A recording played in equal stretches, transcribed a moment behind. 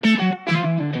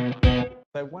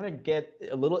I want to get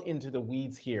a little into the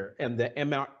weeds here and the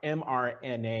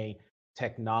mRNA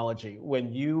technology.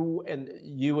 When you and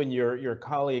your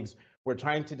colleagues were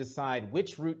trying to decide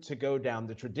which route to go down,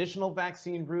 the traditional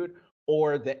vaccine route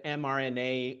or the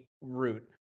mRNA route,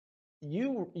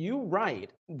 you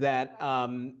write that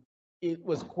it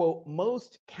was, quote,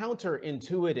 most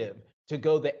counterintuitive to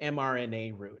go the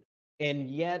mRNA route,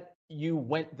 and yet you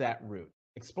went that route.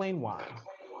 Explain why.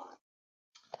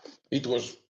 It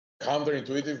was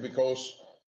counterintuitive because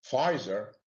Pfizer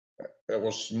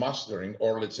was mastering,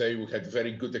 or let's say we had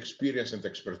very good experience and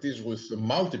expertise with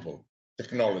multiple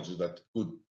technologies that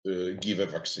could give a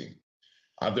vaccine.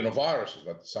 Adenoviruses,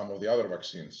 that some of the other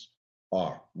vaccines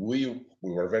are. We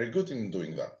were very good in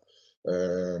doing that.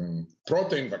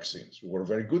 Protein vaccines, we were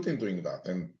very good in doing that,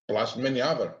 and plus many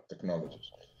other technologies.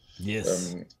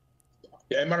 Yes.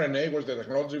 mRNA was the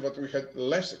technology that we had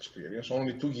less experience,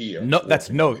 only 2 years. No, that's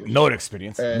no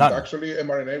experience. And none. Actually,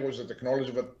 mRNA was a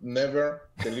technology that never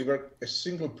delivered a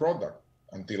single product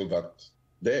until that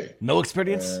day. No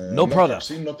experience, no product.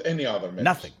 Vaccine, not any other medicine.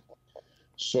 Nothing.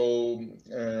 So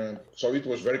it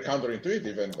was very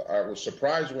counterintuitive, and I was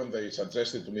surprised when they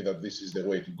suggested to me that this is the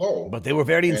way to go. But they were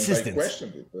very insistent. And I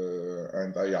questioned it,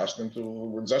 and I asked them to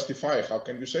justify. How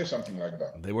can you say something like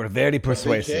that? They were very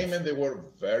persuasive. They came and they were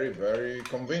very, very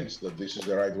convinced that this is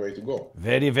the right way to go.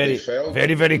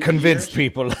 Very convinced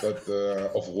people. That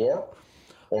of war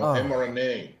on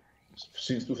mRNA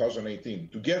since 2018,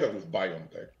 together with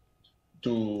BioNTech,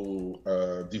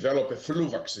 to develop a flu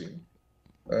vaccine.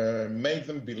 Made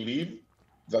them believe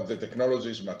that the technology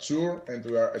is mature and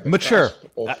we are at the cusp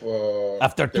of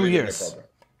after 2 years.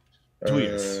 2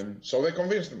 years. So they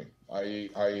convinced me. I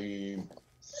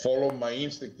follow my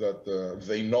instinct that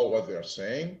they know what they are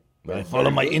saying. I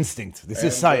follow my instinct. This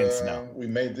is science now. We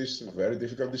made this very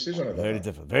difficult decision. Very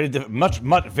difficult.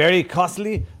 Much, very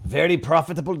costly, very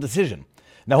profitable decision.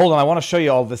 Now hold on. I want to show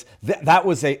you all this.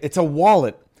 It's a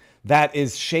wallet that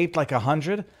is shaped like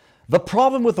 100. The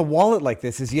problem with a wallet like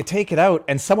this is you take it out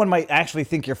and someone might actually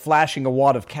think you're flashing a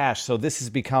wad of cash. So this has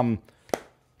become,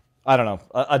 I don't know,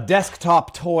 a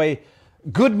desktop toy.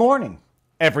 Good morning,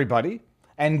 everybody.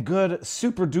 And good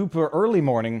super duper early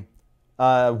morning,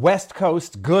 West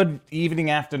Coast. Good evening,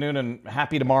 afternoon, and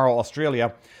happy tomorrow,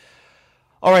 Australia.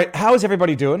 All right, how is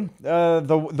everybody doing?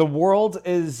 The world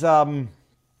is...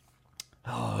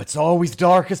 it's always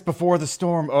darkest before the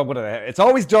storm. It's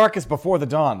always darkest before the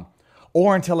dawn.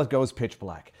 Or until it goes pitch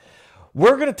black.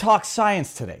 We're going to talk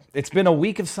science today. It's been a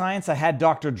week of science. I had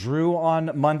Dr. Drew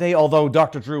on Monday, although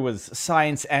Dr. Drew was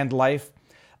science and life.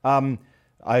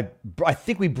 I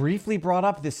think we briefly brought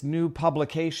up this new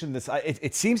publication.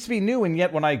 It seems to be new, and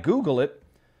yet when I Google it,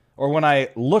 or when I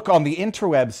look on the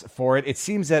interwebs for it, it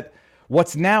seems that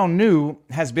what's now new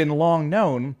has been long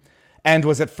known and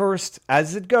was at first,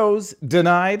 as it goes,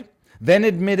 denied, then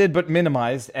admitted but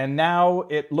minimized, and now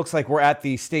it looks like we're at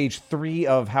the stage 3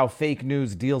 of how fake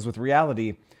news deals with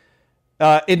reality.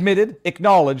 Admitted,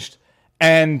 acknowledged,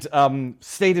 and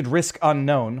stated risk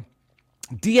unknown.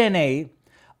 DNA,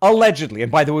 allegedly,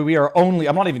 and by the way,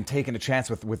 I'm not even taking a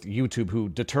chance with YouTube, who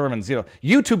determines,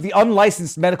 YouTube, the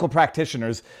unlicensed medical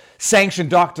practitioners, sanctioned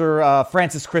Dr.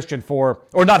 Francis Christian or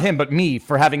not him, but me,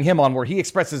 for having him on, where he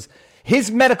expresses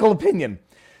his medical opinion.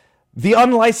 The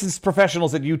unlicensed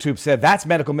professionals at YouTube said, that's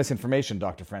medical misinformation,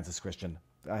 Dr. Francis Christian.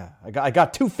 I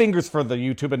got 2 fingers for the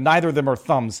YouTube, and neither of them are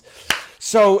thumbs.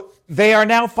 So they are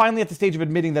now finally at the stage of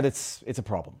admitting that it's a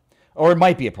problem. Or it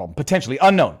might be a problem, potentially,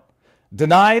 unknown.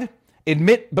 Denied,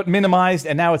 admit but minimized,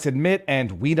 and now it's admit and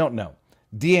we don't know.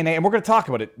 DNA, and we're going to talk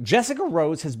about it. Jessica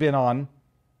Rose has been on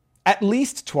at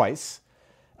least twice.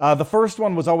 The first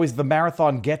one was always the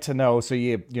marathon get to know, so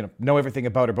you know everything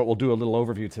about her, but we'll do a little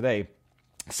overview today.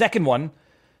 Second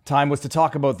time was to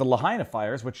talk about the Lahaina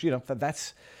fires, which,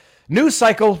 that's... News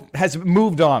cycle has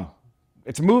moved on.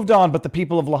 It's moved on, but the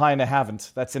people of Lahaina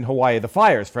haven't. That's in Hawaii, the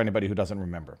fires, for anybody who doesn't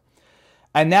remember.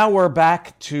 And now we're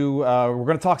back to... we're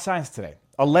going to talk science today.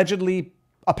 Allegedly,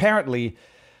 apparently,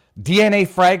 DNA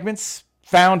fragments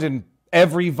found in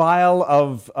every vial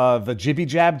of the jibby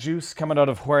jab juice coming out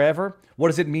of wherever. What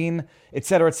does it mean? Et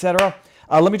cetera, et cetera.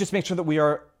 Let me just make sure that we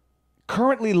are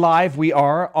currently live. We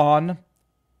are on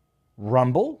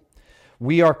Rumble.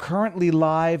 We are currently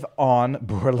live on...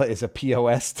 Burla is a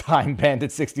POS, Time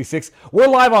Bandit 66. We're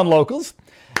live on Locals.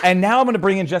 And now I'm going to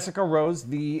bring in Jessica Rose,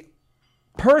 the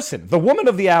person, the woman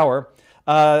of the hour.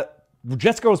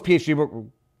 Jessica Rose, PhD. We're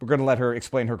going to let her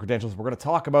explain her credentials. We're going to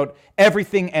talk about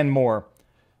everything and more.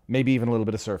 Maybe even a little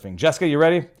bit of surfing. Jessica, you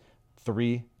ready?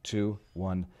 3, 2,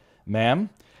 1. Ma'am,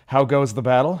 how goes the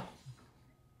battle?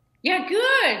 Yeah,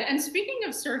 good. good. And speaking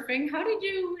of surfing, how did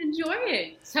you enjoy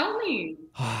it? Tell me.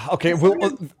 Okay,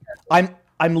 well,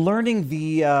 I'm learning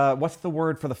the what's the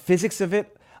word for the physics of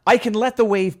it. I can let the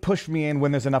wave push me in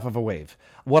when there's enough of a wave.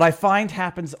 What I find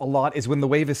happens a lot is when the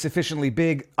wave is sufficiently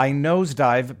big, I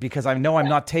nosedive because I know I'm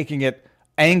not taking it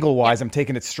angle-wise. I'm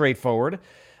taking it straight forward.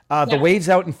 The waves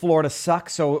out in Florida suck,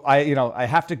 so I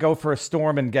have to go for a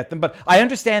storm and get them. But I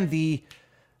understand the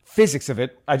physics of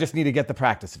it. I just need to get the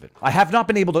practice of it. I have not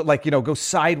been able to go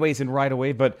sideways and ride a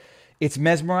wave, but it's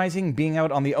mesmerizing being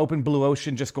out on the open blue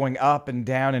ocean, just going up and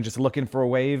down and just looking for a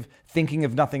wave, thinking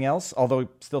of nothing else, although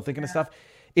still thinking of stuff.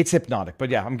 It's hypnotic, but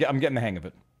yeah, I'm getting the hang of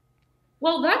it.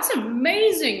 Well, that's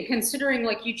amazing considering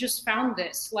you just found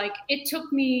this. It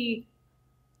took me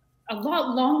a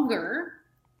lot longer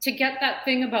to get that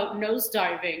thing about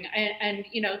nosediving and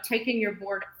taking your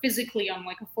board physically on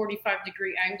a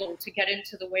 45-degree angle to get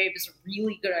into the wave is a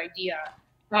really good idea.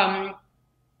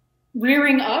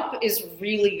 Rearing up is a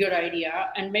really good idea,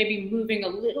 and maybe moving a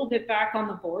little bit back on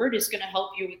the board is going to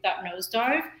help you with that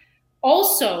nosedive.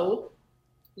 Also,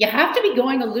 you have to be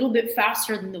going a little bit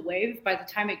faster than the wave by the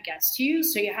time it gets to you.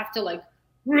 So you have to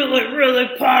really, really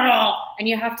paddle. And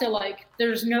you have to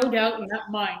there's no doubt in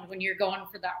that mind when you're going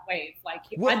for that wave.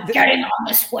 I'm getting on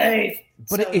this wave.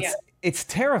 But it's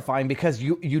terrifying because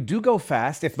you do go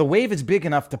fast. If the wave is big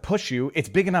enough to push you, it's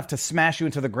big enough to smash you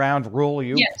into the ground, roll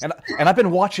you. Yes. And I've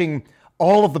been watching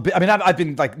all of the, I've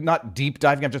been not deep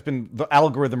diving. I've just been, the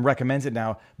algorithm recommends it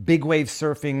now. Big wave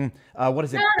surfing. What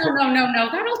is it? No.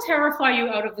 That'll terrify you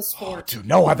out of the sport. Oh, dude,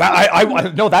 no, I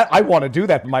want to do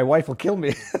that, but my wife will kill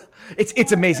me.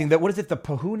 It's amazing that, what is it? The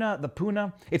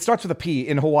Puna? It starts with a P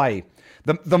in Hawaii.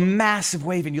 The massive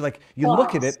wave, and you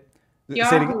look at it.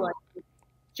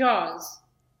 Jaws.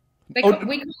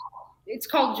 It's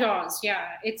called Jaws. Yeah.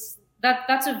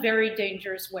 That's a very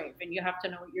dangerous wave, and you have to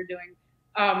know what you're doing.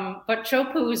 But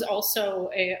Chopu is also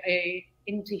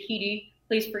in Tahiti.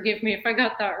 Please forgive me if I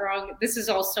got that wrong. This is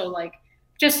also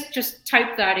just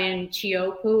type that in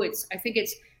Chiopu. I think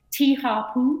it's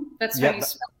Tihapu. That's how you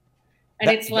spell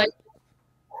it. And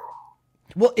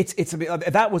well, it's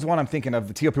that was one I'm thinking of,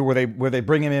 the Teopu, where they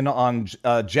bring him in on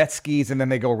jet skis and then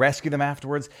they go rescue them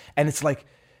afterwards. And it's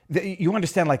you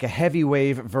understand a heavy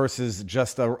wave versus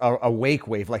just a wake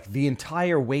wave, the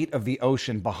entire weight of the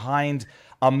ocean behind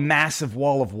a massive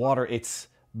wall of water. It's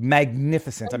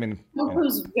magnificent.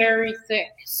 Chopu's very thick,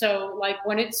 so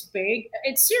when it's big,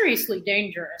 it's seriously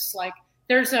dangerous.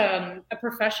 There's a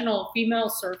professional female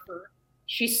surfer.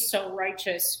 She's so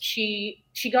righteous. She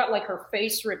got her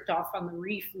face ripped off on the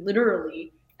reef,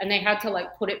 literally, and they had to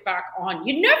put it back on.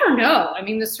 You never know.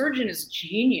 The surgeon is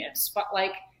genius, but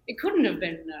it couldn't have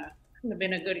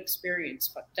been a good experience.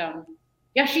 But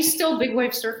yeah, she's still big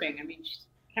wave surfing. I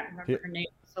can't remember her name.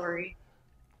 Sorry.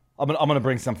 I'm gonna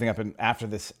bring something up after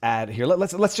this ad here.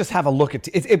 Let's just have a look at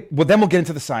it. Well, then we'll get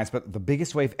into the science. But the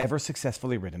biggest wave ever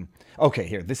successfully ridden. Okay,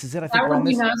 here. This is it. I think we're on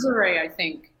this. Nazare, I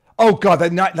think. Oh God,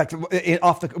 that not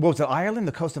off the, what was it? Ireland,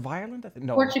 the coast of Ireland?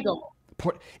 No, Portugal.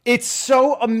 It's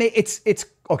so amazing. It's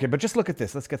okay, but just look at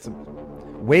this. Let's get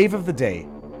some wave of the day.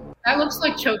 That looks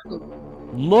like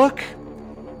Chopu. Look.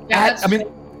 Yeah,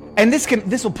 and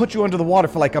this will put you under the water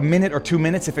for a minute or 2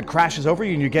 minutes if it crashes over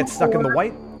you and you get stuck in the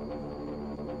white.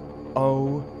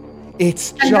 Oh,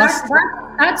 it's and just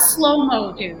that's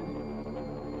slow-mo, dude.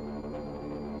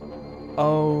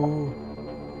 Oh,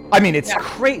 it's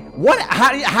great. What?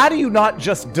 How do you not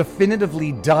just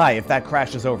definitively die if that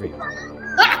crashes over you?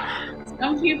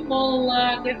 Some people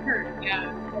get hurt.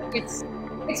 Yeah,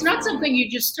 it's not something you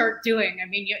just start doing.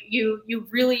 You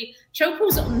really,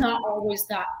 Chopu's not always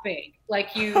that big.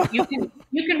 You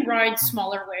can ride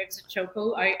smaller waves at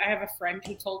Chopu. I have a friend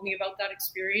who told me about that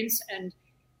experience, and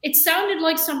it sounded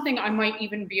like something I might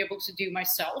even be able to do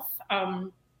myself.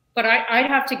 But I'd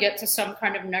have to get to some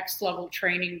kind of next level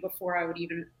training before I would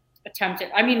even attempt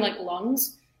it.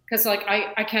 Lungs, because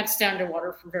I can't stand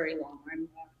underwater for very long.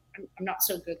 I'm not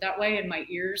so good that way, and my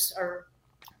ears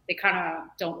they kind of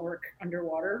don't work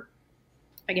underwater.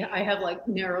 I have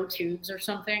narrow tubes or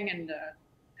something, and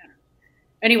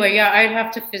anyway, yeah, I'd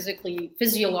have to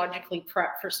physiologically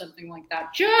prep for something like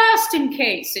that, just in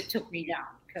case it took me down.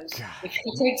 Because if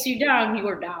it takes you down, you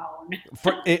are down.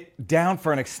 Down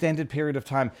for an extended period of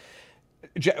time.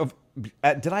 Did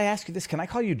I ask you this? Can I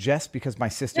call you Jess because my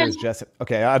sister is Jess?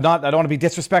 Okay, I don't want to be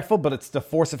disrespectful, but it's the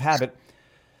force of habit.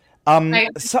 I don't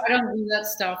do that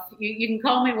stuff. You can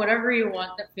call me whatever you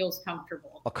want that feels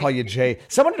comfortable. I'll call you Jay.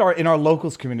 Someone in our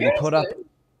locals community put up.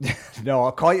 No,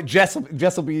 I'll call you Jess.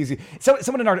 Jess will be easy.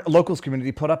 Someone in our locals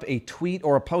community put up a tweet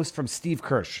or a post from Steve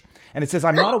Kirsch, and it says,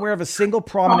 "I'm not aware of a single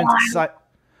prominent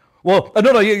Well,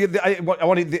 no. I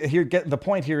want to hear. Get the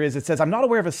point here is it says I'm not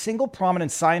aware of a single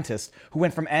prominent scientist who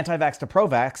went from anti-vax to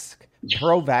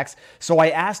pro-vax. So I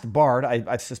asked Bard.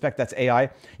 I suspect that's AI.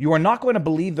 You are not going to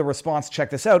believe the response. Check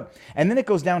this out. And then it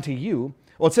goes down to you.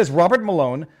 Well, it says Robert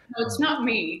Malone. No, it's not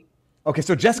me. Okay,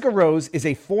 so Jessica Rose is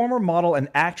a former model and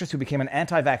actress who became an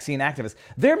anti-vaccine activist.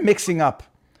 They're mixing up,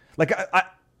 like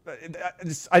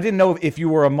I didn't know if you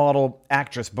were a model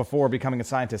actress before becoming a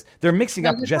scientist. They're mixing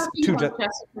up Jessica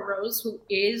Rose, who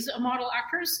is a model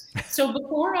actress. So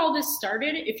before all this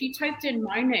started, if you typed in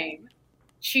my name,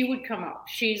 she would come up.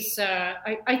 She's,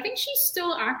 I think she's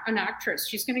still an actress.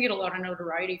 She's going to get a lot of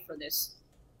notoriety for this.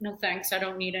 No thanks. I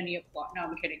don't need any applause. No,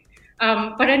 I'm kidding.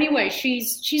 But anyway,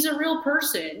 she's a real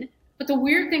person. But the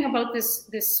weird thing about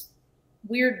this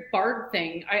weird Bard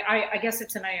thing, I guess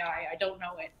it's an AI, I don't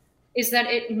know it, is that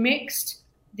it mixed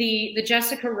the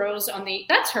Jessica Rose on the,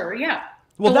 that's her, yeah.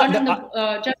 Well,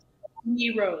 Jessica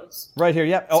Rose. Right here,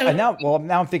 yeah. Oh, so, and now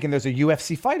I'm thinking there's a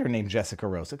UFC fighter named Jessica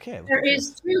Rose. Okay. There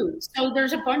is too. So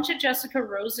there's a bunch of Jessica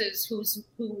Roses who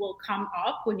will come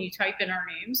up when you type in our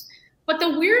names. But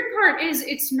the weird part is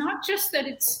it's not just that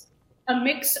it's a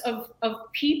mix of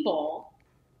people.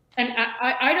 And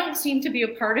I don't seem to be a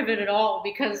part of it at all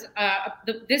because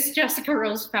this Jessica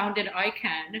Rose founded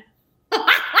ICANN.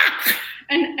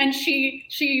 and she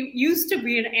used to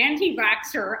be an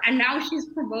anti-vaxxer and now she's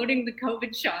promoting the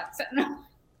COVID shots. And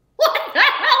what the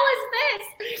hell is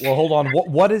this? Well, hold on.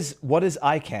 What is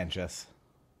ICANN, Jess?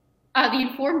 The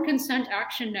Informed Consent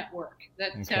Action Network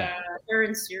that Okay. they're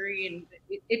in Syria, and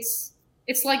it's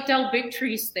like Del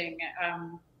Bigtree's thing.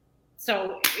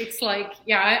 So it's like,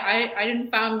 yeah, I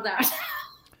didn't found that.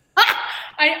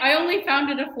 I only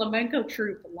founded a flamenco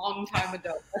troupe a long time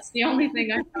ago. That's the only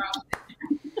thing I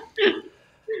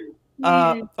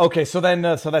found. Okay, so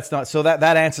then, so that's not, so that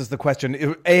answers the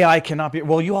question. AI cannot be,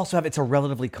 well, you also have, it's a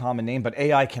relatively common name, but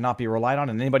AI cannot be relied on,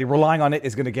 and anybody relying on it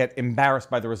is going to get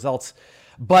embarrassed by the results.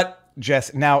 But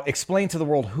Jess, now explain to the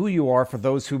world who you are for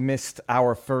those who missed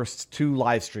our first 2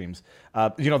 live streams.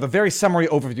 The very summary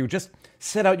overview, just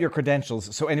set out your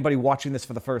credentials so anybody watching this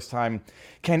for the first time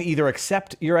can either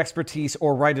accept your expertise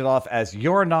or write it off as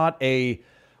you're not a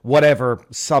whatever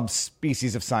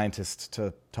subspecies of scientist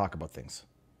to talk about things.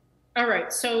 All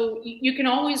right, so you can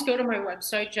always go to my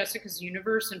website, Jessica's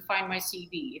Universe, and find my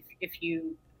CV if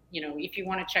you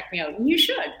want to check me out, and you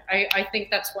should. I think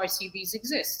that's why CVs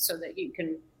exist, so that you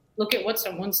can look at what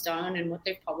someone's done and what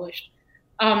they've published.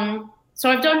 So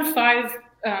I've done 5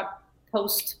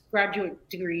 postgraduate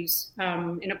degrees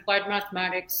in applied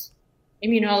mathematics,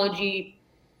 immunology,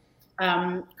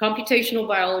 computational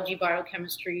biology,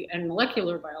 biochemistry, and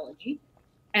molecular biology.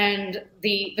 And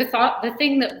the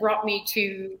thing that brought me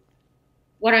to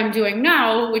what I'm doing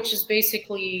now, which is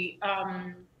basically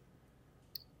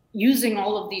using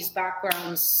all of these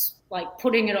backgrounds, like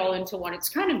putting it all into one. It's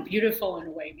kind of beautiful in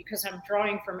a way because I'm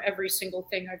drawing from every single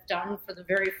thing I've done for the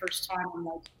very first time. I'm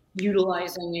like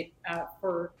utilizing it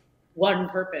for one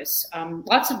purpose.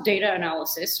 Lots of data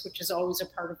analysis, which is always a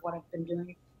part of what I've been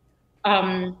doing.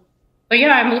 But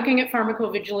yeah, I'm looking at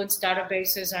pharmacovigilance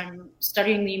databases. I'm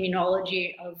studying the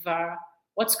immunology of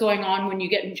what's going on when you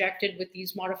get injected with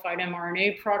these modified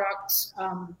mRNA products.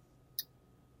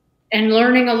 And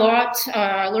learning a lot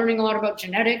about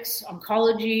genetics,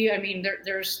 oncology. I mean,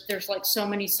 there's like so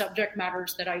many subject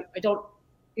matters that I don't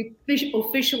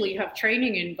officially have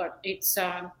training in, but it's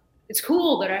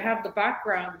cool that I have the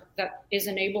background that is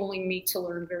enabling me to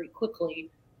learn very quickly.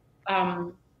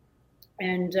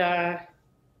 It's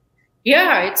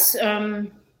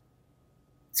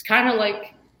kind of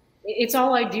like, it's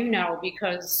all I do now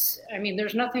because, I mean,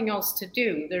 there's nothing else to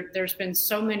do. There's been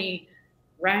so many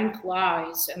rank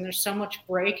lies and there's so much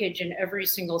breakage in every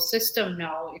single system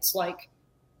now. It's like,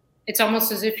 it's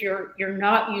almost as if you're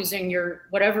not using your,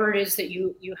 whatever it is that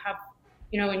you have,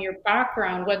 in your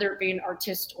background, whether it be an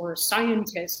artist or a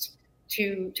scientist,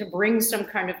 to bring some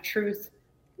kind of truth,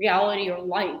 reality, or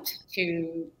light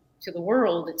to the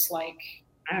world. It's like,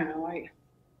 I don't know,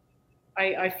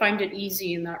 I find it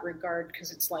easy in that regard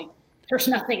because it's like there's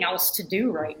nothing else to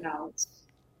do right now.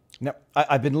 Now,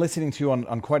 I've been listening to you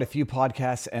on quite a few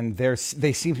podcasts, and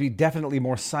they seem to be definitely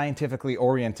more scientifically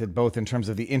oriented, both in terms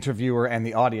of the interviewer and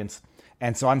the audience.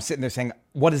 And so I'm sitting there saying,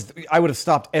 I would have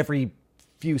stopped every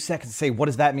few seconds to say, what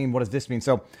does that mean? What does this mean?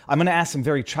 So I'm going to ask some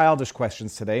very childish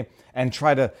questions today and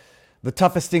the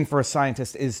toughest thing for a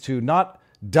scientist is to not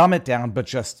dumb it down, but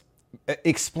just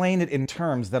explain it in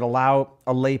terms that allow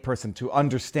a layperson to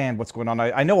understand what's going on.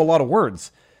 I know a lot of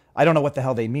words. I don't know what the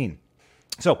hell they mean.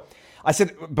 So I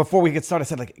said, before we get started, I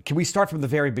said, can we start from the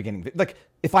very beginning? Like,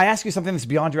 if I ask you something that's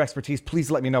beyond your expertise, please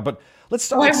let me know. But let's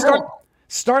start.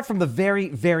 start from the very,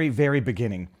 very, very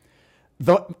beginning.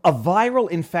 A viral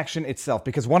infection itself,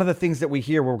 because one of the things that we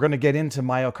hear, we're going to get into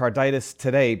myocarditis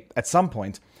today at some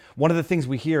point, one of the things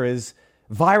we hear is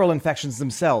viral infections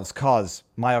themselves cause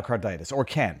myocarditis, or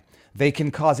can. They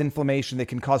can cause inflammation, they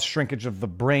can cause shrinkage of the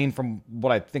brain, from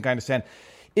what I think I understand.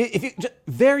 If you just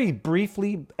very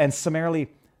briefly and summarily,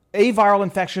 a viral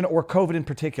infection or COVID in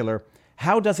particular,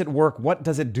 how does it work? What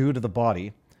does it do to the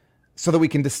body, so that we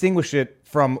can distinguish it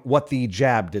from what the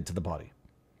jab did to the body?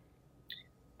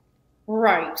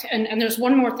 Right. And there's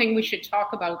one more thing we should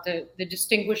talk about, the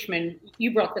distinguishment.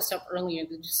 You brought this up earlier,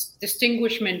 the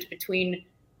distinguishment between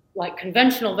like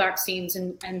conventional vaccines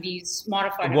and these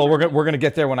modified. Well, we're going to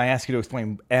get there when I ask you to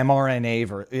explain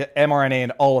mRNA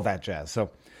and all of that jazz. So,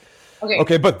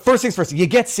 okay, but first things first, you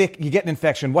get sick, you get an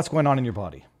infection. What's going on in your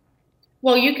body?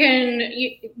 Well,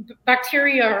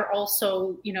 bacteria are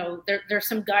also, there's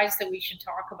some guys that we should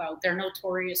talk about. They're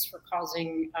notorious for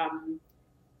causing,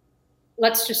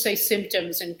 let's just say,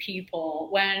 symptoms in people.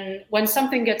 When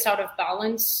something gets out of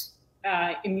balance,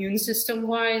 immune system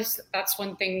wise, that's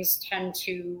when things tend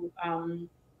to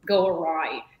go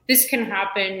awry. This can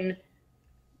happen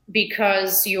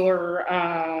because you're,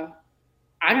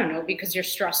 because you're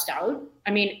stressed out.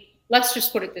 I mean, let's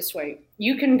just put it this way.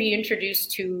 You can be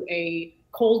introduced to a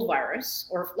cold virus,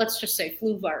 or let's just say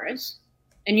flu virus,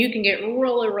 and you can get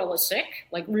really, really sick,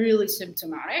 like really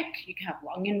symptomatic. You can have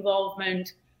lung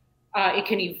involvement. It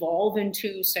can evolve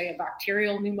into, say, a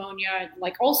bacterial pneumonia,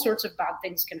 like all sorts of bad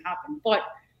things can happen. But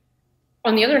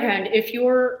on the other hand, if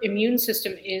your immune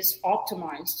system is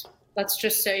optimized, let's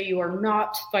just say you are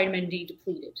not vitamin D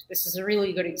depleted, this is a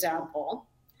really good example,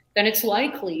 then it's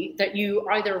likely that you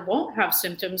either won't have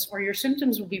symptoms or your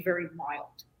symptoms will be very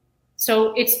mild.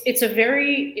 So it's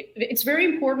very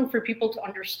important for people to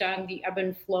understand the ebb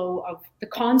and flow of the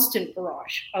constant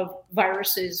barrage of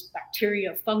viruses,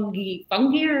 bacteria, fungi.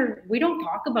 We don't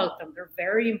talk about them. They're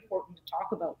very important to talk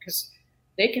about because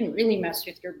they can really mess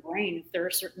with your brain if they're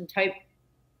a certain type.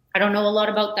 I don't know a lot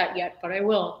about that yet, but I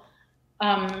will.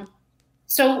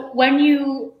 So when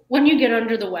you get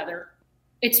under the weather,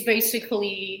 it's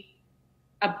basically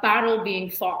a battle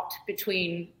being fought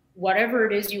between whatever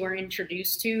it is you are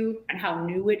introduced to and how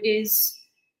new it is,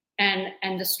 and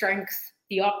the strength,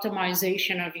 the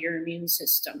optimization of your immune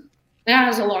system. That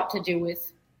has a lot to do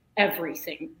with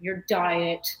everything: your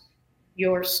diet,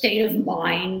 your state of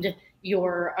mind,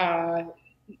 your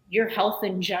health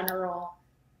in general.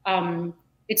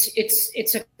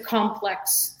 It's a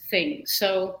complex thing.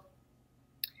 So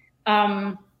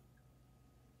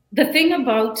the thing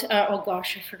about oh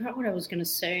gosh, I forgot what I was going to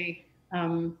say.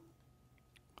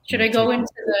 Should I go into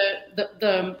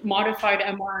the modified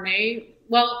mRNA?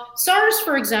 Well, SARS,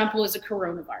 for example, is a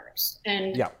coronavirus,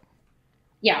 and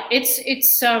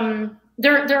it's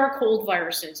there are cold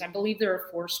viruses. I believe there are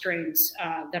 4 strains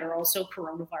that are also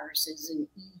coronaviruses, and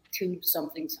E2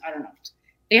 somethings. I don't know.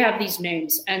 They have these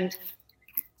names, and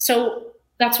so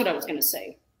that's what I was going to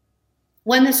say.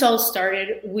 When this all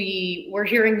started, we were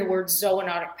hearing the word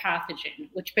zoonotic pathogen,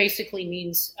 which basically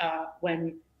means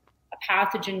when a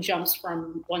pathogen jumps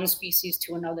from one species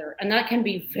to another. And that can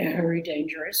be very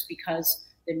dangerous because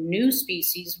the new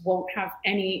species won't have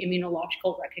any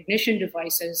immunological recognition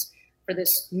devices for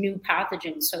this new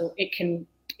pathogen. So it can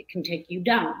take you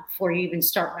down before you even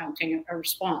start mounting a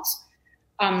response.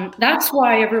 That's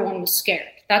why everyone was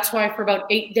scared. That's why for about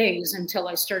 8 days, until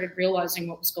I started realizing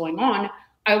what was going on,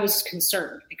 I was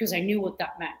concerned because I knew what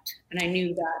that meant. And I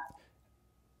knew that.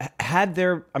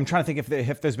 I'm trying to think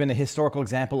if there's been a historical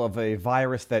example of a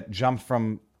virus that jumped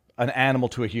from an animal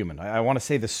to a human. I want to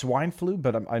say the swine flu,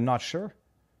 but I'm not sure.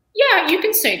 Yeah, you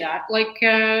can say that. Like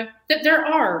that there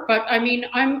are, but I mean,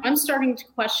 I'm starting to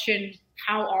question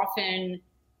how often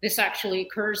this actually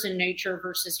occurs in nature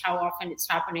versus how often it's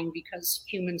happening because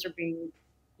humans are being,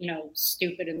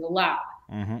 stupid in the lab.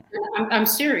 Mm-hmm. I'm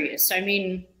serious. I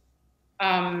mean,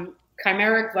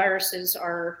 chimeric viruses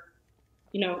are.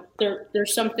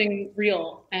 There's something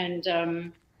real, and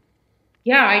I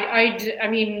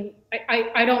mean,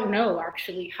 I don't know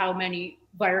actually how many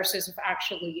viruses have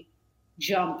actually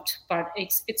jumped, but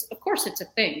it's of course it's a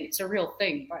thing, it's a real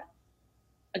thing. But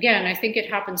again, I think it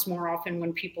happens more often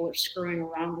when people are screwing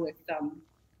around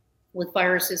with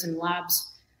viruses in labs.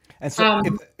 And so,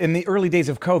 in the early days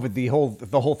of COVID, the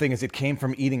whole thing is it came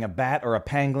from eating a bat or a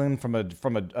pangolin from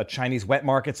a Chinese wet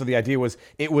market. So the idea was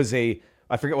it was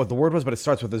I forget what the word was, but it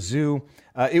starts with a zoo.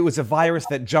 It was a virus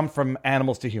that jumped from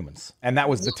animals to humans, and that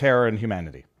was the terror in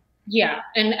humanity. Yeah,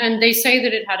 and they say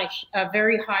that it had a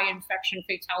very high infection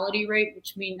fatality rate,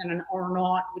 which means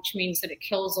which means that it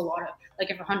kills a lot of, like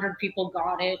if 100 people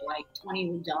got it, like 20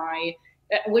 would die,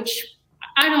 which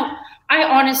I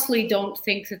honestly don't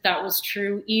think that was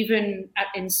true even at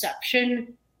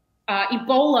inception.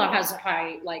 Ebola has a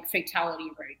high like fatality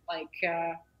rate,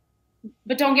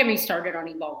 but don't get me started on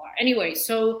Ebola. Anyway,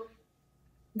 so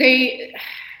they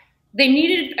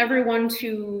needed everyone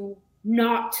to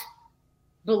not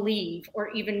believe or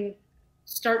even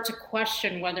start to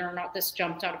question whether or not this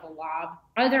jumped out of a lab,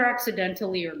 either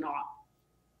accidentally or not.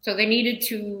 So they needed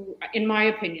to, in my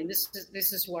opinion, this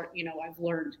is what I've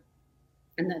learned,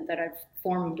 and that I've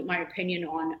formed my opinion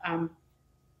on.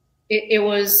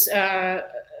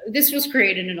 This was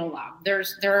created in a lab. There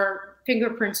are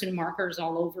fingerprints and markers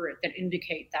all over it that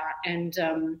indicate that,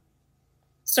 and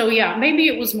so yeah, maybe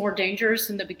it was more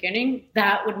dangerous in the beginning.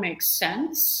 That would make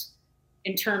sense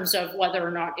in terms of whether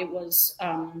or not it was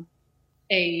a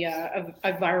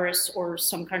virus or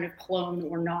some kind of clone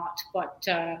or not. But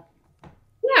yeah,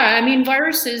 I mean,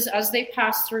 viruses, as they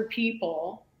pass through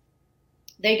people,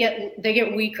 they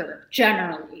get weaker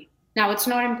generally. Now, it's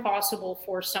not impossible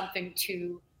for something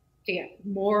to get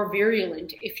more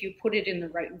virulent if you put it in the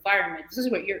right environment. This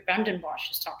is what Vanden Bosch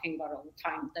is talking about all the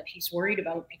time, that he's worried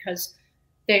about, because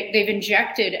they've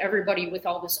injected everybody with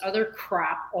all this other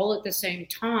crap all at the same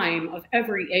time of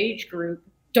every age group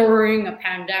during a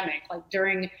pandemic, like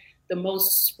during the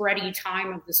most spready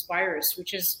time of this virus,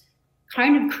 which is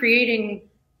kind of creating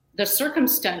the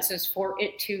circumstances for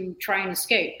it to try and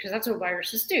escape, because that's what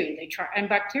viruses do. They try, and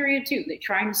bacteria too, they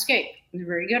try and escape, and they're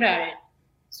very good at it.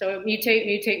 So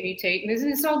mutate, and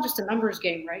it's all just a numbers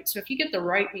game, right? So if you get the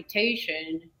right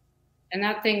mutation and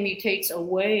that thing mutates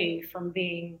away from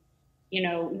being,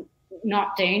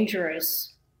 not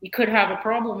dangerous, you could have a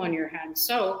problem on your hands.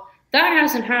 So that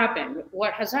hasn't happened.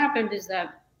 What has happened is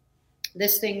that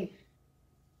this thing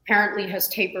apparently has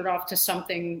tapered off to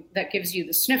something that gives you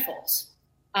the sniffles,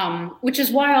 which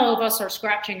is why all of us are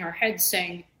scratching our heads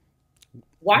saying,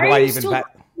 why are you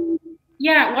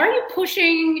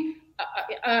pushing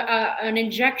an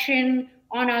injection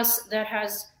on us that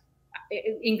has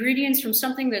ingredients from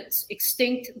something that's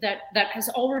extinct, that has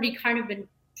already kind of been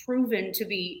proven to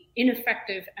be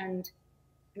ineffective and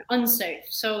unsafe?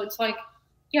 So it's like,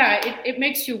 yeah, it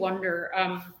makes you wonder.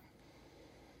 By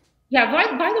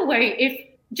the way, if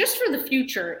just for the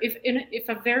future, if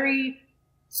a very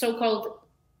so-called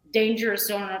dangerous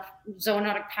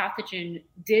zoonotic pathogen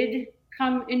did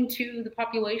come into the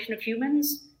population of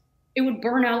humans, it would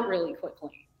burn out really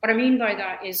quickly. What I mean by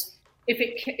that is if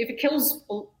it kills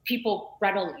people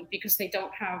readily because they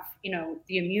don't have,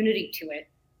 the immunity to it,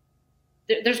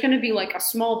 there's going to be like a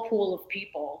small pool of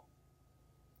people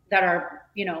that are,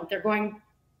 they're going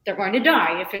to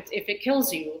die if it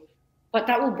kills you, but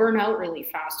that will burn out really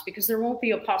fast because there won't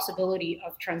be a possibility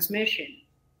of transmission.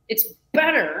 It's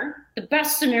better, the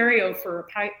best scenario for a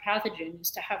pathogen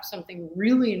is to have something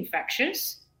really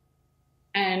infectious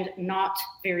and not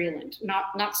virulent,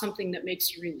 not something that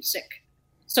makes you really sick.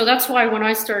 So that's why when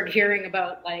I started hearing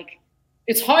about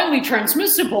it's highly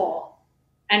transmissible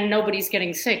and nobody's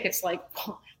getting sick, it's like,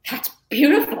 well, that's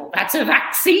beautiful. That's a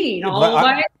vaccine all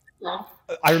by itself.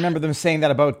 I remember them saying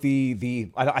that about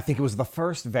I think it was the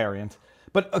first variant.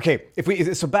 But okay,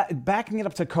 backing it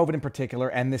up to COVID in particular,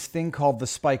 and this thing called the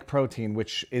spike protein,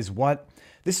 this is what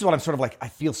I'm sort of like, I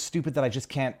feel stupid that I just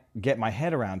can't get my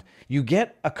head around. You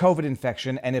get a COVID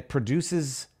infection and it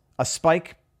produces a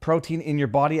spike protein in your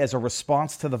body as a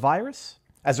response to the virus,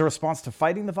 as a response to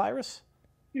fighting the virus.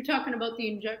 You're talking about the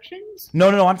injections? No.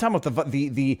 I'm talking about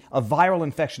a viral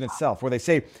infection itself, where they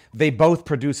say they both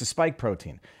produce a spike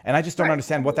protein. And I just don't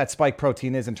understand what that spike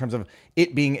protein is in terms of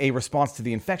it being a response to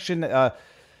the infection.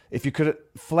 If you could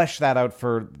flesh that out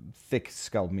for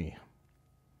thick-skulled me.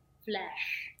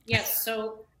 Flesh. Yes.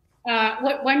 So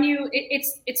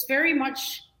it's very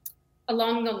much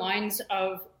along the lines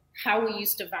of how we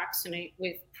used to vaccinate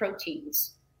with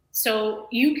proteins. So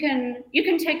you can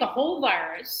take a whole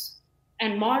virus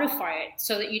and modify it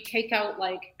so that you take out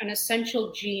an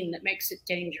essential gene that makes it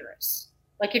dangerous.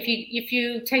 Like if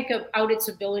you take out its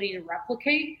ability to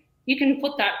replicate, you can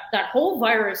put that whole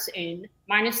virus in,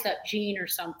 minus that gene or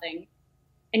something,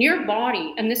 and your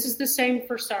body, and this is the same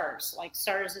for SARS, like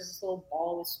SARS is this little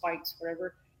ball with spikes,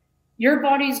 whatever. Your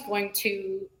body's going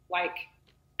to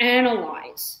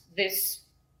analyze this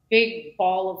big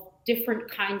ball of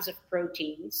different kinds of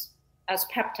proteins as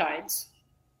peptides.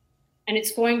 And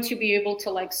it's going to be able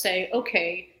to say,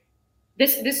 okay,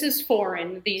 this is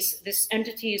foreign. This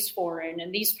entity is foreign,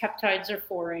 and these peptides are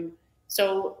foreign.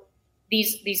 So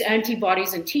these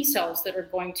antibodies and T cells that are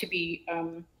going to be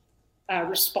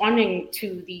responding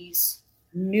to these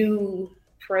new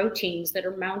proteins that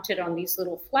are mounted on these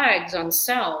little flags on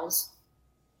cells,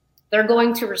 they're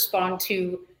going to respond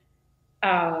to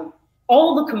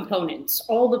all the components,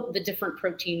 all the different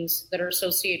proteins that are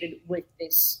associated with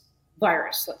this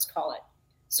virus, let's call it.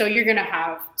 So you're going to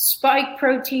have spike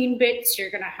protein bits,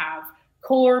 you're going to have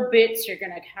core bits, you're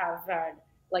going to have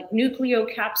like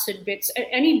nucleocapsid bits,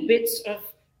 any bits of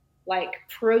like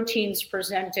proteins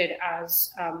presented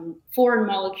as foreign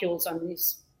molecules on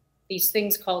these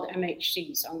things called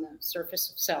MHCs on the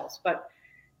surface of cells. But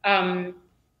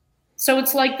so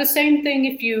it's like the same thing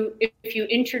if you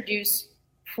introduce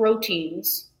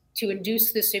proteins to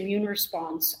induce this immune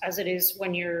response as it is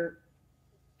when you're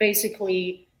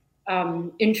basically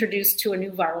introduced to a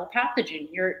new viral pathogen.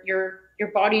 Your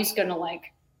body's gonna like,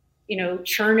 you know,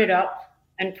 churn it up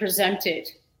and present it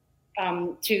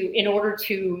in order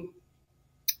to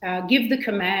give the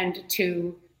command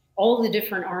to all the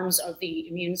different arms of the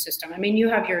immune system. I mean, you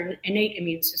have your innate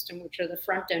immune system, which are the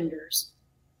front enders,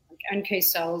 like NK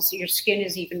cells. Your skin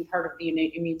is even part of the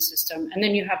innate immune system. And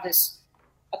then you have this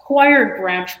acquired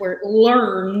branch where it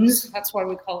learns, that's why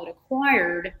we call it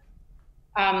acquired,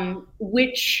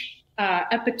 which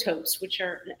epitopes,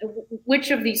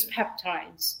 which of these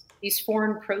peptides, these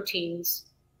foreign proteins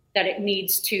that it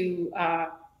needs to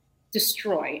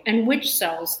destroy, and which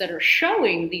cells that are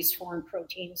showing these foreign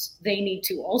proteins they need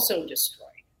to also destroy.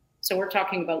 So we're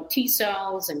talking about T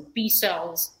cells and B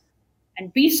cells.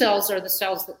 And B cells are the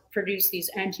cells that produce these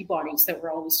antibodies that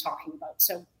we're always talking about.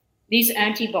 So these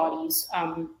antibodies,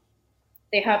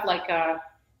 they have like a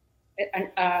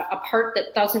part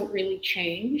that doesn't really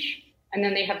change. And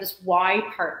then they have this Y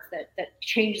part that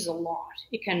changes a lot.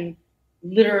 It can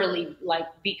literally like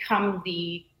become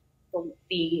the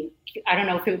I don't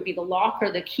know if it would be the lock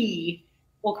or the key.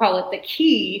 We'll call it the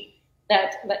key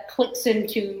that clicks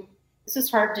into, this is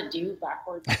hard to do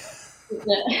backwards.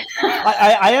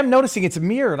 I am noticing it's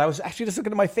mirrored. I was actually just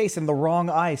looking at my face and the wrong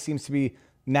eye seems to be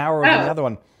narrower than the other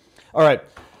one. All right.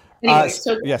 Anyway,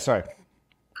 yeah, sorry.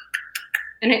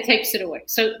 And it takes it away.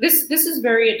 So this is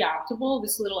very adaptable,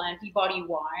 this little antibody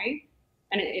Y,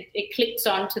 and it clicks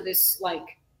onto this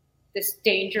like this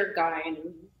danger guy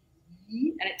and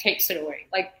it takes it away.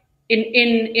 Like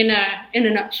in a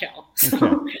nutshell.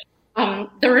 So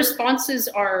the responses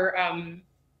are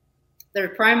their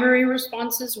primary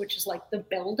responses, which is like the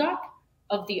buildup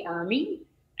of the army,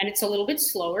 and it's a little bit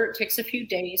slower. It takes a few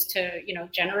days to, you know,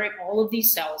 generate all of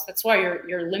these cells. That's why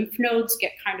your lymph nodes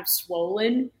get kind of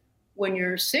swollen when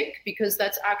you're sick, because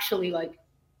that's actually like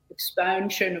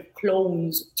expansion of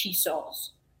clones of T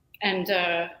cells and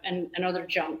other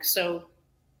junk. So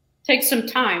it takes some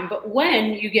time, but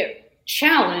when you get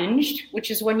challenged,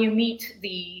 which is when you meet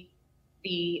the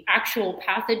actual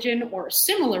pathogen or a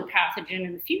similar pathogen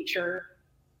in the future,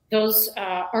 those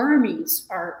armies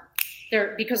are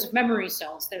there because of memory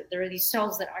cells. There are these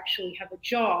cells that actually have a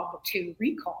job to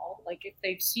recall, like if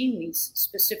they've seen these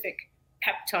specific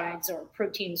peptides or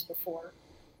proteins before,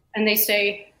 and they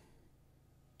say,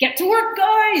 "Get to work,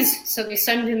 guys!" So they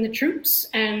send in the troops,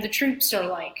 and the troops are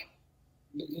like,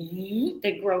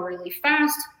 they grow really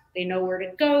fast. They know where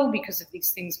to go because of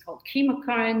these things called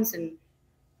chemokines,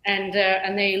 and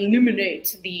they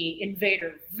eliminate the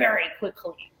invader very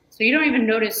quickly. So you don't even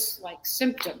notice like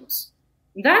symptoms.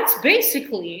 That's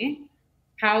basically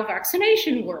how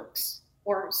vaccination works,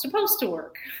 or supposed to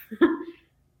work.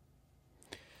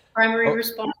 Primary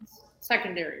response,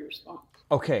 secondary response.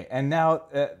 Okay, and now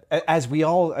as we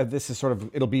all, this is sort of,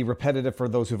 it'll be repetitive for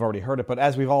those who've already heard it, but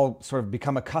as we've all sort of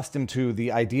become accustomed to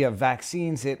the idea of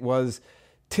vaccines, it was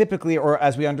typically, or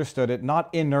as we understood it,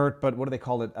 not inert, but what do they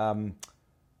call it?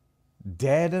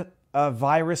 Dead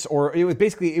virus, or it was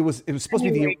basically, it was supposed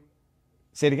to be the,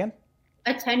 say it again?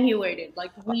 Attenuated,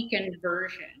 like weakened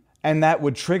version. And that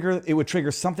would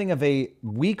trigger something of a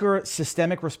weaker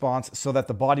systemic response so that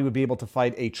the body would be able to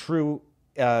fight a true,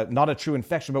 not a true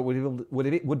infection, but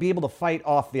would be able to fight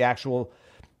off the actual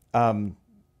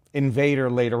invader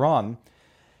later on.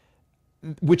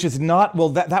 Which is not, well,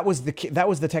 that was the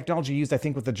technology used, I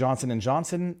think, with the Johnson &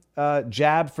 Johnson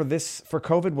jab for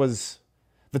COVID. Was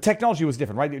the technology was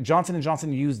different, right? Johnson &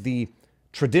 Johnson used the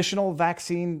traditional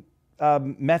vaccine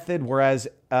method, whereas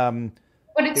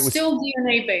but it's still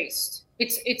DNA based.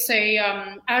 It's a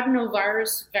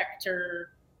adenovirus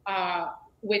vector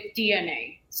with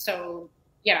DNA. So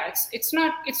yeah, it's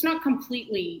not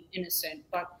completely innocent,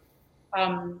 but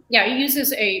yeah, it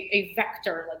uses a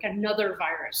vector, like another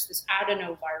virus, this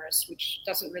adenovirus, which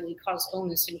doesn't really cause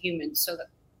illness in humans. So that,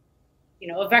 you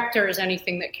know, a vector is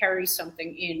anything that carries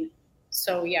something in.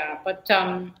 So yeah, but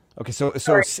okay,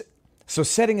 so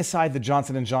setting aside the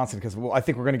Johnson & Johnson, because I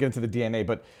think we're going to get into the DNA,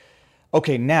 but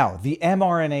okay, now the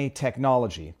mRNA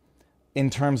technology, in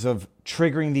terms of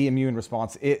triggering the immune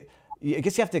response, I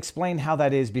guess you have to explain how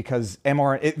that is, because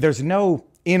there's no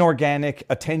inorganic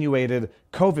attenuated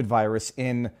COVID virus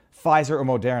in Pfizer or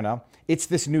Moderna. It's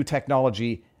this new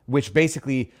technology, which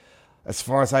basically, as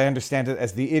far as I understand it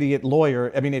as the idiot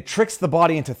lawyer, I mean, it tricks the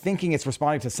body into thinking it's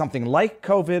responding to something like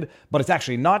COVID, but it's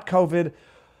actually not COVID.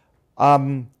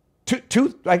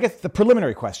 I guess the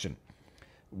preliminary question.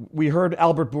 We heard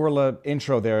Albert Bourla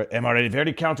intro there, mRNA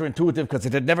very counterintuitive because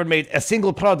it had never made a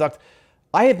single product.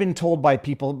 I have been told by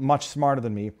people much smarter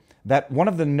than me that one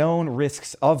of the known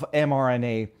risks of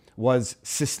mRNA was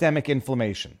systemic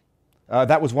inflammation.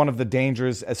 That was one of the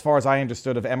dangers, as far as I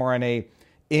understood, of mRNA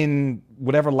in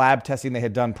whatever lab testing they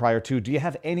had done prior to. Do you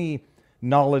have any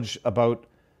knowledge about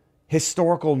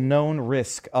historical known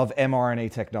risk of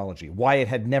mRNA technology, why it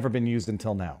had never been used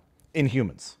until now in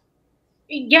humans?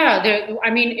 Yeah, I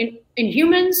mean, in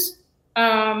humans,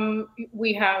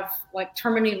 we have like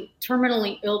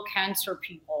terminally ill cancer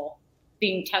people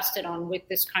being tested on with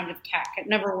this kind of tech. It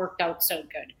never worked out so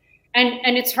good.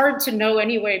 And it's hard to know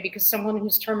anyway, because someone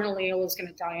who's terminally ill is going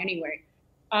to die anyway.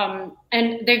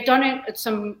 And they've done it at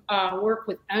some work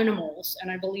with animals,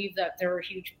 and I believe that there are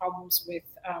huge problems with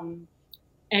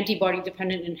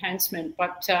antibody-dependent enhancement.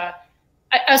 But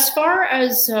as far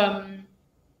as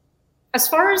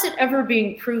it ever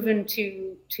being proven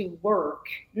to work,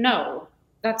 no,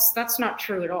 that's not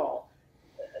true at all.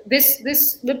 This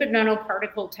lipid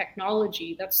nanoparticle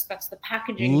technology, that's the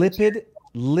packaging.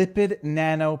 Lipid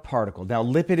nanoparticle. Now,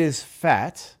 lipid is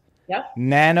fat. Yep.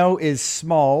 Nano is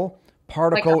small.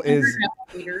 Particle like is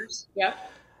nanometers. Yep.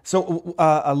 So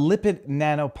a lipid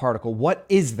nanoparticle. What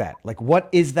is that? Like, what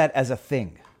is that as a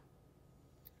thing?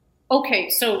 Okay,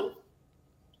 so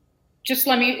just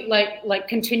let me like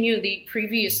continue the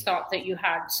previous thought that you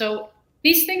had. So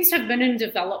these things have been in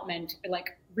development,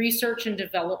 like research and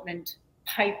development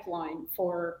pipeline,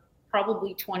 for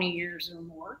probably 20 years or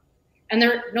more. And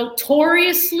they're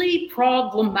notoriously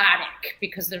problematic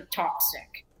because they're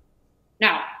toxic.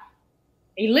 Now,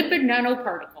 a lipid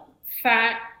nanoparticle,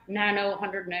 fat nano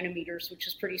 100 nanometers, which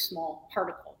is pretty small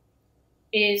particle,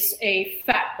 is a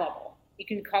fat bubble. You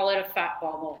can call it a fat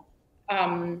bubble.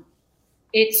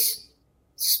 It's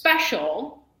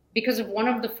special because of one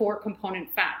of the 4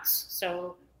 component fats.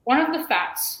 So one of the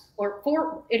fats,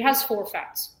 it has 4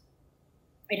 fats.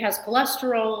 It has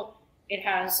cholesterol, it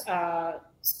has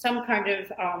some kind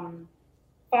of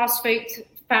phosphate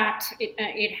fat,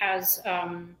 it has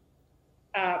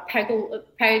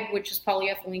PEG, which is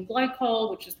polyethylene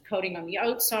glycol, which is the coating on the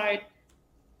outside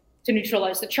to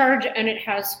neutralize the charge, and it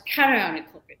has cationic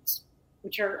lipids,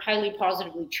 which are highly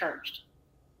positively charged.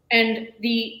 And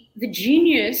the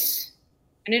genius,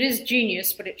 and it is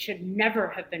genius, but it should never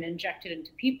have been injected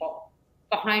into people,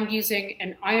 behind using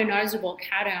an ionizable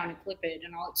cationic lipid,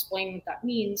 and I'll explain what that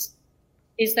means,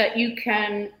 is that you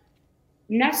can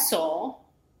nestle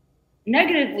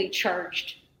negatively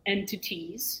charged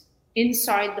entities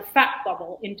inside the fat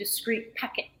bubble in discrete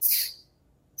packets.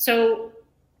 So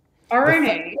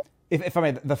RNA... If I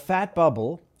may, the fat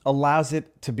bubble allows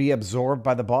it to be absorbed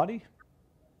by the body?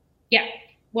 Yeah.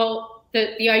 Well,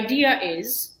 the idea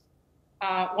is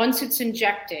once it's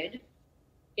injected,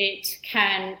 it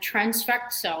can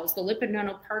transfect cells. The lipid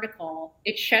nanoparticle,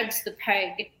 it sheds the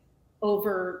PEG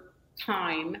over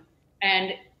time,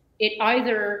 and it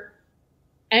either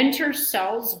enters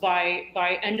cells by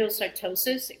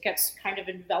endocytosis. It gets kind of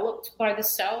enveloped by the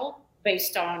cell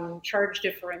based on charge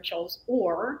differentials,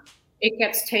 or it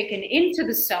gets taken into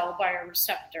the cell by a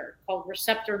receptor called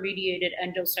receptor-mediated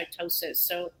endocytosis.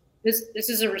 So this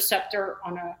is a receptor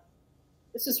on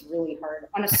this is really hard,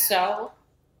 on a cell,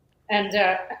 and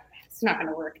it's not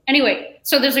gonna work. Anyway,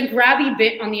 so there's a grabby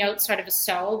bit on the outside of a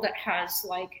cell that has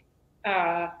like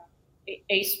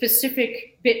a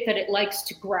specific bit that it likes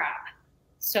to grab.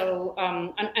 So,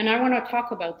 and I wanna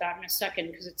talk about that in a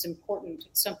second because it's important.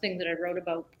 It's something that I wrote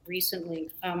about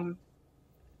recently.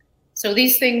 So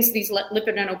these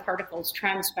lipid nanoparticles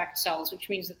transfect cells, which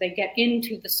means that they get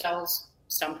into the cells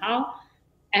somehow,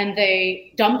 and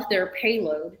they dump their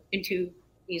payload into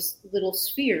these little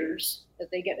spheres that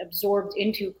they get absorbed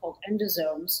into called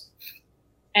endosomes.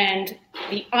 And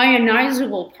the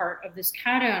ionizable part of this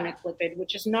cationic lipid,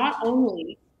 which is not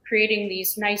only creating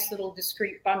these nice little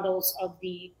discrete bundles of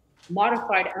the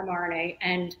modified mRNA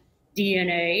and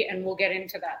DNA, and we'll get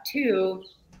into that too,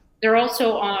 they're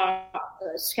also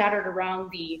scattered around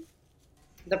the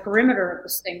perimeter of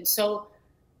this thing. So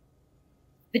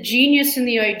the genius in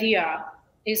the idea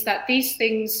is that these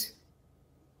things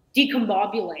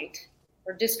decombobulate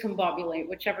or discombobulate,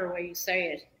 whichever way you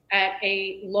say it, at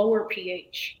a lower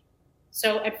pH.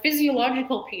 So at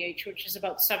physiological pH, which is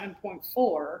about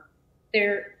 7.4,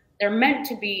 they're They're meant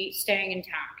to be staying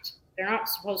intact. They're not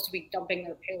supposed to be dumping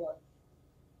their payload.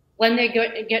 When they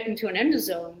get into an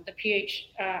endosome, the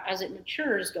pH, as it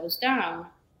matures, goes down.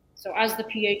 So as the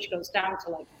pH goes down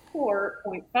to like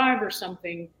 4.5 or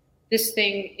something, this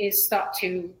thing is thought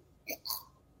to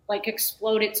like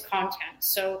explode its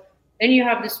contents. So then you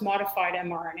have this modified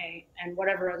mRNA and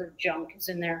whatever other junk is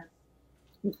in there,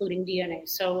 including DNA.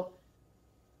 So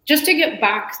just to get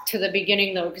back to the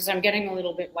beginning, though, because I'm getting a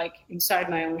little bit like inside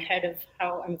my own head of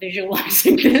how I'm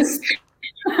visualizing this.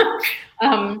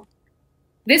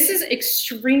 This is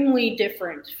extremely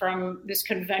different from this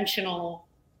conventional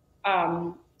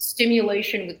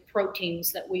stimulation with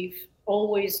proteins that we've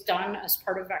always done as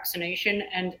part of vaccination,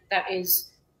 and that is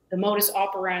the modus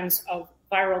operandi of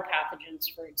viral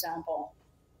pathogens, for example.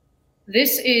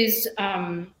 This is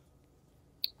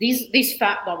these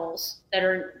fat bubbles that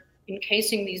are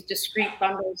encasing these discrete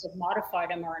bundles of modified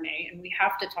mRNA, and we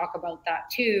have to talk about that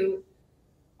too,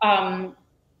 are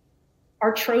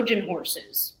Trojan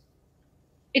horses.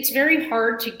 It's very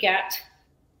hard to get,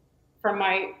 from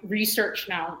my research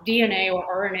now, DNA or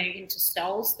RNA into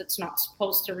cells that's not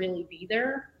supposed to really be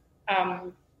there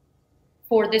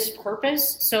for this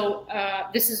purpose. So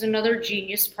this is another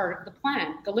genius part of the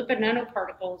plan. The lipid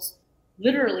nanoparticles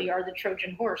literally are the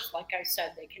Trojan horse. Like I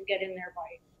said, they can get in there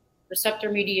by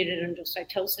receptor-mediated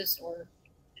endocytosis or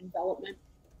envelopment.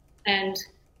 And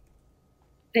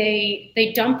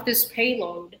they dump this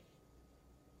payload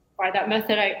by that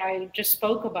method I just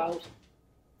spoke about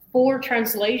for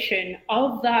translation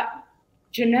of that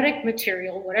genetic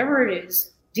material, whatever it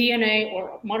is, DNA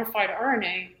or modified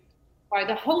RNA, by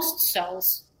the host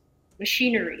cell's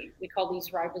machinery. We call these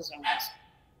ribosomes.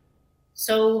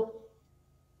 So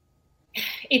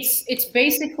it's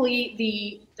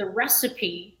basically the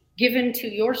recipe given to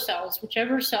your cells,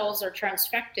 whichever cells are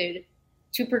transfected,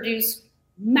 to produce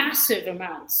massive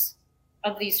amounts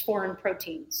of these foreign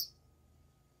proteins.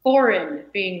 Foreign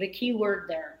being the key word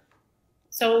there.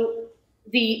 So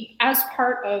as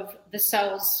part of the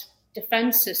cell's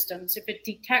defense systems, if it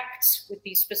detects with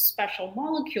these special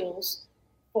molecules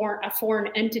or a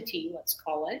foreign entity, let's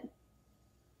call it,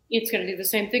 it's going to do the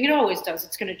same thing it always does.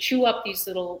 It's going to chew up these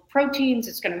little proteins.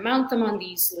 It's going to mount them on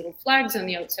these little flags on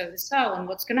the outside of the cell. And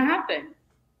what's going to happen?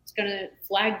 It's going to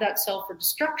flag that cell for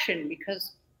destruction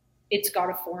because it's got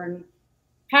a foreign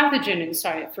pathogen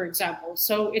inside it, for example.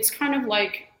 So it's kind of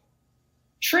like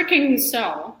tricking the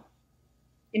cell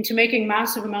into making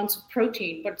massive amounts of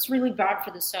protein, but it's really bad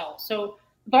for the cell. So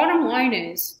bottom line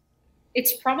is,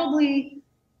 it's probably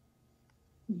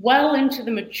well into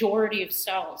the majority of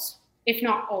cells, if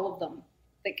not all of them,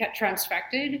 that get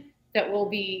transfected, that will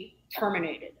be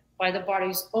terminated by the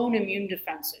body's own immune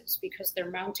defenses because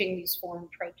they're mounting these foreign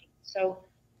proteins. So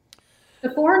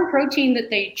the foreign protein that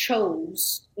they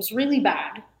chose was really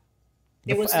bad.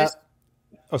 It was this.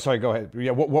 Oh, sorry, go ahead.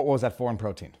 Yeah, what was that foreign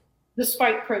protein? The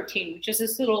spike protein, which is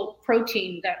this little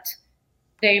protein that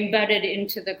they embedded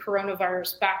into the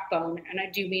coronavirus backbone. And I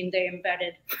do mean they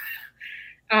embedded.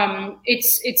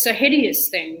 It's a hideous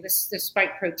thing, this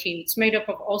spike protein. It's made up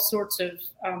of all sorts of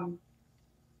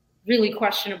really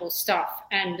questionable stuff.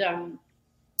 And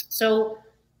so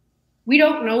we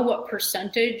don't know what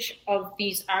percentage of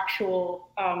these actual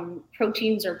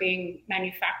proteins are being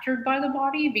manufactured by the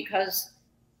body, because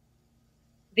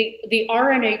the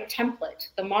RNA template,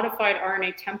 the modified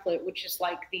RNA template, which is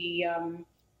like the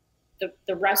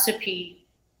recipe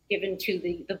given to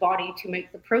the body to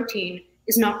make the protein,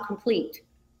 is not complete.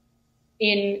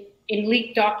 In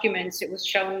leaked documents, it was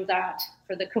shown that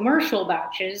for the commercial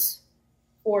batches,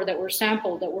 or that were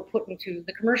sampled, that were put into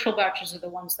the commercial batches, are the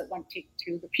ones that went to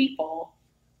the people,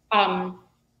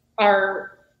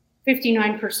 are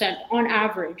 59%, on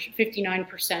average,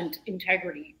 59%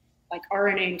 integrity, like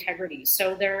RNA integrity.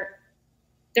 So they're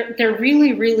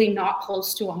really, really not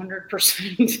close to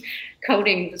 100%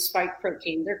 coding the spike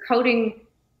protein. They're coding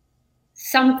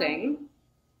something,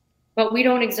 but we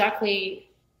don't exactly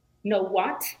know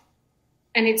what.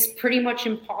 And it's pretty much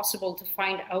impossible to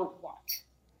find out what,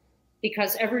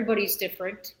 because everybody's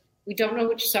different. We don't know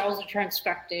which cells are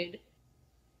transfected.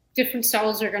 Different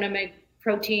cells are going to make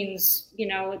proteins,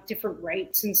 at different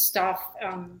rates and stuff.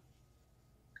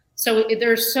 So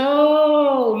there's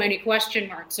so many question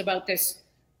marks about this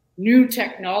new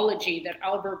technology that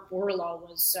Albert Bourla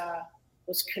was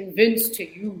convinced to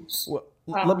use. Well,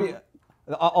 let me.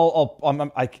 I'm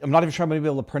not even sure I'm going to be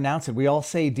able to pronounce it. We all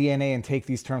say DNA and take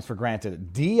these terms for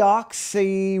granted.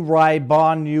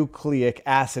 Deoxyribonucleic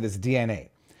acid is DNA,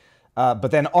 but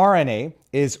then RNA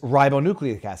is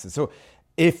ribonucleic acid. So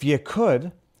if you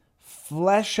could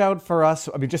flesh out for us,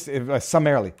 just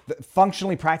summarily,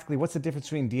 functionally, practically, what's the difference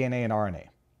between DNA and RNA?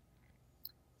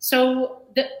 So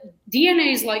the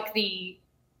DNA is like the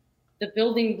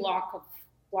building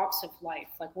blocks of life.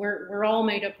 Like we're all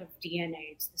made up of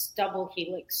DNA. It's this double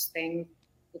helix thing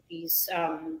with these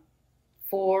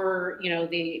four,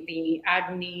 the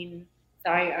adenine.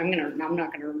 I'm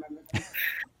not gonna remember them.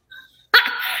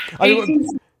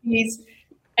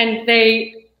 And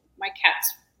my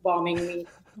cat's bombing me.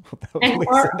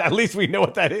 At least we know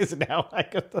what that is now.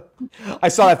 I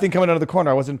saw that thing coming out of the corner.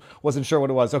 I wasn't sure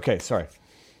what it was. Okay, sorry.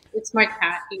 It's my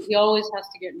cat. He always has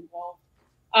to get involved.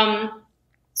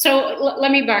 So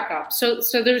let me back up. So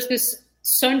there's this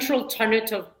central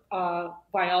tenet of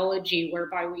biology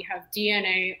whereby we have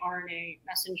DNA, RNA,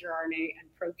 messenger RNA,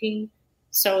 and protein.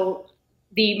 So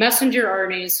the messenger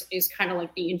RNA is kind of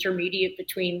like the intermediate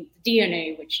between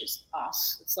DNA, which is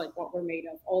us. It's like what we're made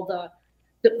of. All the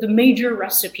major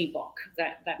recipe book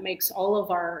that makes all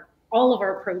of our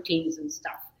proteins and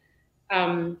stuff.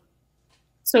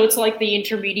 So it's like the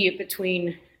intermediate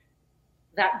between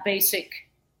that basic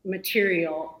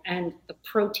material and the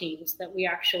proteins that we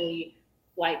actually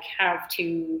like have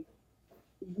to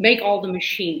make all the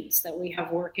machines that we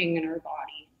have working in our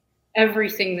body,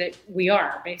 everything that we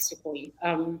are basically.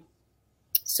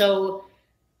 So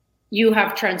you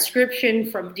have transcription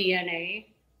from DNA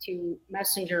to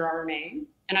messenger RNA.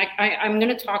 And I'm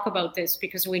going to talk about this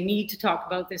because we need to talk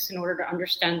about this in order to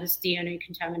understand this DNA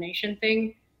contamination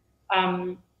thing.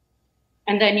 And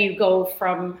then you go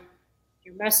from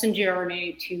your messenger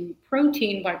RNA to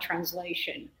protein by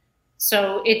translation.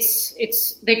 So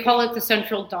they call it the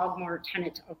central dogma or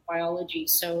tenet of biology.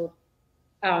 So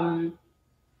messenger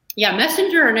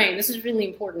RNA, this is really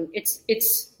important.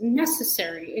 It's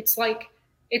necessary. It's like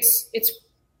it's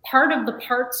part of the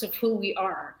parts of who we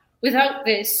are. Without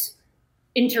this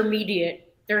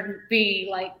intermediate, it would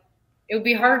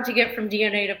be hard to get from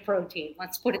DNA to protein.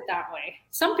 Let's put it that way.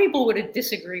 Some people would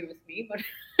disagree with me, but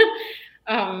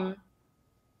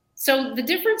so the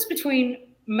difference between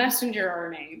messenger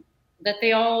RNA that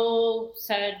they all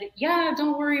said, yeah,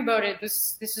 don't worry about it.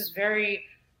 This is very,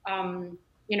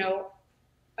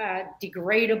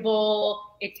 degradable.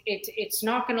 It's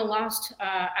not going to last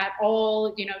at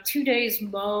all. 2 days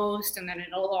most, and then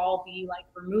it'll all be like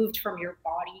removed from your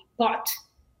body. But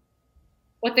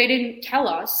what they didn't tell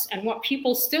us, and what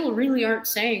people still really aren't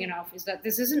saying enough, is that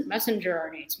this isn't messenger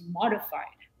RNA. It's modified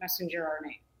messenger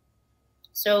RNA.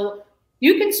 So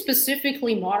you can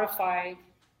specifically modify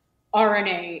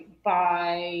RNA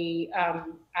by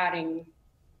adding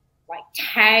like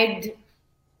tagged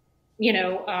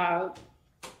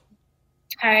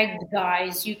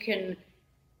guys. You can,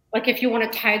 like if you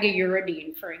want to tag a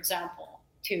uridine, for example,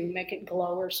 to make it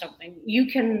glow or something, you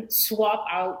can swap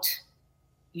out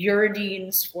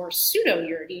uridines for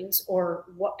pseudouridines or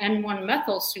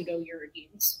N1-methyl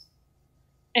pseudouridines.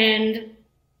 And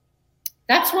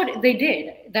that's what they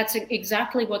did. That's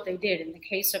exactly what they did in the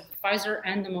case of the Pfizer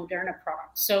and the Moderna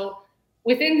product. So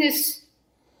within this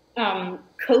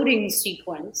coding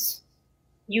sequence,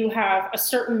 you have a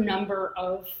certain number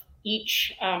of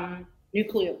each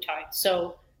nucleotide.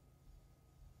 So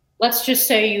let's just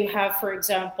say you have, for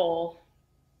example,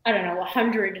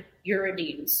 100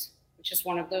 uridines, which is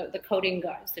one of the coding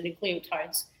guys, the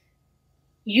nucleotides.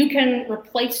 You can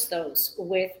replace those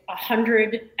with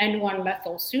 100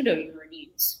 N1-methyl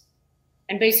pseudouridines.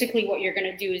 And basically what you're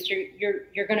going to do is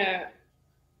you're going to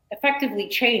effectively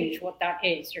change what that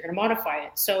is. You're going to modify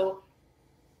it. So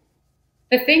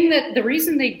the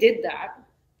reason they did that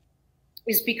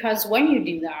is because when you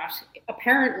do that,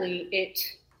 apparently it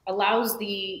allows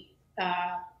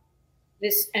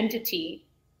this entity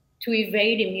to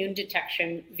evade immune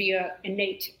detection via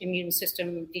innate immune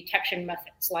system detection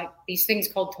methods, like these things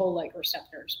called toll-like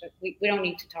receptors, but we don't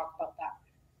need to talk about that.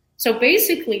 So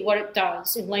basically what it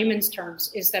does in layman's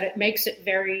terms is that it makes it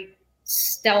very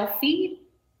stealthy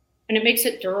and it makes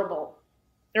it durable.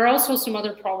 There are also some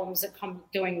other problems that come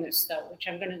doing this though, which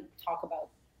I'm going to talk about.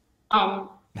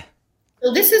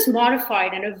 So this is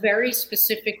modified in a very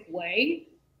specific way.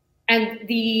 And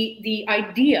the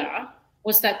idea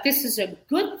was that this is a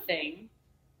good thing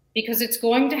because it's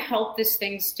going to help this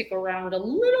thing stick around a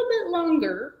little bit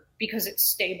longer because it's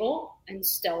stable and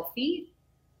stealthy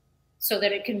so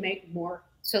that it can make more,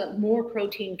 so that more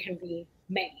protein can be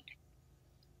made.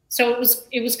 So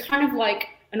it was kind of like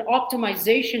an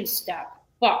optimization step,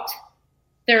 but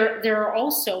there are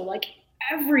also, like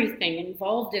everything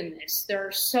involved in this, there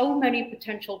are so many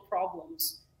potential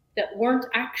problems that weren't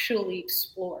actually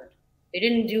explored. They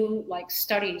didn't do like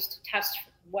studies to test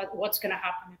what's going to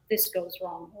happen if this goes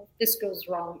wrong, or if this goes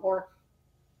wrong, or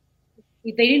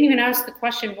they didn't even ask the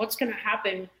question, what's going to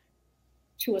happen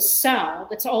to a cell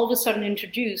that's all of a sudden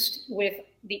introduced with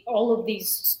all of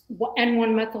these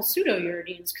N1-methyl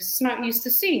pseudouridines, because it's not used to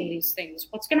seeing these things.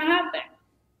 What's going to happen?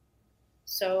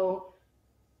 So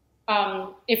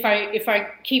if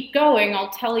I keep going, I'll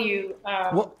tell you.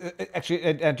 Well,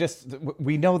 actually,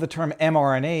 we know the term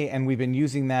mRNA, and we've been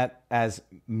using that as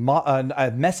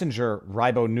a messenger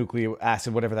ribonucleic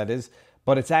acid, whatever that is,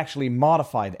 but it's actually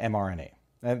modified mRNA,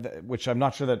 which I'm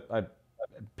not sure that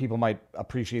people might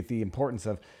appreciate the importance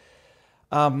of.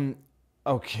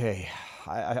 Okay,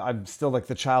 I'm still like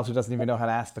the child who doesn't even know how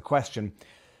to ask the question.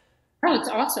 Oh, it's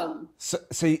awesome. So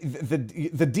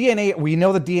the DNA, we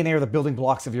know the DNA are the building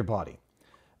blocks of your body.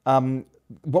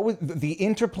 What was the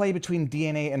interplay between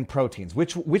DNA and proteins?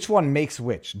 Which one makes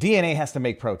which? DNA has to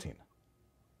make protein.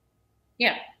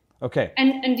 Yeah. Okay.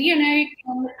 And DNA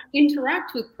can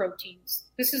interact with proteins.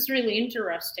 This is really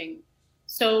interesting.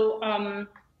 So,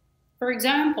 for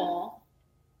example,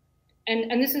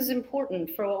 and this is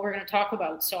important for what we're going to talk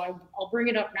about, so I'll bring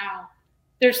it up now.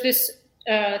 There's this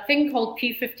thing called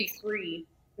P53,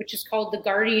 which is called the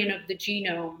guardian of the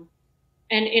genome.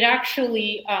 And it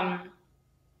actually,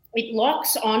 it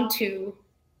locks onto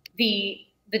the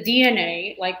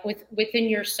DNA, like within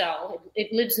your cell.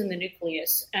 It lives in the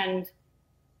nucleus, and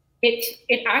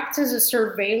it acts as a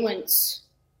surveillance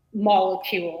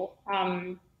molecule.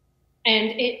 And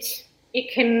it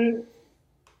can,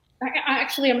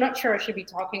 actually, I'm not sure I should be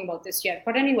talking about this yet,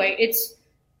 but anyway,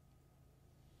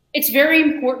 it's very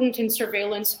important in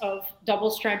surveillance of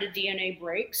double-stranded DNA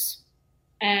breaks.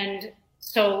 And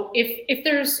so if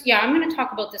there's, I'm going to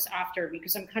talk about this after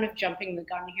because I'm kind of jumping the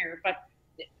gun here, but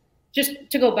just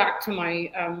to go back to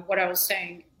my, what I was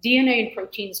saying, DNA and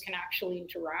proteins can actually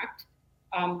interact,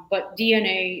 but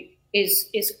DNA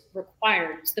is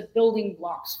required. It's the building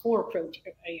blocks for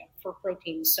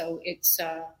proteins. So it's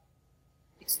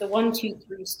the 1, 2,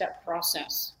 3 step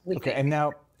process. Okay, and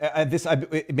now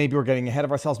maybe we're getting ahead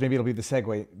of ourselves. Maybe it'll be the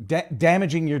segue.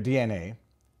 Damaging your DNA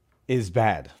is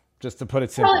bad, just to put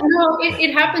it simply. No,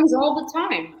 it happens all the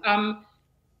time.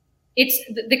 It's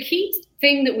the key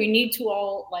thing that we need to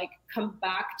all come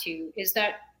back to is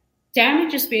that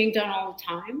damage is being done all the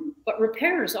time, but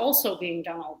repair is also being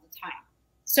done all the time.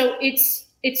 So it's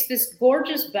this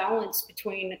gorgeous balance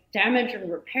between damage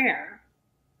and repair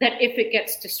that if it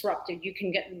gets disrupted, you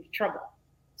can get into trouble.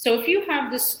 So if you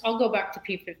have this, I'll go back to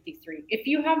P53. If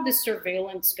you have this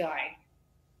surveillance guy,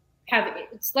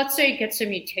 let's say it gets a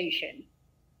mutation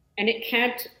and it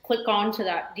can't click onto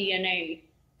that DNA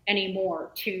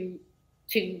anymore to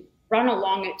run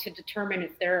along it to determine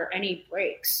if there are any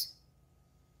breaks,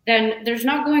 then there's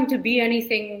not going to be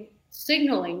anything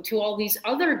signaling to all these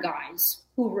other guys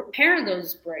who repair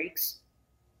those breaks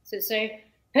to say,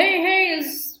 hey,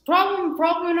 is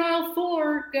problem in aisle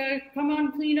 4, come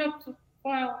on, clean up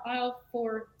aisle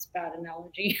 4. It's a bad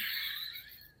analogy.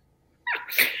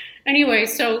 Anyway,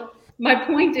 so my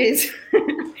point is...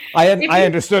 I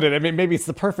understood it. I mean, maybe it's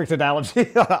the perfect analogy.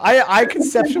 I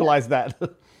conceptualized that.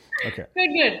 Okay.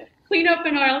 Good. Clean up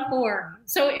in aisle 4.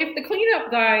 So if the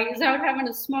cleanup guy is out having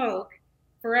a smoke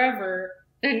forever,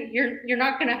 then you're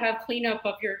not going to have cleanup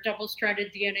of your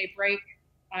double-stranded DNA break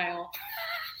aisle.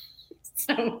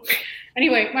 So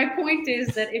anyway, my point is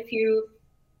that if you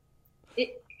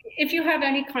have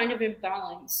any kind of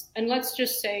imbalance, and let's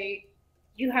just say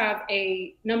you have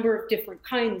a number of different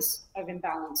kinds of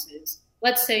imbalances.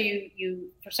 Let's say you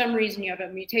for some reason you have a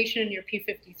mutation in your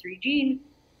P53 gene,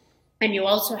 and you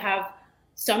also have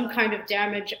some kind of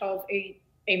damage of a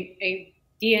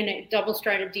DNA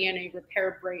double-stranded DNA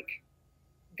repair break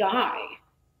guy,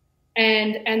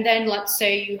 and then let's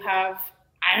say you have,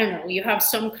 I don't know, you have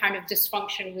some kind of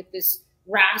dysfunction with this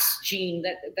RAS gene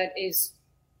that is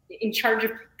in charge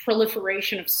of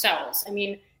proliferation of cells. I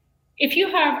mean, if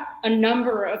you have a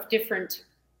number of different,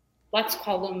 let's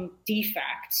call them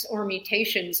defects or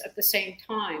mutations at the same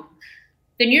time,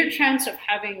 then your chance of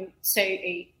having, say,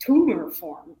 a tumor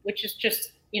form, which is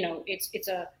just, it's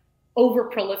a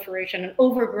overproliferation, an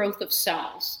overgrowth of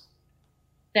cells,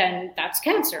 then that's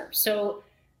cancer. So,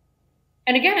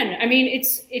 and again, I mean,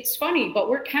 it's funny, but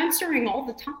we're cancering all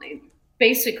the time,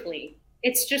 basically.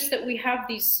 It's just that we have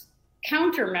these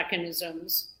counter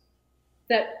mechanisms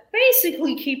that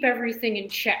basically keep everything in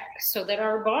check so that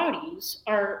our bodies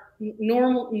are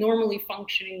normally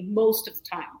functioning most of the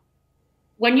time.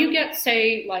 When you get,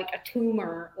 say, like a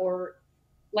tumor, or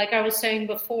like I was saying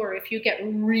before, if you get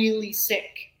really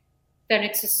sick, then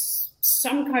it's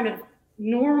some kind of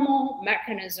normal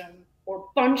mechanism or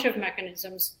bunch of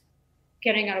mechanisms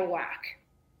getting out of whack.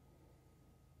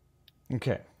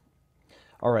 Okay.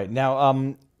 All right.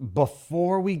 Now,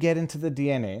 before we get into the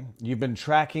DNA, you've been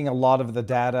tracking a lot of the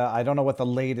data. I don't know what the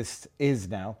latest is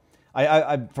now.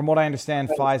 From what I understand,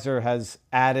 Pfizer has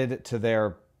added to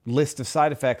their list of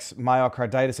side effects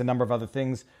myocarditis, a number of other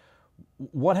things.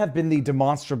 What have been the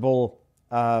demonstrable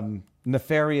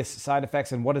nefarious side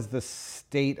effects, and what is the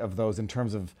state of those in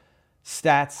terms of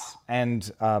stats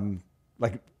and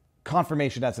like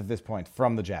confirmation as of this point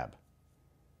from the jab?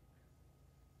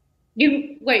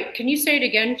 Wait, can you say it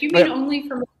again? Do you mean only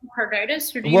for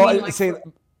myocarditis, or do you mean like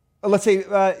let's say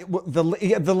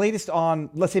the latest on,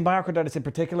 let's say, myocarditis in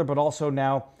particular, but also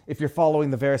now, if you're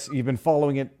following the virus, you've been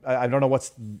following it. I don't know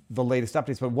what's the latest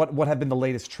updates, but what have been the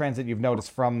latest trends that you've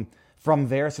noticed from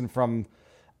virus and from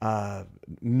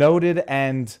noted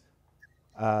and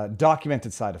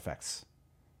documented side effects?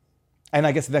 And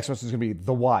I guess the next question is going to be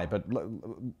the why, but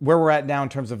where we're at now in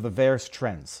terms of the virus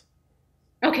trends.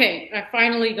 Okay, I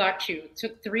finally got you. It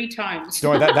took 3 times.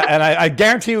 Sorry, and I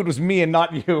guarantee you it was me and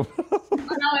not you.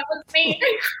 No, it was me.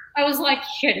 I was like,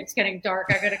 shit, it's getting dark.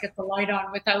 I gotta get the light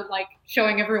on without like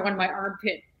showing everyone my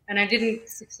armpit. And I didn't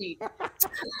succeed.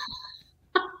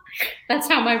 That's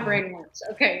how my brain works.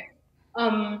 Okay.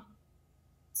 Well,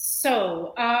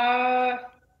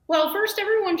 first,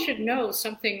 everyone should know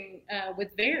something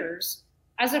with VAERS.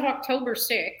 As of October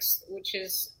 6th, which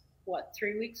is, what,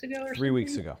 3 weeks ago or something? 3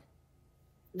 weeks ago.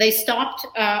 They stopped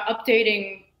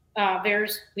updating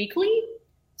VAERS weekly.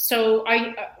 So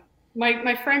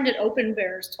my friend at Open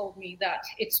VAERS told me that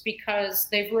it's because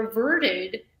they've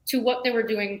reverted to what they were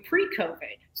doing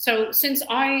pre-COVID. So since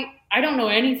I don't know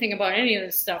anything about any of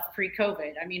this stuff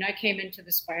pre-COVID, I mean, I came into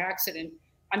this by accident.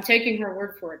 I'm taking her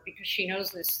word for it because she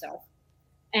knows this stuff.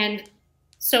 And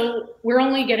so we're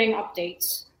only getting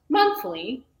updates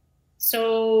monthly.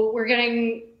 So we're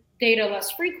getting data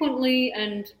less frequently,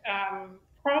 and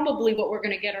probably what we're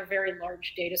going to get are very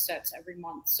large data sets every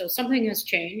month. So something has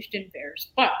changed in VAERS.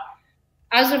 But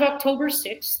as of October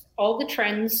 6th, all the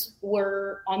trends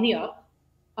were on the up,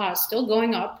 still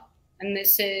going up. And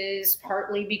this is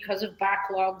partly because of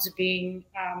backlogs being,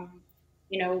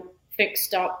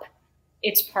 fixed up.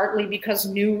 It's partly because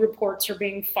new reports are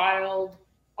being filed.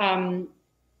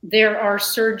 There are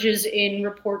surges in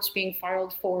reports being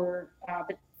filed for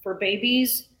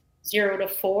babies 0 to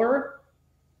 4.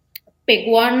 Big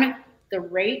one, the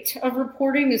rate of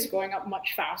reporting is going up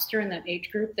much faster in that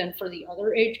age group than for the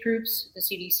other age groups, the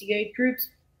CDC age groups,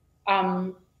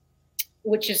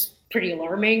 which is pretty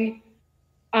alarming.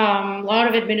 A lot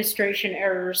of administration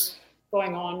errors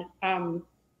going on.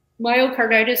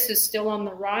 Myocarditis is still on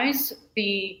the rise.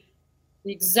 The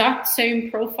exact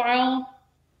same profile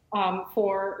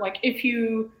for, like, if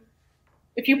you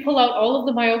pull out all of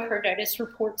the myocarditis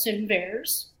reports in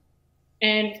VAERS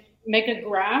and make a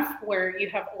graph where you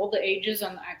have all the ages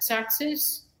on the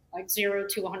x-axis, like 0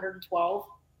 to 112,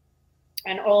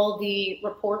 and all the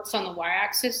reports on the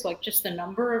y-axis, like just the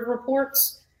number of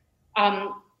reports,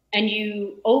 and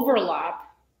you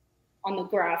overlap on the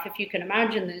graph, if you can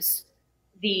imagine this,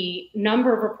 the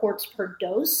number of reports per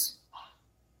dose,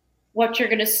 what you're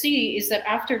going to see is that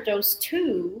after dose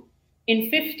 2,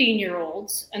 in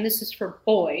 15-year-olds, and this is for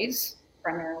boys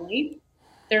primarily,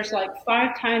 there's like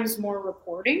 5 times more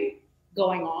reporting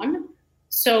going on.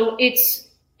 So it's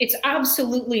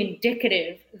absolutely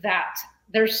indicative that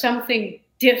there's something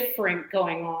different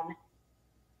going on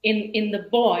in the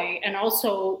boy, and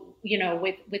also,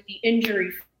 with the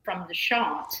injury from the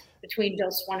shot between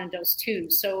dose 1 and dose 2.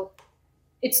 So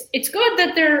it's good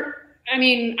that they're, I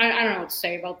don't know what to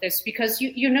say about this, because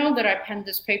you know that I penned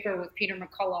this paper with Peter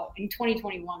McCullough in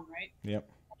 2021, right? Yep.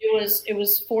 It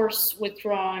was force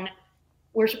withdrawn.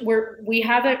 We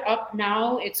have it up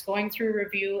now. It's going through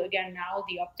review again now,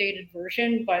 the updated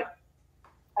version, but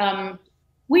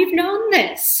we've known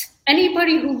this.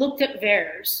 Anybody who looked at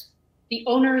VAERS, the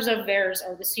owners of VAERS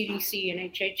are the CDC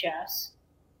and HHS.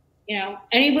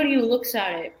 Anybody who looks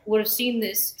at it would have seen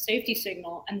this safety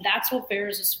signal, and that's what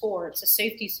VAERS is for. It's a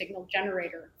safety signal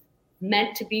generator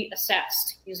meant to be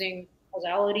assessed using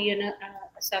causality and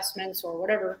assessments or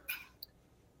whatever.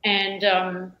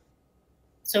 And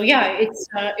so yeah,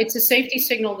 it's a safety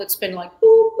signal that's been like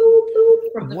boop boop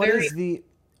boop from the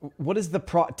what is the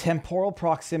temporal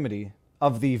proximity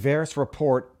of the VAERS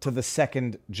report to the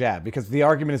second jab? Because the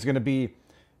argument is going to be,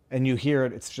 and you hear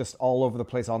it, it's just all over the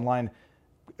place online,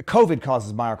 COVID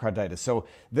causes myocarditis. So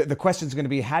the question is going to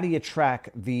be, how do you track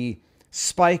the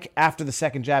spike after the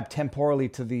second jab temporally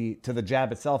to the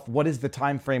jab itself? What is the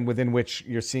time frame within which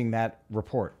you're seeing that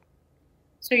report?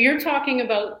 So you're talking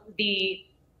about the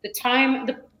time,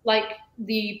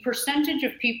 the percentage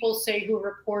of people, say, who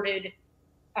reported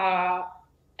an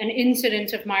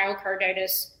incident of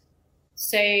myocarditis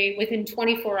say within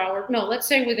 24 hours, no, let's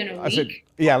say within a week.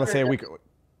 Let's say a week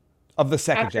of the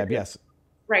second jab, yes.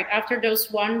 Right, after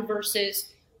dose 1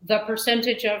 versus the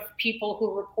percentage of people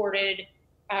who reported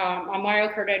a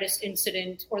myocarditis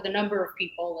incident, or the number of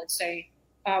people, let's say,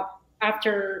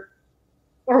 after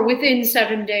or within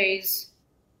 7 days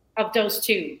of dose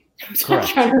 2. I'm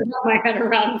trying to wrap my head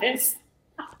around this.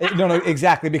 No,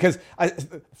 exactly. Because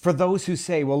for those who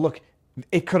say, well, look,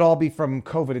 it could all be from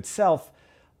COVID itself,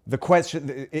 the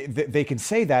question, they can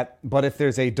say that, but if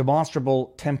there's a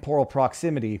demonstrable temporal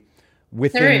proximity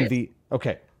within the,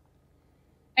 okay.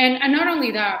 And not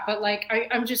only that, but like,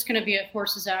 I'm just going to be a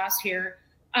horse's ass here.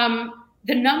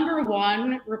 The number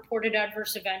 1 reported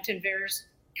adverse event in VAERS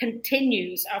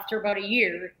continues after about a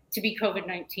year to be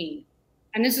COVID-19.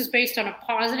 And this is based on a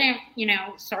positive,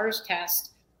 SARS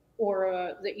test,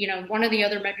 or, one of the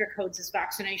other metric codes is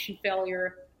vaccination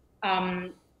failure,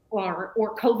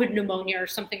 or COVID pneumonia or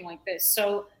something like this.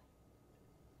 So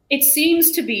it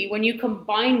seems to be, when you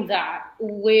combine that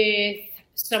with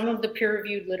some of the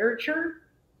peer-reviewed literature,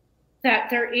 that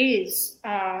there is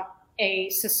a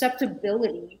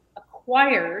susceptibility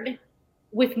acquired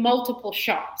with multiple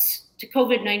shots to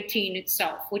COVID-19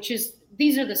 itself,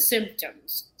 these are the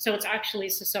symptoms. So it's actually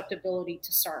susceptibility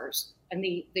to SARS and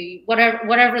the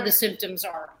whatever the symptoms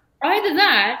are. Either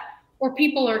that, or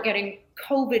people are getting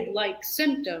COVID-like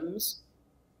symptoms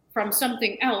from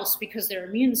something else because their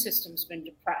immune system's been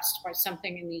depressed by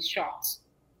something in these shots.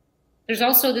 There's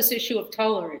also this issue of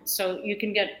tolerance. So you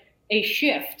can get a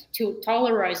shift to a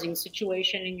tolerizing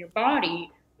situation in your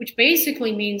body, which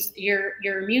basically means your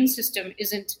immune system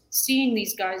isn't seeing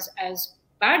these guys as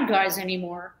bad guys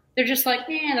anymore. They're just like,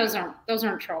 those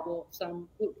aren't trouble, so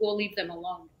we'll leave them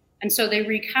alone. And so they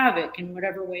wreak havoc in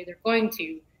whatever way they're going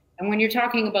to. And when you're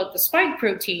talking about the spike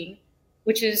protein,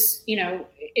 which is,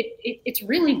 it's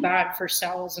really bad for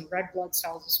cells and red blood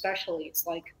cells especially. It's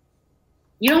like,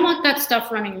 you don't want that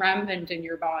stuff running rampant in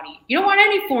your body. You don't want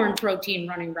any foreign protein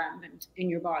running rampant in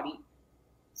your body.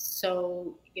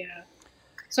 So, yeah.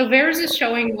 So VAERS is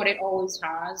showing what it always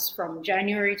has from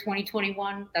January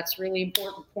 2021. That's a really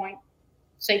important point.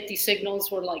 Safety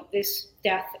signals were like this,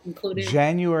 death included.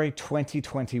 January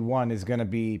 2021 is going to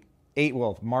be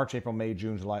March, April, May,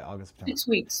 June, July, August, September. 6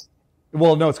 weeks.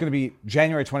 Well, no, it's going to be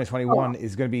January 2021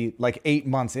 is going to be like 8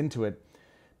 months into it.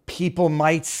 People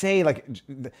might say, like,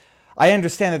 I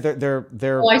understand that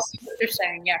they're. Oh, I see what you're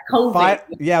saying. Yeah,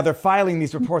 COVID. They're filing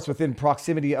these reports within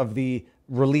proximity of the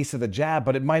release of the jab,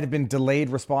 but it might have been delayed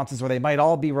responses, or they might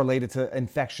all be related to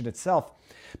infection itself.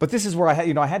 But this is where I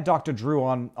had Dr. Drew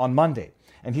on Monday,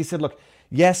 and he said, look,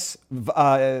 yes,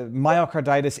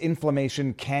 myocarditis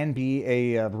inflammation can be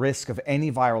a risk of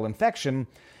any viral infection,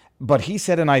 but he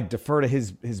said, and I defer to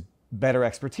his better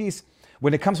expertise,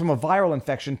 when it comes from a viral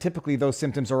infection, typically those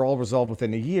symptoms are all resolved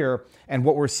within a year. And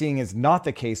what we're seeing is not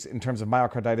the case in terms of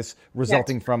myocarditis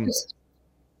resulting from.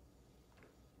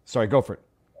 Sorry, go for it.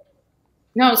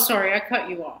 No, sorry, I cut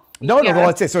you off. No,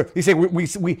 let's say. So you say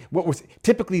what was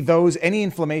typically any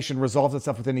inflammation resolves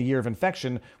itself within a year of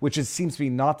infection, which seems to be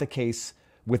not the case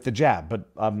with the jab. But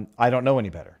I don't know any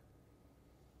better.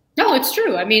 No, it's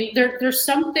true. I mean, there's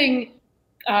something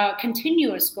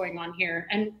continuous going on here,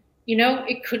 and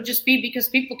it could just be because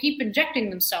people keep injecting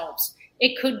themselves.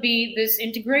 It could be this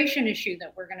integration issue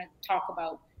that we're going to talk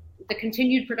about, the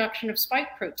continued production of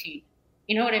spike protein.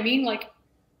 You know what I mean? Like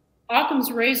Occam's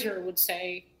razor would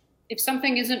say, if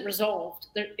something isn't resolved,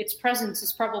 its presence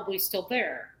is probably still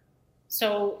there.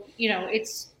 So,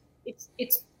 it's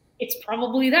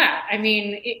probably that. I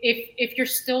mean, if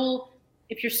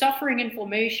you're suffering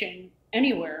inflammation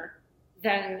anywhere,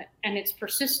 and it's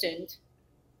persistent,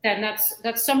 then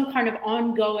that's some kind of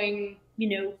ongoing,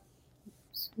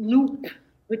 loop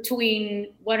between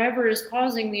whatever is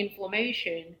causing the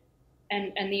inflammation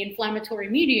and the inflammatory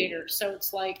mediator. So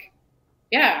it's like,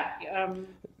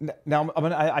 Now,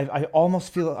 I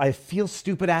almost feel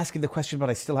stupid asking the question,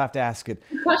 but I still have to ask it.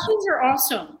 The questions are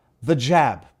awesome. The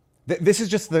jab. This is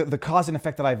just the cause and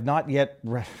effect that I've not yet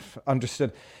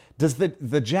understood. Does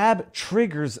the jab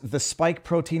triggers the spike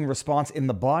protein response in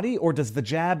the body, or does the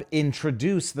jab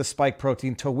introduce the spike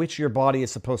protein to which your body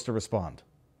is supposed to respond?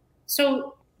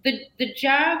 So the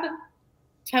jab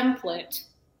template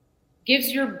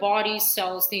gives your body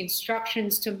cells the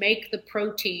instructions to make the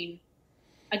protein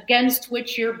against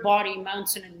which your body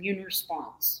mounts an immune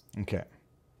response. Okay.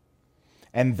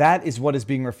 And that is what is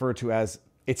being referred to as,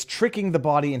 it's tricking the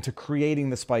body into creating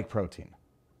the spike protein.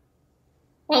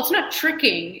 Well, it's not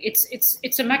tricking.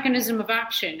 It's a mechanism of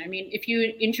action. I mean, if you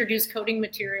introduce coating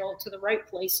material to the right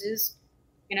places,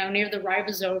 near the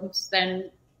ribosomes,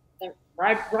 then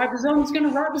ribosome's going to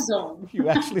ribosome. You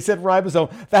actually said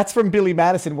ribosome. That's from Billy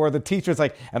Madison, where the teacher's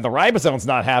like, and the ribosome's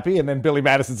not happy. And then Billy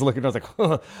Madison's looking at us like,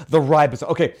 the ribosome.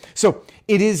 Okay, so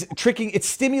it is it's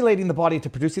stimulating the body to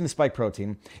producing the spike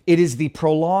protein. It is the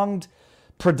prolonged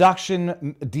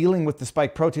production dealing with the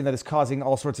spike protein that is causing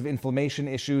all sorts of inflammation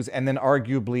issues and then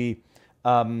arguably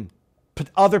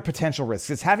other potential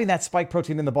risks. It's having that spike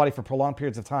protein in the body for prolonged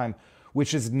periods of time,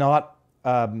 which is not,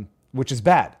 which is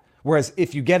bad. Whereas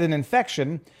if you get an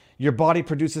infection, your body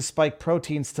produces spike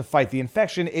proteins to fight the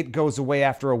infection. It goes away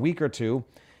after a week or two.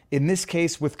 In this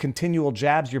case, with continual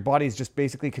jabs, your body is just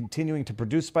basically continuing to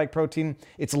produce spike protein.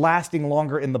 It's lasting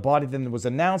longer in the body than was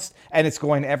announced, and it's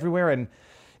going everywhere. And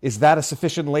is that a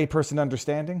sufficient layperson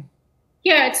understanding?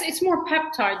 Yeah, it's more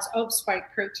peptides of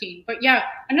spike protein. But yeah,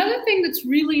 another thing that's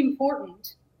really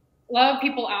important, a lot of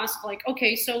people ask, like,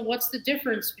 okay, so what's the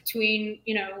difference between,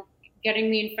 getting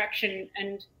the infection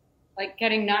and like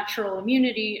getting natural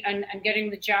immunity and getting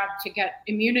the jab to get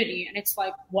immunity? And it's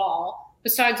like, well,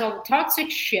 besides all the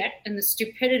toxic shit and the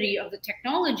stupidity of the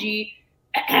technology,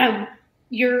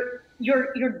 your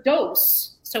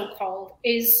dose, so-called,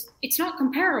 it's not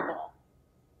comparable.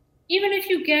 Even if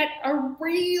you get a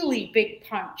really big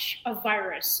punch of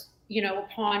virus,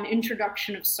 upon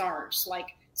introduction of SARS, like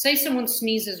say someone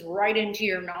sneezes right into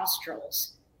your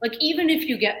nostrils, like even if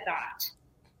you get that,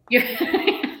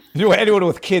 anyone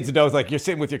with kids knows, like you're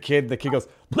sitting with your kid, the kid goes,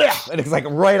 bleh, and it's like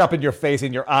right up in your face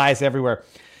and your eyes everywhere.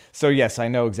 So yes, I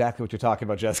know exactly what you're talking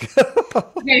about, Jessica.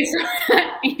 Okay, so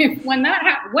when that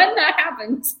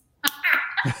happens,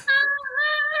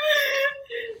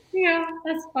 yeah,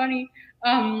 that's funny.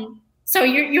 So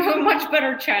you have a much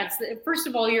better chance. First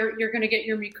of all, you're going to get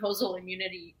your mucosal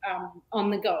immunity on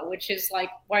the go, which is like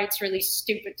why it's really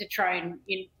stupid to try and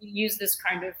use this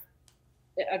kind of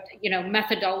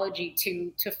methodology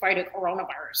to fight a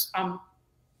coronavirus.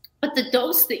 But the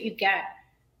dose that you get,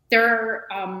 there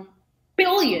are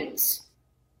billions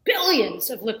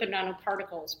of lipid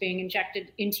nanoparticles being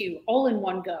injected into you all in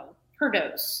one go per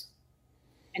dose.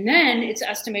 And then it's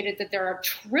estimated that there are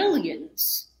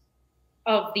trillions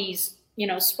of these,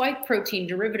 spike protein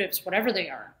derivatives, whatever they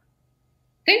are.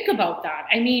 Think about that.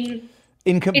 I mean,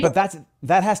 but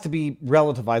that has to be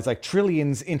relativized, like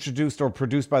trillions introduced or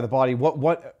produced by the body.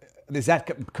 What is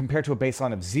that compared to a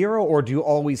baseline of 0, or do you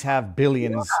always have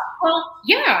billions? Yeah. Well,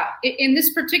 yeah. In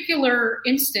this particular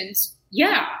instance,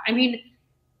 yeah. I mean,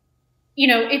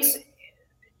 it's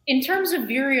in terms of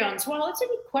virions. Well, it's a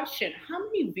good question. How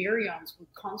many virions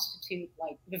would constitute,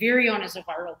 like, the virion is a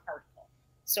viral particle.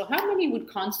 So how many would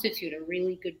constitute a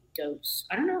really good dose?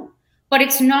 I don't know, but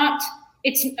it's not.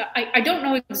 I don't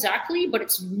know exactly, but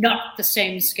it's not the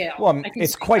same scale. Well,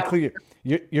 it's quite clear.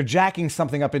 You're jacking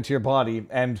something up into your body.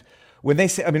 And when they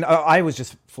say, I was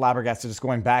just flabbergasted just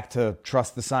going back to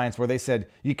Trust the Science, where they said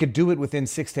you could do it within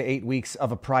 6 to 8 weeks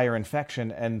of a prior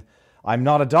infection. And I'm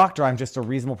not a doctor. I'm just a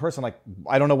reasonable person. Like,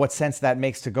 I don't know what sense that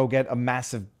makes to go get a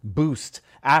massive boost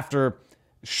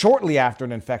shortly after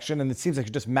an infection. And it seems like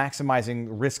you're just maximizing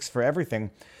risks for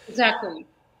everything. Exactly.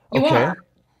 You okay. are.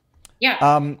 Yeah.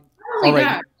 All right.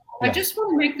 Yeah. I just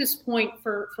want to make this point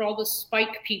for all the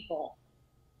spike people.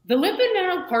 The lipid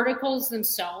nanoparticles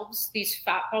themselves, these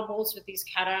fat bubbles with these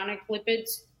cationic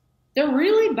lipids, they're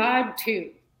really bad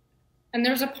too. And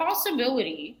there's a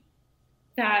possibility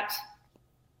that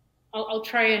I'll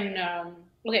try and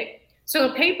okay.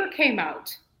 So a paper came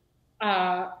out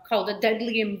called A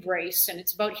Deadly Embrace, and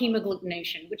it's about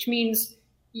hemagglutination, which means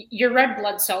your red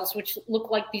blood cells, which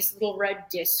look like these little red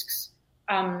discs,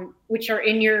 which are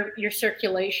in your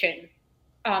circulation,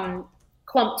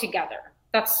 clump together.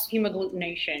 That's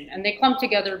hemagglutination. And they clump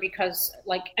together because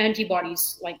like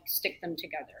antibodies like stick them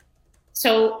together.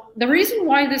 So the reason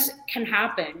why this can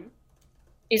happen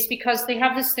is because they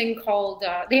have this thing called,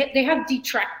 they have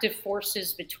detractive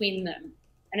forces between them,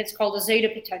 and it's called a zeta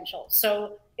potential.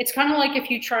 So it's kind of like if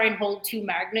you try and hold two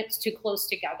magnets too close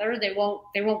together, they won't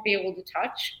be able to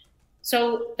touch.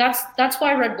 So that's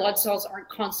why red blood cells aren't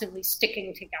constantly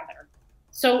sticking together.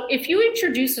 So if you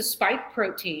introduce a spike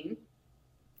protein,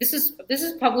 this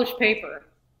is published paper,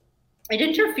 it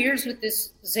interferes with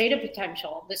this zeta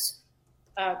potential, this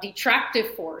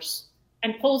detractive force,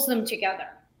 and pulls them together.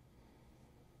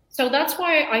 So that's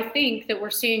why I think that we're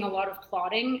seeing a lot of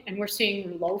clotting and we're seeing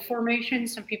rouleau formation.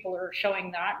 Some people are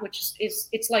showing that, which is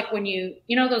it's like when you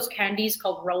know those candies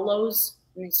called Rolos?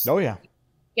 Oh, yeah.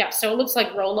 Yeah, so it looks like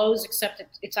Rolos, except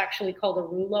it's actually called a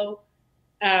rouleau.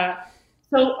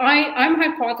 So I'm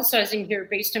hypothesizing here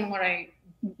based on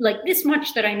what this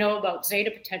much that I know about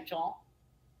zeta potential,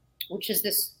 which is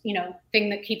this, thing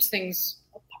that keeps things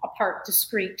apart,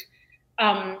 discrete,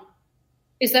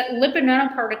 is that lipid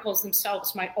nanoparticles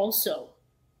themselves might also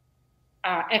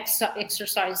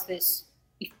exercise this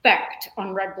effect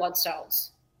on red blood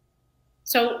cells.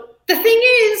 So the thing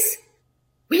is,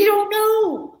 we don't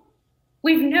know.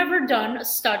 We've never done a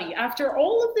study. After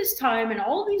all of this time and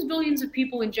all these billions of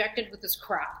people injected with this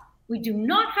crap, we do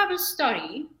not have a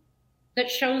study that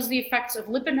shows the effects of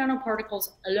lipid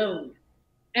nanoparticles alone,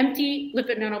 empty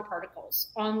lipid nanoparticles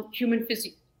on human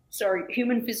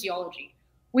physiology.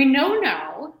 We know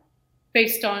now,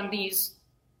 based on these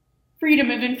Freedom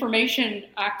of Information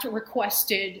Act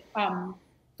requested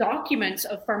documents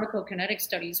of pharmacokinetic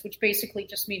studies, which basically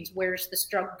just means where's this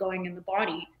drug going in the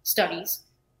body studies,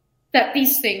 that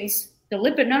these things, the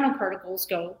lipid nanoparticles,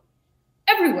 go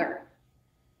everywhere.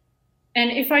 And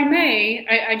if I may,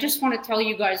 I just want to tell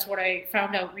you guys what I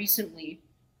found out recently.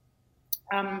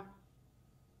 Fat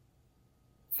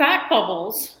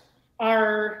bubbles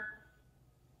are,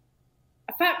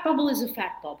 a fat bubble is a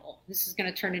fat bubble. This is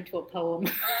going to turn into a poem.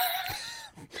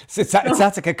 It sounds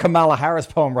like a Kamala Harris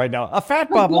poem right now. A fat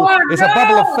bubble is a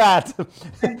bubble of fat.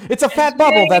 It's a fat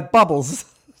bubble that bubbles.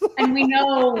 And we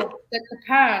know that the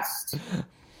past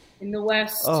in the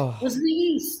West was the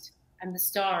East and the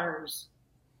stars.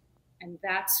 And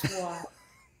that's why.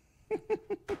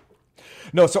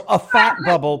 No, so a fat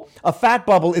bubble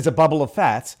is a bubble of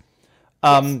fat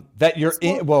that you're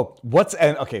in. Well,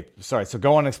 okay, sorry. So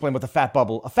go on and explain what a fat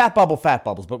bubble fat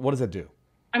bubbles, but what does it do?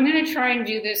 I'm going to try and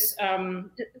do this.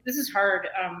 This is hard.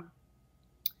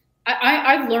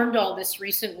 I've learned all this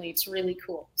recently. It's really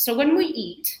cool. So when we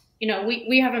eat,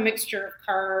 we have a mixture of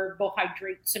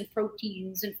carbohydrates and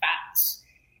proteins and fats.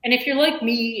 And if you're like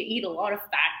me, you eat a lot of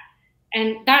fat.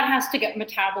 And that has to get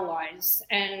metabolized.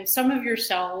 And some of your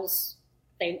cells,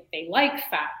 they like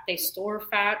fat. They store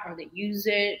fat or they use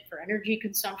it for energy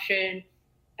consumption.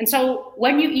 And so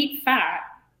when you eat fat,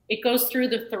 it goes through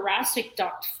the thoracic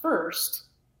duct first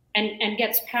and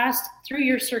gets passed through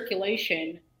your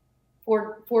circulation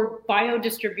for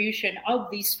biodistribution of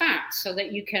these fats so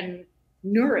that you can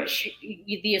nourish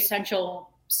the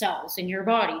essential cells in your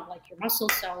body, like your muscle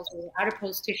cells or your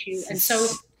adipose tissue. And so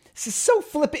this is so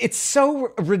flippant. It's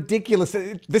so ridiculous.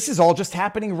 This is all just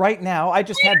happening right now. I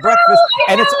just had breakfast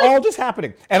and it's all just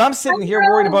happening. And I'm sitting here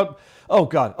worried about, oh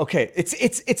God, okay.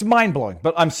 It's mind blowing,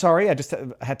 but I'm sorry. I just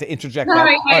had to interject that.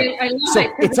 I love so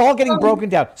it. it's all getting broken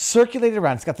down, circulated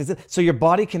around. It's got this, so your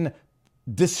body can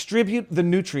distribute the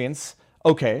nutrients.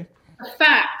 Okay.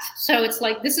 Fat. So it's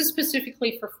like, this is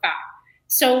specifically for fat.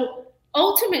 So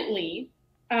ultimately,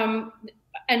 and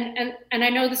I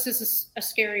know this is a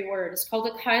scary word. It's called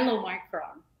a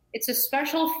chylomicron. It's a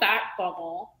special fat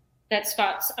bubble that's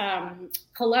got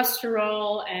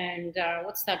cholesterol and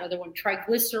what's that other one?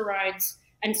 Triglycerides.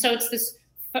 And so it's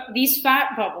these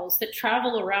fat bubbles that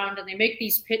travel around and they make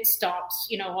these pit stops,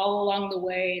 all along the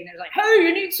way. And they're like, hey,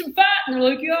 you need some fat. And they're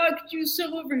like, yeah, I could use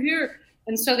some over here.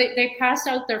 And so they pass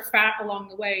out their fat along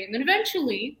the way. And then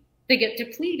eventually they get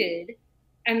depleted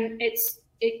and it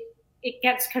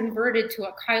gets converted to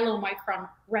a chylomicron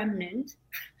remnant.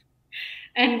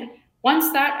 And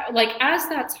once that, as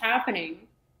that's happening,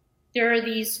 there are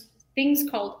these things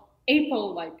called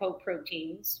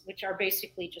apolipoproteins, which are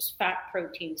basically just fat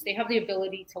proteins. They have the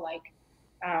ability to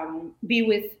be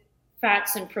with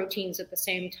fats and proteins at the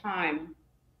same time.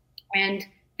 And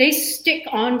they stick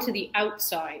onto the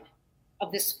outside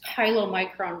of this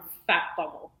chylomicron fat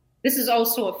bubble. This is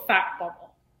also a fat bubble.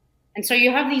 And so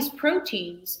you have these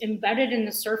proteins embedded in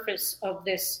the surface of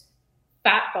this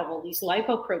fat bubble, these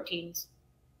lipoproteins.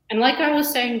 And like I was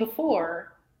saying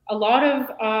before, a lot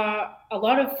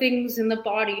of things in the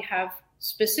body have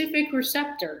specific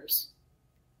receptors.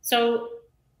 So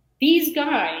these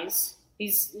guys,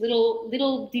 these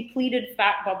little depleted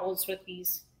fat bubbles with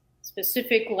these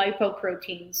specific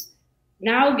lipoproteins,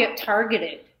 now get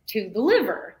targeted to the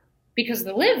liver, because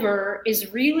the liver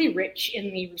is really rich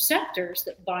in the receptors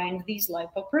that bind these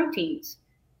lipoproteins.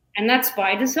 And that's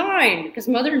by design, because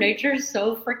Mother Nature is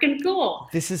so freaking cool.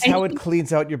 This is how it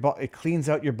cleans out your body. It cleans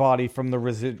out your body from the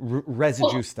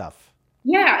residue stuff.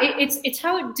 Yeah, it's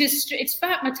how it's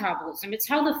fat metabolism. It's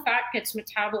how the fat gets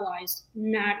metabolized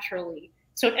naturally.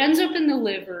 So it ends up in the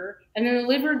liver, and then the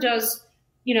liver does,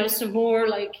 some more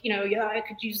yeah, I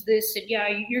could use this, and yeah,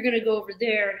 you're going to go over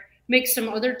there. Make some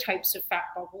other types of fat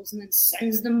bubbles and then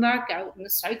sends them back out and the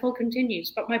cycle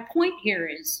continues. But my point here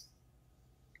is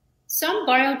some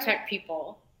biotech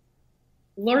people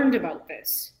learned about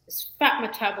this fat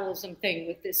metabolism thing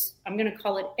with this, I'm going to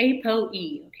call it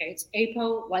ApoE, okay? It's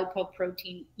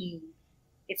apolipoprotein E.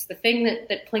 It's the thing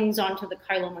that clings onto the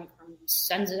chylomicron and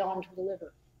sends it on to the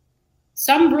liver.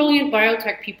 Some brilliant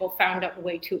biotech people found out a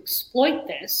way to exploit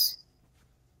this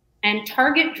and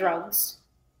target drugs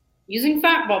using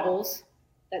fat bubbles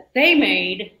that they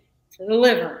made to the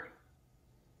liver.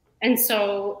 And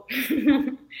so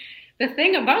the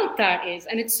thing about that is,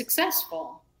 and it's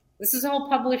successful, this is all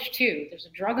published too. There's a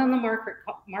drug on the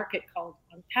market called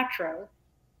Onpattro,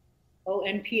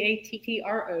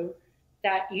 Onpattro,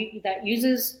 that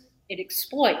uses, it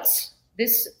exploits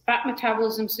this fat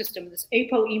metabolism system, this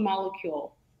ApoE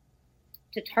molecule,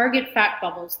 to target fat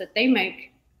bubbles that they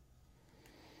make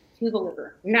to the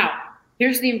liver. Now,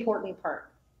 here's the important part.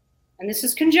 And this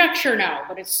is conjecture now,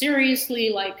 but it's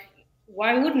seriously like,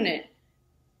 why wouldn't it?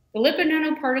 The lipid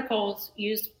nanoparticles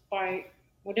used by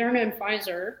Moderna and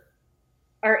Pfizer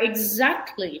are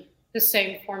exactly the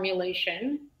same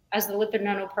formulation as the lipid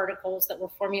nanoparticles that were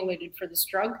formulated for this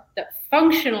drug that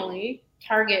functionally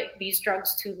target these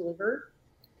drugs to the liver,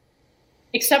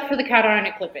 except for the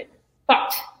cationic lipid.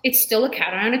 But it's still a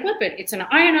cationic lipid. It's an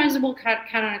ionizable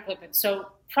cationic lipid. So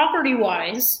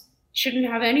property-wise, shouldn't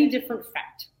have any different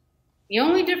effect. The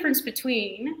only difference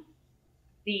between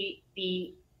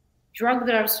the drug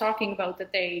that I was talking about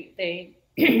that they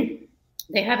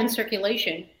they have in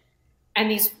circulation and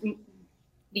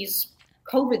these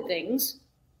COVID things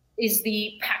is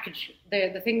the package,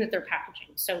 the thing that they're packaging.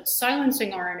 So it's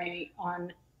silencing RNA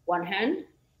on one hand,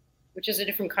 which is a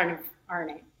different kind of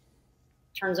RNA,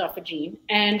 turns off a gene,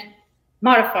 and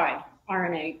modified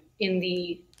RNA in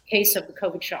the case of the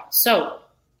COVID shot. So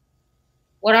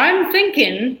what I'm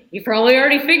thinking, you probably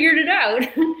already figured it out,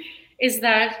 is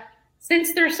that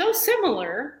since they're so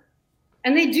similar,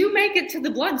 and they do make it to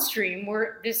the bloodstream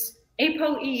where this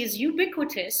ApoE is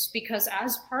ubiquitous because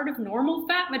as part of normal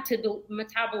fat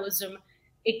metabolism,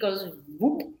 it goes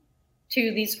whoop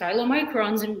to these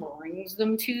chylomicrons and brings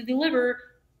them to the liver.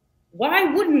 Why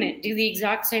wouldn't it do the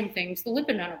exact same thing to the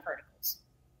lipid nanoparticles?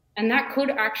 And that could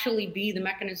actually be the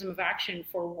mechanism of action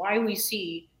for why we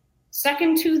see,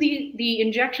 second to the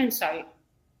injection site,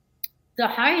 the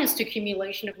highest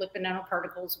accumulation of lipid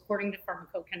nanoparticles according to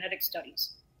pharmacokinetic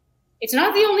studies. It's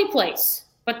not the only place,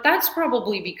 but that's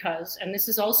probably because, and this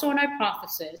is also an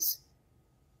hypothesis,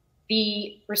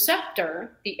 the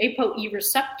receptor, the ApoE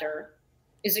receptor,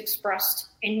 is expressed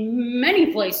in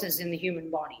many places in the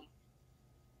human body.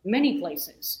 Many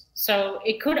places. So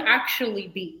it could actually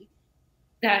be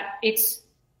that it's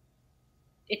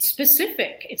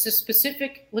specific. It's a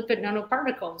specific lipid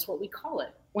nanoparticle is what we call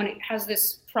it, when it has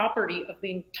this property of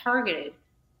being targeted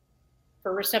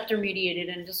for receptor-mediated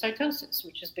endocytosis,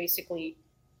 which is basically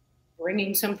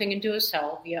bringing something into a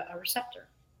cell via a receptor.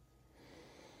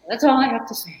 That's all I have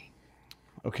to say.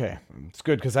 Okay, it's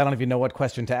good because I don't even know what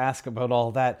question to ask about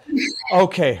all that.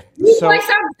 Okay, so I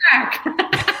sound back.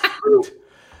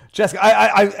 Jessica,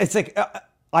 it's like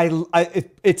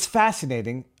it's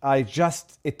fascinating.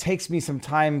 It takes me some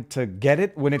time to get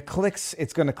it. When it clicks,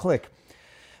 it's going to click.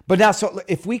 But now, so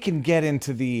if we can get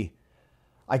into the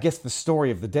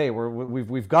story of the day, where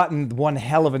we've gotten one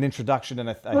hell of an introduction, and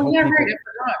I hope people. Right,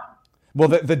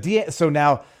 well, so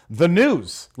now the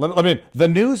news. The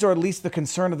news, or at least the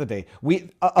concern of the day.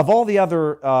 Of all the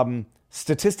other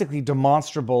statistically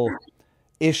demonstrable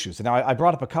issues. And now I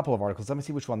brought up a couple of articles. Let me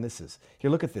see which one this is. Here,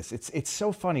 look at this. It's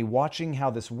so funny watching how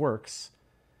this works.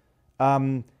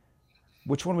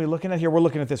 Which one are we looking at here? We're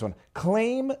looking at this one.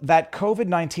 Claim that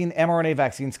COVID-19 mRNA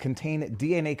vaccines contain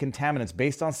DNA contaminants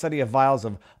based on study of vials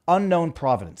of unknown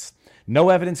provenance. No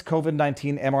evidence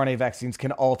COVID-19 mRNA vaccines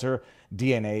can alter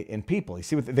DNA in people. You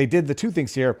see what they did? The two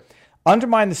things here.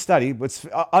 Undermine the study. It's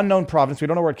unknown provenance. We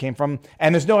don't know where it came from.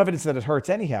 And there's no evidence that it hurts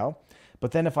anyhow.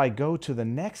 But then if I go to the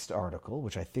next article,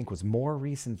 which I think was more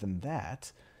recent than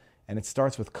that, and it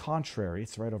starts with contrary.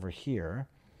 It's right over here.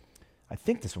 I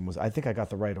think I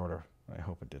got the right order. I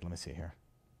hope it did. Let me see here.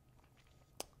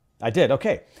 I did.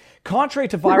 Okay. Contrary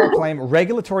to viral claim,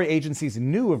 regulatory agencies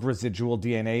knew of residual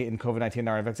DNA in COVID-19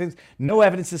 mRNA vaccines. No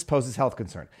evidence this poses health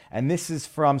concern. And this is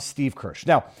from Steve Kirsch.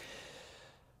 Now,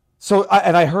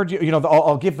 I heard you.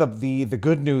 I'll give the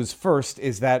good news first.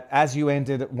 Is that as you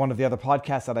ended one of the other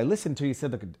podcasts that I listened to, you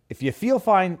said, look, if you feel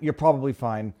fine, you're probably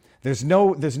fine. There's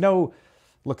no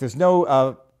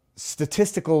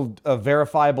statistical,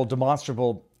 verifiable,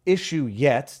 demonstrable issue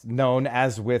yet known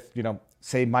as with,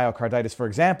 say myocarditis, for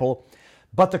example.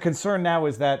 But the concern now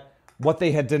is that what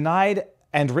they had denied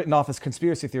and written off as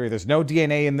conspiracy theory, there's no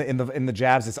DNA in the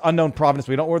jabs. It's unknown provenance.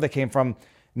 We don't know where they came from.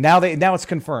 Now it's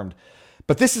confirmed.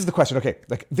 But this is the question. Okay,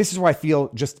 this is where I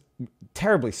feel just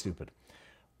terribly stupid.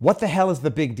 What the hell is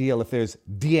the big deal if there's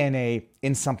DNA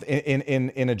in something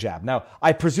in a jab? Now,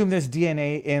 I presume there's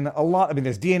DNA in a lot.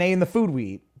 There's DNA in the food we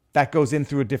eat that goes in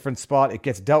through a different spot. It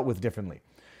gets dealt with differently.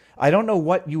 I don't know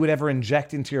what you would ever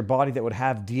inject into your body that would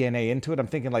have DNA into it. I'm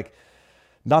thinking like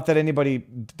not that anybody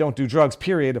don't do drugs,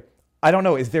 period. I don't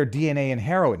know. Is there DNA in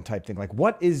heroin type thing? Like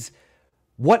why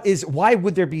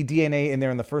would there be DNA in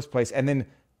there in the first place? And then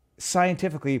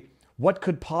scientifically, what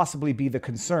could possibly be the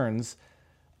concerns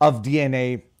of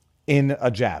DNA in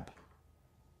a jab?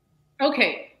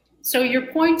 Okay, so your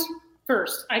point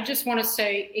first, I just want to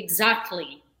say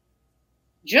exactly,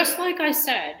 just like I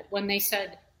said, when they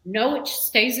said, no, it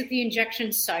stays at the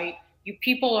injection site, you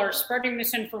people are spreading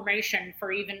misinformation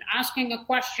for even asking a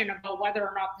question about whether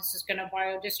or not this is going to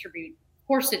biodistribute. Of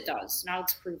course it does. Now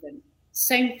it's proven.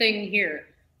 Same thing here.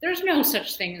 There's no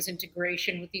such thing as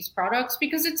integration with these products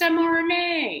because it's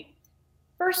mRNA.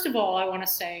 First of all, I want to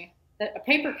say that a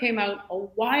paper came out a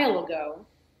while ago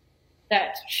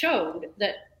that showed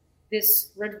that this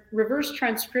reverse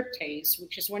transcriptase,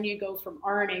 which is when you go from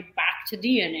RNA back to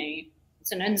DNA,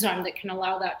 it's an enzyme that can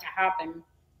allow that to happen,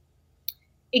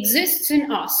 exists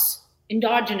in us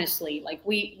endogenously. Like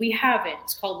we have it.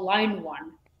 It's called line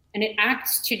 1. And it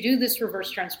acts to do this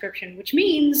reverse transcription, which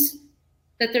means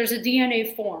that there's a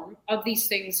DNA form of these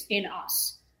things in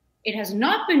us. It has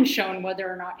not been shown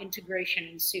whether or not integration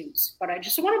ensues, but I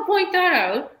just want to point that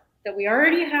out, that we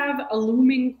already have a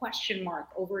looming question mark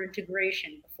over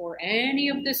integration before any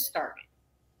of this started.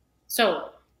 So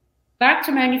back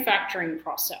to manufacturing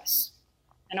process,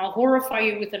 and I'll horrify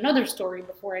you with another story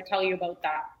before I tell you about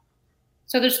that.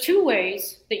 So there's 2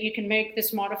 ways that you can make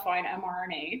this modified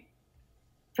mRNA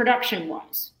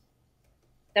production-wise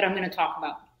that I'm going to talk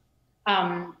about.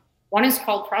 One is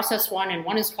called process 1 and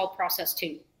one is called process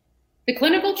 2. The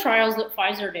clinical trials that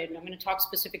Pfizer did, and I'm going to talk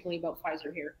specifically about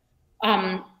Pfizer here,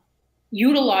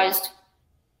 utilized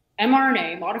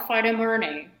mRNA, modified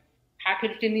mRNA,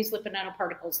 packaged in these lipid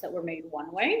nanoparticles that were made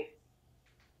one way.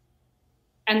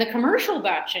 And the commercial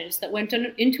batches that went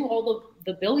into all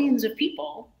the billions of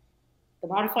people, the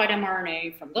modified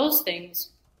mRNA from those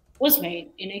things was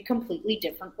made in a completely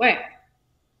different way.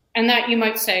 And that you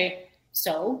might say,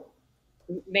 so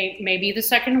maybe the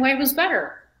second way was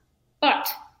better, but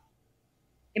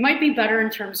it might be better in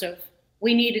terms of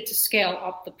we needed to scale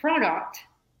up the product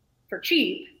for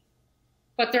cheap,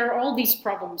 but there are all these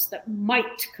problems that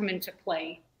might come into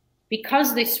play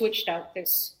because they switched out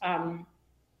this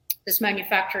this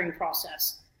manufacturing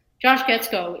process. Josh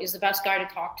Getzko is the best guy to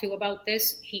talk to about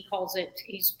this. He calls it,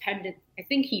 he's penned it, I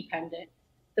think he penned it,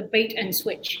 the bait and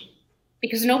switch,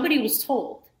 because nobody was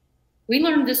told. We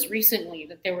learned this recently,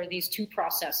 that there were these 2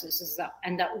 processes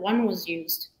and that one was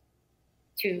used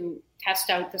to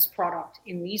test out this product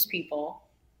in these people,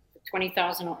 the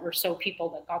 20,000 or so people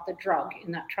that got the drug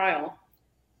in that trial,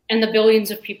 and the billions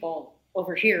of people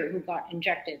over here who got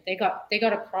injected. They got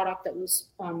a product that was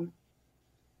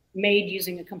made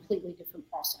using a completely different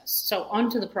process. So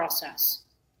onto the process.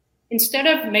 Instead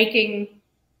of making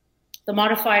the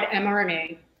modified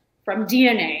mRNA from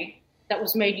DNA that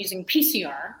was made using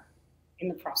PCR in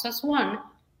the process 1,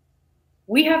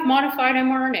 we have modified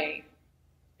mRNA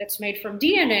that's made from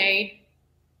DNA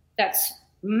that's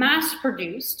mass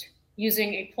produced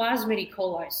using a plasmid E.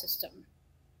 coli system.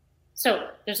 So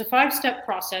there's a 5-step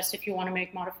process if you want to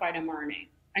make modified mRNA.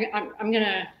 I'm going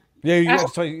to...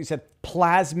 So you said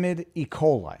plasmid E.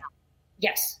 coli.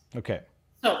 Yes. Okay.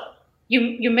 So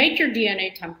you make your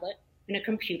DNA template in a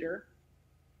computer,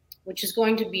 which is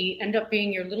going to end up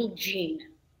being your little gene.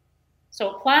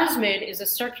 So plasmid is a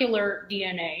circular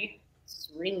DNA. It's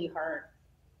really hard.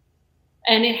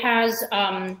 And it has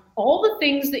all the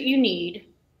things that you need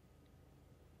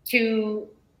to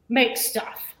make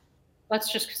stuff.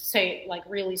 Let's just say, like,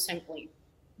 really simply.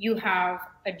 You have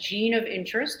a gene of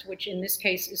interest, which in this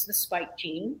case is the spike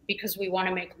gene, because we want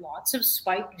to make lots of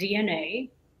spike DNA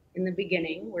in the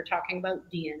beginning. We're talking about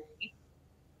DNA.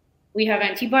 We have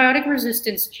antibiotic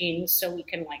resistance genes, so we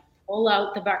can pull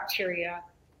out the bacteria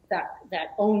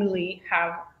that only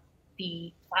have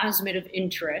the plasmid of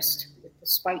interest with the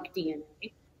spike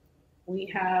DNA. We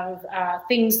have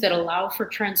things that allow for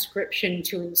transcription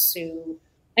to ensue.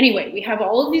 Anyway, we have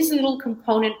all of these little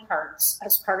component parts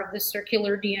as part of the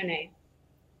circular DNA.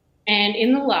 And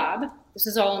in the lab, this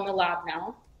is all in the lab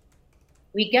now,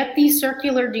 we get these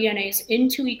circular DNAs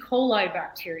into E. coli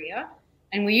bacteria,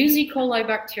 and we use E. coli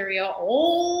bacteria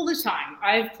all the time.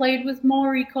 I've played with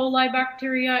more E. coli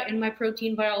bacteria in my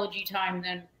protein biology time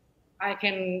than I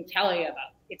can tell you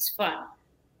about. It's fun.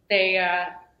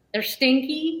 They're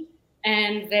stinky,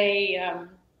 and they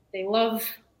love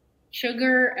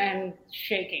sugar and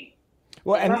shaking.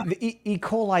 Well, and the E.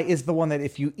 coli is the one that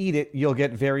if you eat it, you'll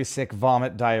get very sick,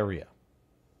 vomit, diarrhea.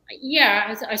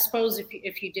 Yeah, I suppose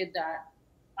if you did that.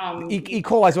 E.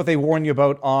 coli is what they warn you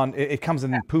about on. It comes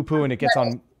in poo-poo and it gets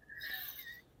on.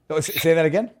 Oh, say that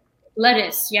again?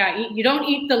 Lettuce, yeah. You don't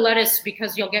eat the lettuce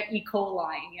because you'll get E.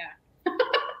 coli. Yeah.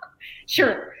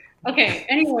 Sure. Okay.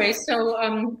 Anyway, so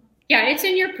yeah, it's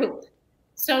in your poop.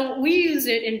 So we use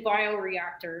it in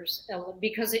bioreactors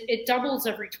because it doubles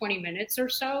every 20 minutes or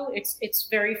so. It's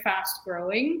very fast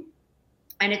growing,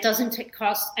 and it doesn't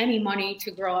cost any money to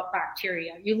grow up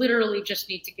bacteria. You literally just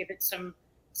need to give it some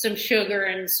sugar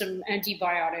and some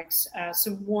antibiotics,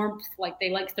 some warmth, like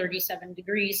they like 37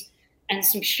 degrees, and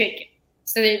some shaking.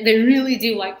 So they really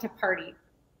do like to party.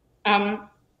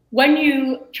 When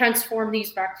you transform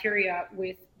these bacteria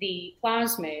with the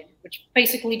plasmid, which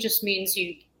basically just means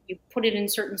you put it in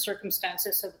certain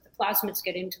circumstances so that the plasmids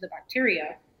get into the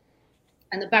bacteria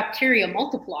and the bacteria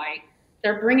multiply,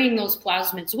 they're bringing those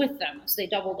plasmids with them as they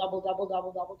double.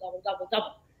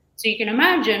 So you can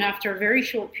imagine after a very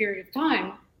short period of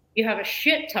time, you have a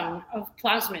shit ton of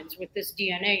plasmids with this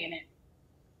DNA in it.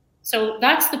 So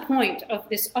that's the point of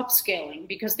this upscaling,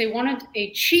 because they wanted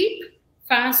a cheap,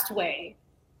 fast way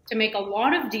to make a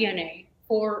lot of DNA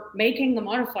for making the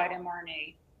modified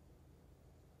mRNA.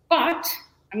 But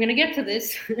I'm going to get to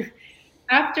this.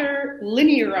 After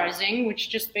linearizing, which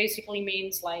just basically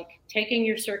means like taking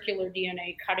your circular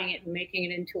DNA, cutting it and making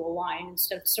it into a line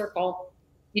instead of a circle,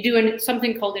 you do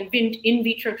something called in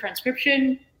vitro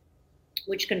transcription,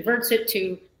 which converts it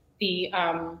to the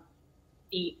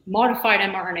modified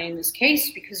mRNA in this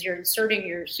case, because you're inserting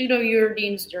your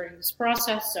pseudouridines during this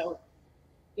process. So,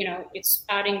 it's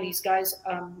adding these guys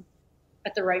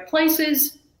at the right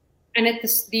places. And at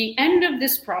the end of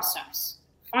this process,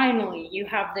 finally, you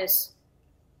have this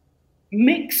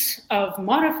mix of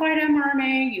modified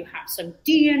mRNA, you have some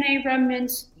DNA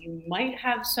remnants, you might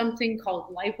have something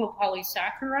called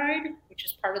lipopolysaccharide, which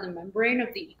is part of the membrane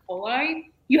of the E. coli.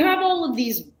 You have all of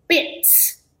these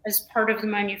bits as part of the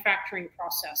manufacturing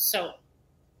process. So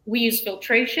we use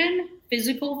filtration,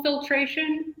 physical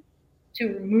filtration, to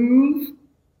remove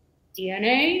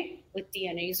DNA with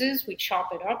DNases. We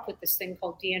chop it up with this thing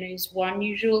called DNase 1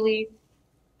 usually.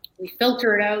 We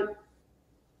filter it out.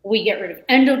 We get rid of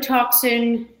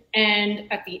endotoxin.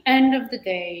 And at the end of the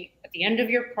day, at the end of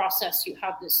your process, you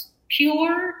have this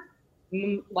pure,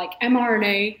 like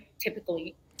mRNA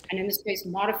typically, and in this case,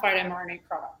 modified mRNA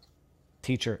product.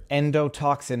 Teacher,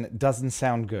 endotoxin doesn't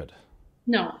sound good.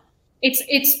 No, it's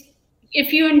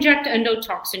if you inject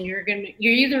endotoxin, you're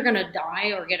either gonna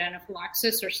die or get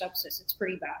anaphylaxis or sepsis. It's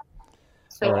pretty bad.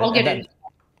 So right. I'll get into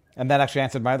that. And that actually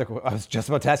answered my other question. I was just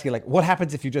about to ask you, what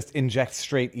happens if you just inject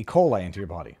straight E. coli into your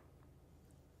body?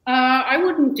 I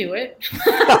wouldn't do it.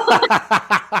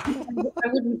 I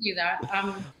wouldn't do that.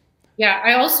 Yeah,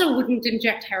 I also wouldn't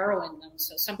inject heroin though.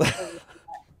 So some people would do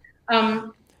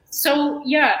that. So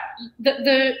yeah,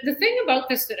 the thing about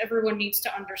this that everyone needs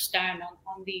to understand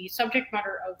on the subject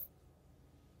matter of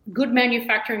good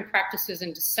manufacturing practices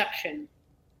and deception,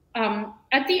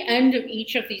 at the end of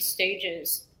each of these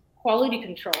stages, quality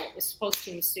control is supposed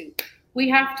to ensue. We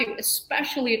have to,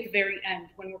 especially at the very end,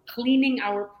 when we're cleaning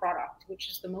our product, which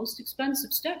is the most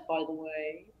expensive step, by the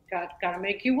way. Got to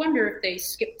make you wonder if they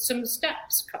skipped some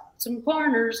steps, cut some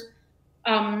corners.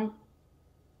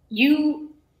 You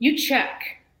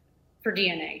check for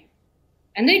DNA.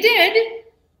 And they did,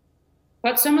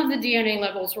 but some of the DNA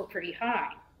levels were pretty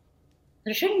high.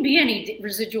 There shouldn't be any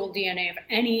residual DNA of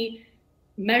any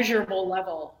measurable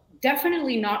level,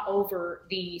 definitely not over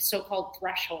the so-called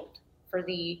threshold for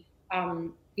the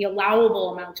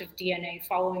allowable amount of DNA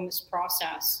following this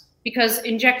process, because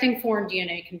injecting foreign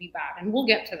DNA can be bad, and we'll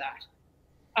get to that.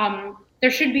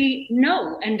 There should be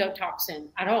no endotoxin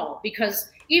at all, because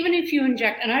even if you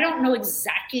inject, and I don't know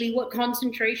exactly what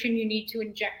concentration you need to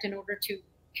inject in order to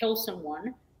kill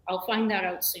someone, I'll find that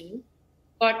out soon.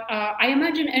 But I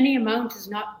imagine any amount is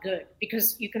not good,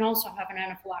 because you can also have an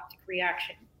anaphylactic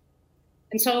reaction.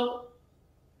 And so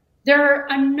there are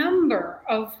a number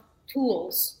of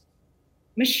tools,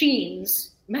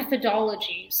 machines,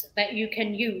 methodologies that you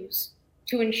can use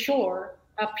to ensure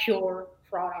a pure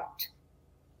product.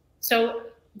 So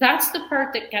that's the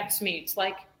part that gets me. It's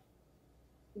like,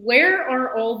 where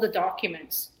are all the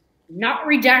documents, not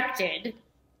redacted,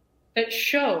 that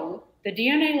show the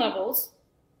DNA levels,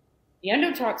 the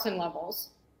endotoxin levels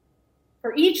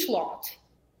for each lot?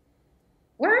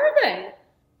 Where are they?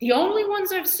 The only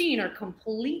ones I've seen are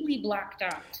completely blacked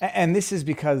out. And this is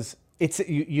because it's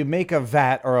you make a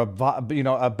vat or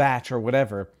a batch or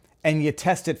whatever, and you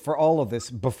test it for all of this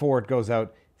before it goes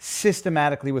out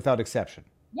systematically without exception.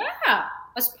 Yeah,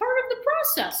 as part of the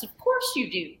process, of course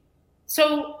you do.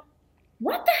 So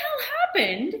what the hell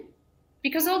happened?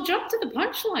 Because I'll jump to the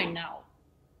punchline now.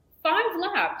 5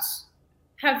 labs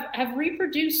have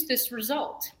reproduced this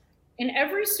result. in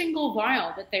every single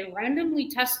vial that they randomly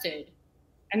tested,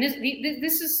 and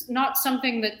this is not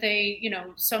something that they,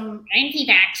 some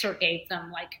anti-vaxxer gave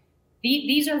them. Like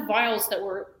these are vials that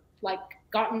were like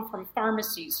gotten from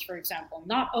pharmacies, for example,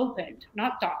 not opened,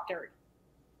 not doctored.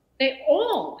 They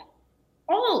all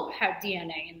had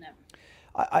DNA in them.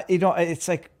 It's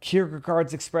like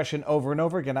Kierkegaard's expression over and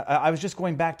over again. I was just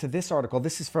going back to this article.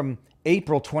 This is from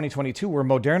April 2022, where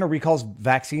Moderna recalls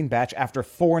vaccine batch after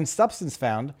foreign substance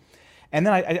found. And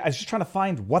then I was just trying to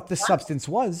find what the substance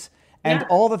was, and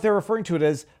all that they're referring to it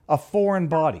as a foreign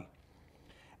body.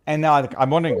 And now I'm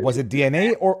wondering, was it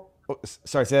DNA or,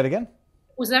 sorry, say that again?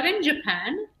 Was that in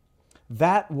Japan?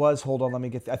 That was, hold on, let me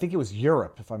get, I think it was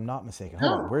Europe, if I'm not mistaken.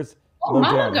 Hold on, where's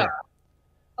Moderna? Malaga.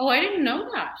 Oh, I didn't know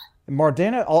that.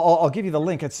 Moderna, I'll give you the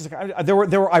link. It's just like, there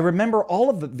were. I remember all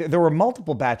of there were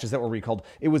multiple batches that were recalled.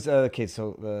 It was okay.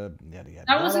 So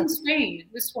that was in Spain.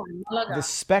 This one, Malaga. The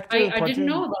Spectre. I didn't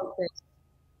know about this.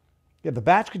 Yeah, the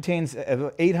batch contains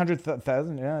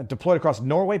 800,000 deployed across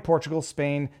Norway, Portugal,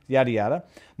 Spain, yada yada.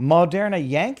 Moderna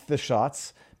yanked the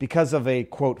shots because of a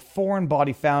quote foreign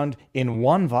body found in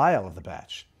one vial of the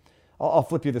batch. I'll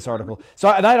flip you this article. So,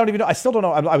 and I don't even know. I still don't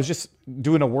know. I was just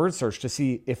doing a word search to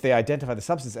see if they identify the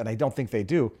substance, and I don't think they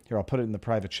do. Here, I'll put it in the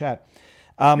private chat.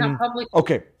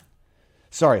 Okay.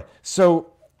 Sorry.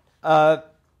 So,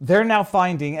 they're now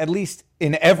finding, at least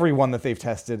in everyone that they've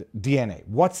tested, DNA.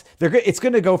 It's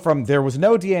going to go from there was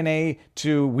no DNA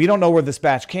to we don't know where this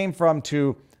batch came from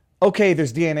to okay,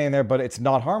 there's DNA in there, but it's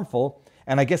not harmful.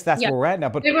 And I guess that's where we're at now.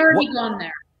 But they've already gone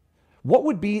there. What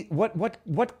would be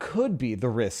what could be the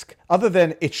risk other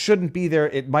than it shouldn't be there?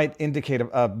 It might indicate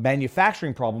a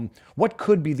manufacturing problem. What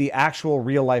could be the actual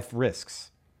real life risks?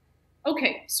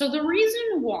 Okay, so the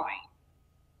reason why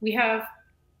we have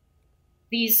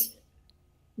these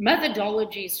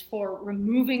methodologies for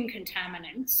removing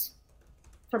contaminants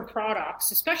from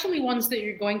products, especially ones that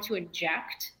you're going to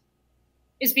inject,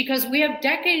 is because we have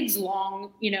decades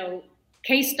long,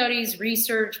 case studies,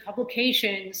 research,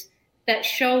 publications that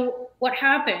show what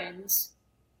happens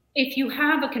if you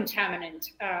have a contaminant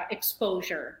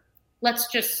exposure. Let's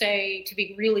just say, to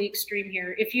be really extreme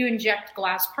here, if you inject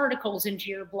glass particles into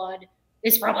your blood,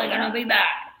 it's probably going to be bad.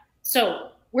 So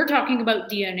we're talking about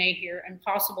DNA here and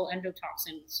possible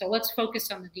endotoxin. So let's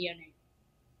focus on the DNA.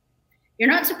 You're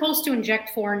not supposed to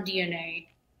inject foreign DNA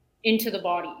into the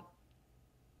body.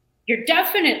 You're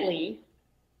definitely,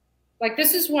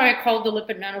 this is why I called the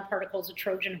lipid nanoparticles a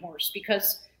Trojan horse,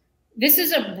 because this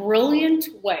is a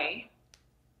brilliant way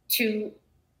to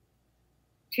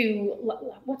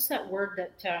what's that word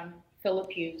that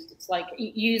Philip used? It's like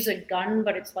use a gun,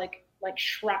 but it's like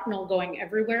shrapnel going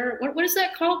everywhere. What is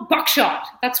that called? Buckshot.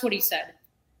 That's what he said.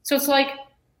 So it's like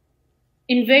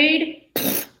invade.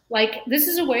 This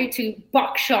is a way to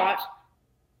buckshot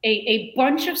a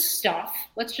bunch of stuff.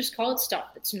 Let's just call it stuff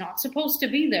that's not supposed to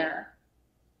be there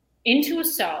into a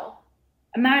cell.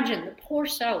 Imagine the poor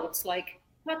cell. It's like,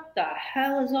 what the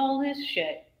hell is all this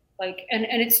shit? And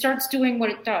it starts doing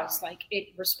what it does. It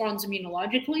responds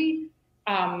immunologically.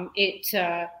 It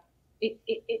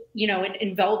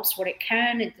envelops what it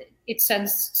can. It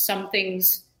sends some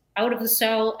things out of the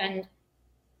cell, and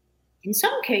in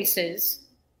some cases,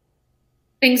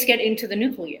 things get into the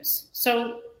nucleus.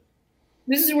 So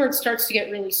this is where it starts to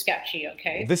get really sketchy.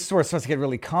 Okay. This is where it starts to get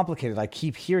really complicated. I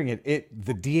keep hearing it.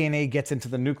 The DNA gets into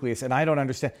the nucleus, and I don't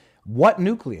understand what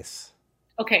nucleus.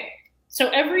 Okay, so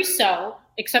every cell,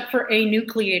 except for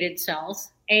anucleated cells,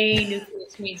 a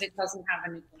nucleus means it doesn't have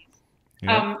a nucleus,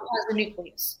 has a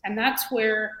nucleus. And that's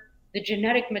where the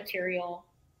genetic material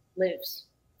lives,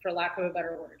 for lack of a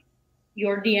better word.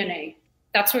 Your DNA,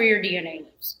 that's where your DNA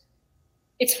lives.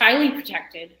 It's highly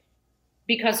protected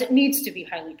because it needs to be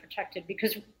highly protected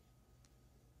because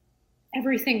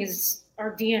everything is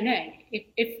our DNA.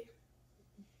 If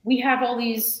we have all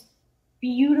these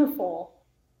beautiful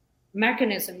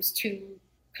mechanisms to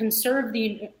conserve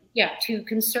the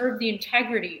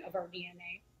integrity of our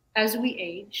DNA as we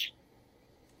age.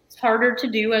 It's harder to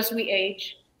do as we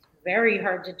age. It's very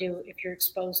hard to do if you're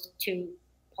exposed to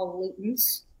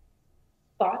pollutants.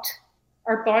 But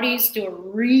our bodies do a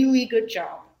really good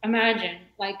job. Imagine,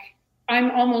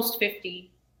 I'm almost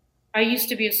 50. I used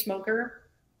to be a smoker.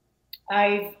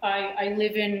 I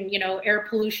live in, air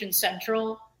pollution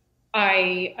central.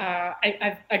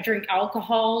 I drink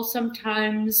alcohol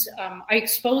sometimes. I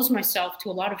expose myself to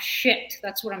a lot of shit.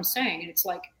 That's what I'm saying. And it's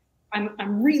like,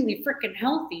 I'm really freaking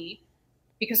healthy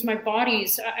because my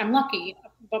body's, I'm lucky,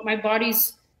 but my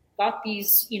body's got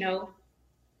these,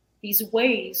 these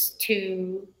ways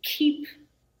to keep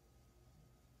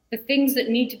the things that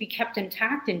need to be kept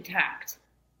intact.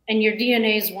 And your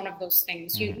DNA is one of those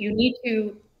things. You need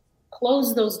to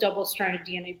close those double-stranded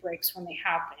DNA breaks when they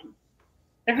happen.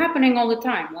 They're happening all the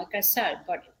time, like I said,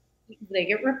 but they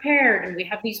get repaired, and we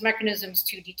have these mechanisms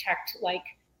to detect like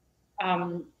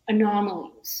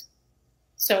anomalies.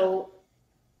 So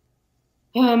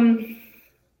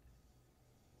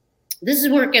this is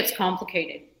where it gets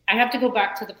complicated. I have to go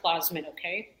back to the plasmid,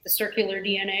 okay? The circular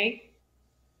DNA.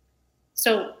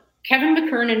 So Kevin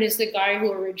McKernan is the guy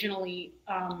who originally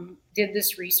did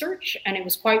this research, and it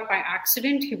was quite by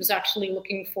accident. He was actually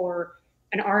looking for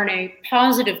an RNA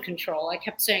positive control. I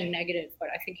kept saying negative, but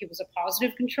I think it was a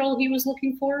positive control he was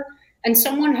looking for. And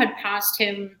someone had passed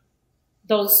him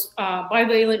those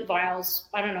bivalent vials,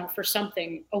 I don't know, for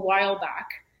something a while back.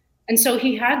 And so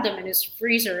he had them in his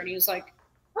freezer, and he was like,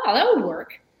 oh, that would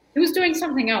work. He was doing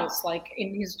something else, like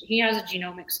he has a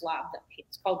genomics lab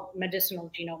it's called medicinal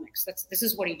genomics. This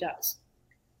is what he does.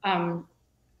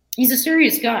 He's a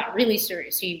serious guy, really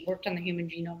serious. He worked on the Human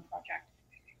Genome Project.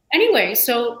 Anyway,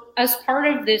 so as part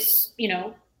of this,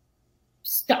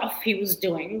 stuff he was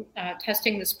doing,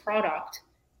 testing this product,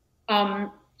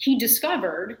 he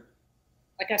discovered,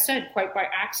 like I said, quite by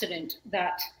accident,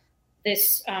 that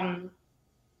this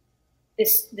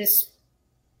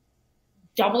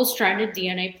double-stranded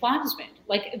DNA plasmid,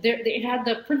 it had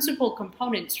the principal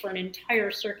components for an entire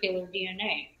circular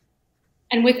DNA.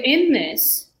 And within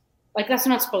this, that's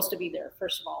not supposed to be there,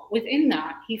 first of all. Within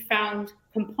that, he found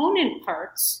component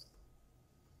parts.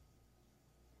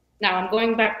 Now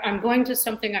I'm going to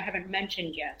something I haven't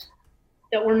mentioned yet,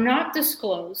 that were not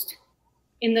disclosed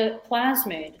in the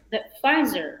plasmid that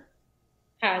Pfizer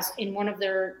has in one of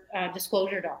their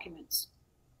disclosure documents.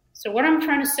 So what I'm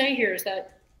trying to say here is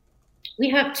that we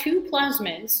have two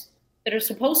plasmids that are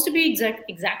supposed to be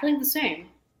exactly the same,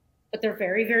 but they're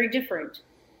very, very different.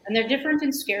 And they're different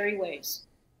in scary ways.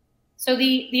 So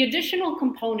the additional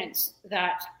components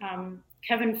that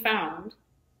Kevin found,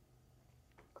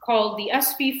 called the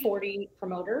SV40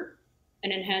 promoter,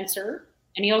 an enhancer,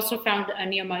 and he also found a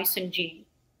neomycin gene.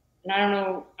 And I don't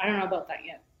know about that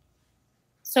yet.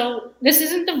 So this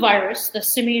isn't the virus, the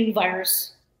simian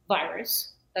virus.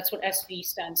 That's what SV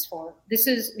stands for.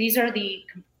 These are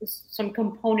some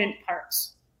component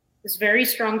parts. This very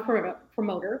strong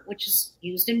promoter, which is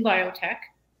used in biotech,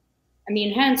 and the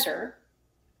enhancer,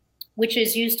 which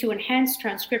is used to enhance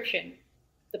transcription.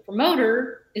 The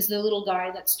promoter is the little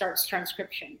guy that starts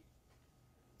transcription.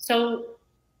 So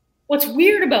what's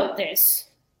weird about this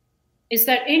is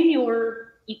that in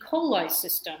your E. coli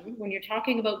system, when you're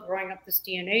talking about growing up this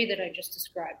DNA that I just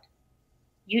described,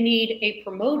 you need a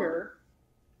promoter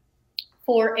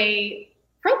for a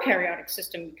prokaryotic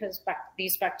system, because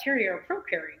these bacteria are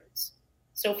prokaryotes.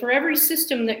 So for every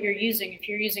system that you're using, if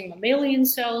you're using mammalian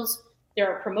cells, there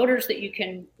are promoters that you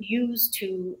can use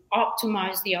to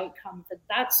optimize the outcome for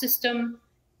that system.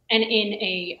 And in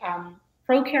a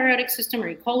prokaryotic system or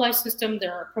E. coli system,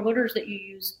 there are promoters that you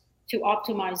use to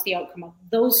optimize the outcome of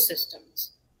those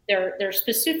systems. They're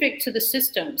specific to the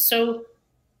system. So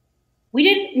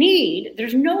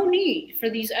there's no need for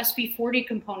these SV40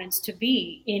 components to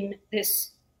be in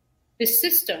this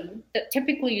system that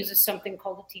typically uses something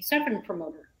called a T7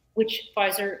 promoter, which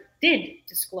Pfizer did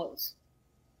disclose.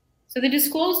 So they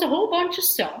disclosed a whole bunch of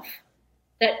stuff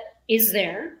that is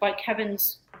there by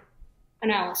Kevin's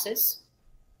analysis,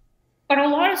 but a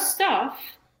lot of stuff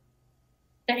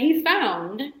that he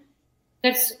found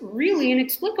that's really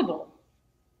inexplicable.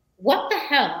 What the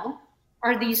hell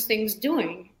are these things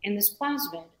doing in this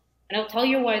plasmid? And I'll tell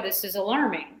you why this is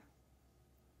alarming.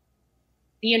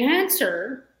 The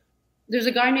enhancer, there's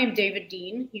a guy named David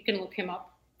Dean. You can look him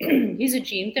up. He's a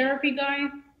gene therapy guy.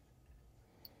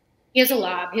 He has a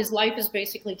lab. His life is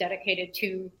basically dedicated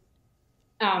to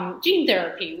gene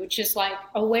therapy, which is like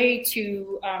a way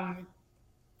to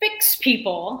fix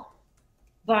people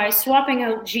by swapping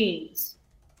out genes.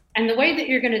 And the way that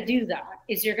you're going to do that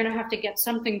is you're going to have to get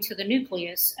something to the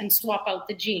nucleus and swap out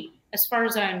the gene, as far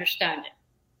as I understand it.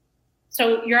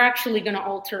 So you're actually going to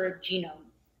alter a genome.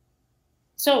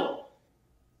 So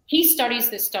he studies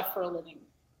this stuff for a living.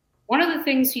 One of the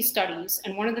things he studies,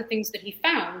 and one of the things that he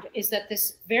found, is that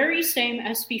this very same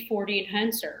SV40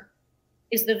 enhancer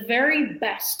is the very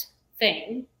best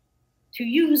thing to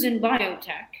use in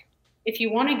biotech if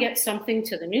you want to get something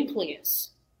to the nucleus.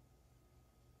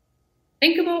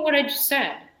 Think about what I just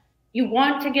said. You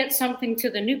want to get something to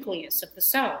the nucleus of the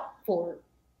cell for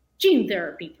gene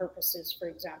therapy purposes, for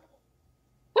example.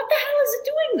 What the hell is it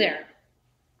doing there?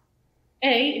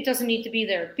 A, it doesn't need to be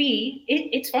there. B,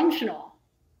 it's functional.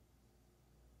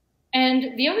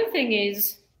 And the other thing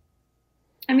is,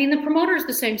 I mean, the promoter is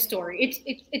the same story.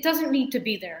 It doesn't need to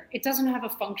be there. It doesn't have a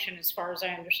function as far as I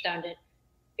understand it.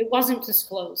 It wasn't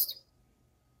disclosed.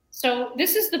 So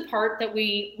this is the part that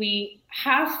we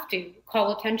have to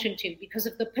call attention to because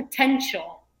of the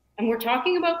potential. And we're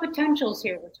talking about potentials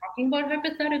here. We're talking about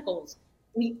hypotheticals.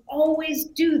 We always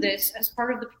do this as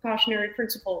part of the precautionary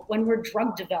principle when we're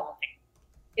drug developing.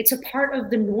 It's a part of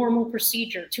the normal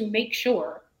procedure to make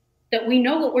sure that we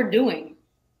know what we're doing,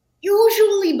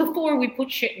 usually before we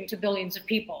put shit into billions of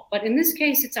people. But in this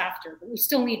case, it's after, but we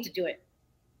still need to do it.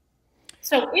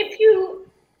 So if you,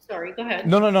 sorry, go ahead.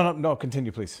 No,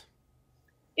 continue, please.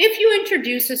 If you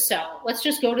introduce a cell, let's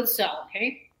just go to the cell,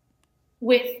 okay?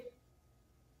 With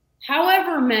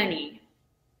however many,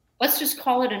 let's just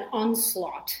call it an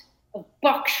onslaught of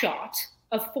buckshot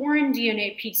of foreign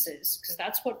DNA pieces, because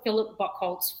that's what Philip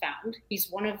Buchholz found.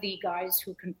 He's one of the guys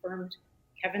who confirmed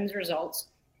Kevin's results.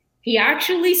 He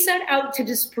actually set out to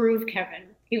disprove Kevin.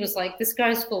 He was like, this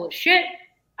guy's full of shit.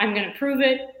 I'm going to prove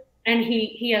it. And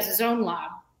he has his own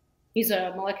lab. He's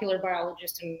a molecular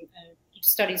biologist and he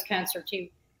studies cancer too.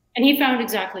 And he found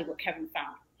exactly what Kevin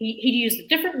found. He used a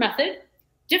different method,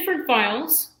 different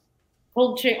files,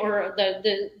 cold chain, or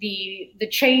the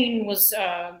chain was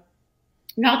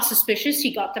not suspicious.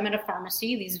 He got them at a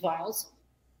pharmacy, these vials.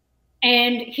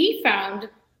 And he found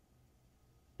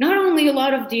not only a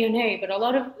lot of DNA, but a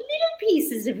lot of little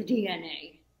pieces of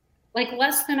DNA, like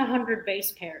less than 100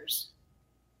 base pairs.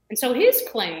 And so his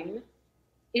claim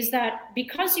is that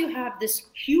because you have this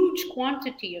huge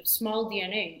quantity of small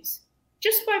DNAs,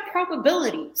 just by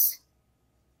probabilities,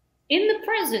 in the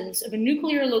presence of a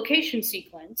nuclear location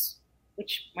sequence,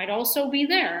 which might also be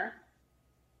there,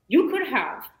 you could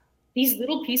have these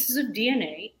little pieces of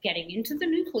DNA getting into the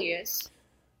nucleus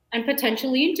and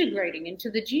potentially integrating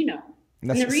into the genome.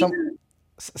 And the reason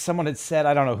someone had said,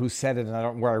 I don't know who said it, and I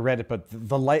don't know where I read it, but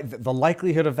the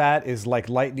likelihood of that is like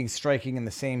lightning striking in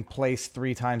the same place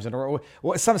 3 times in a row.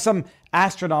 Some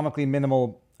astronomically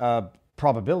minimal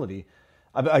probability.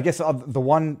 I guess on the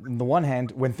one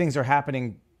hand, when things are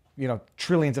happening,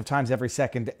 trillions of times every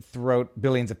second throughout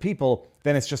billions of people,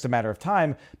 then it's just a matter of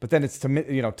time. But then it's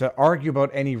to argue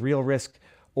about any real risk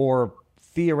or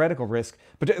theoretical risk.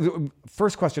 But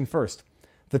first question first,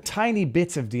 the tiny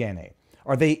bits of DNA.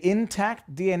 Are they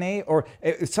intact DNA, or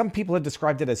some people have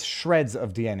described it as shreds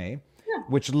of DNA, yeah,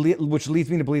 which leads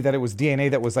me to believe that it was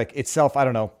DNA that was like itself, I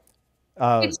don't know.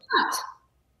 It's not.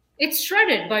 It's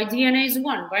shredded by DNase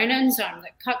 1, by an enzyme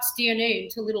that cuts DNA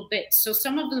into little bits. So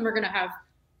some of them are going to have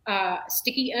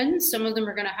sticky ends. Some of them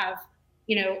are going to have,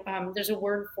 there's a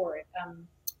word for it,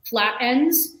 flat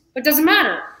ends. But it doesn't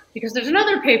matter because there's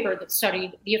another paper that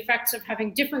studied the effects of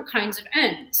having different kinds of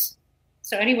ends.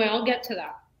 So anyway, I'll get to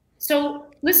that. So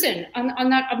listen, on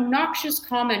that obnoxious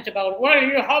comment about, well,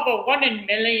 you have a 1 in a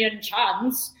million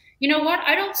chance. You know what?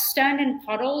 I don't stand in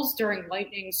puddles during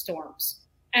lightning storms.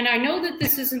 And I know that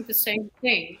this isn't the same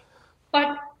thing,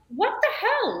 but what the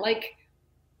hell? Like,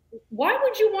 why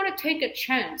would you want to take a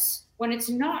chance when it's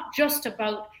not just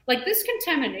about, like, this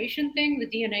contamination thing, the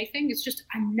DNA thing, is just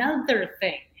another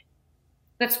thing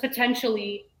that's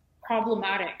potentially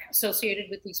problematic associated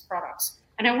with these products.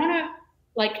 And I want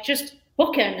to, just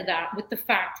bookend that with the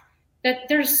fact that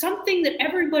there's something that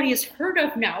everybody has heard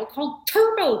of now called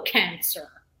turbo cancer.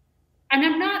 And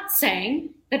I'm not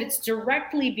saying that it's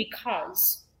directly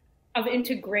because of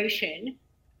integration,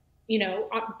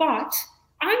 but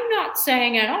I'm not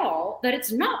saying at all that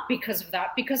it's not because of that,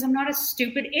 because I'm not a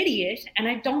stupid idiot and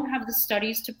I don't have the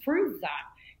studies to prove that.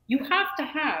 You have to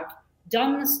have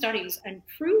done the studies and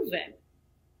proven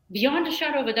beyond a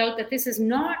shadow of a doubt that this is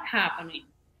not happening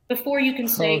before you can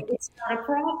say it's not a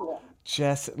problem.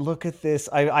 Jess, look at this.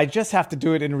 I just have to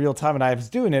do it in real time, and I was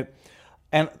doing it.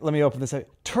 And let me open this up.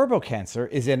 Turbo cancer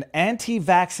is an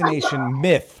anti-vaccination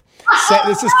myth.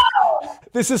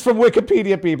 This is from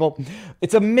Wikipedia, people.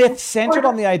 It's a myth centered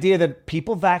on the idea that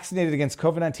people vaccinated against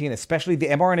COVID-19, especially the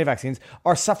mRNA vaccines,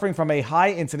 are suffering from a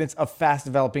high incidence of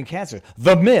fast-developing cancer.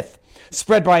 The myth,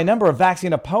 spread by a number of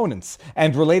vaccine opponents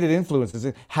and related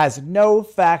influences, has no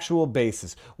factual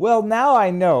basis. Well, now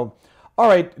I know. All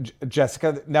right,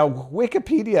 Jessica. Now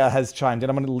Wikipedia has chimed in.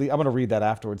 I'm going to read that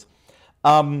afterwards.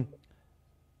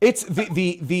 It's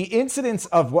the incidence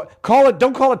of what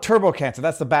don't call it turbo cancer.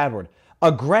 That's the bad word.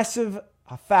 Aggressive,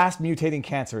 fast mutating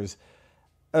cancers.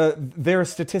 There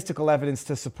is statistical evidence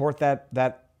to support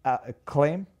that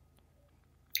claim.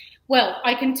 Well,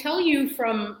 I can tell you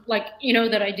from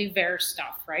that I do VAERS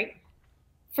stuff, right?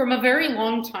 From a very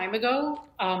long time ago,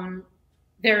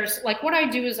 there's what I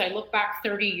do is I look back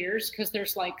 30 years because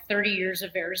there's 30 years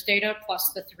of VAERS data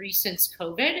plus the 3 since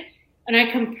COVID. and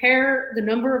I compare the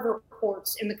number of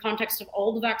reports in the context of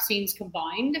all the vaccines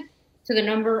combined to the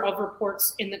number of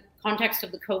reports in the context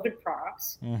of the COVID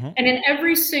products. Mm-hmm. And in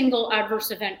every single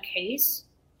adverse event case,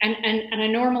 and I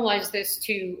normalize this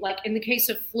to, like in the case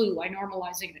of flu, I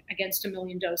normalize it against 1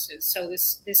 million doses. So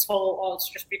this whole, oh, it's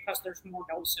just because there's more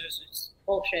doses, it's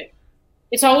bullshit.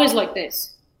 It's always like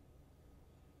this.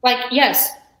 Like,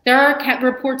 yes, there are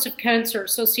reports of cancer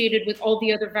associated with all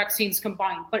the other vaccines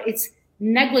combined, but it's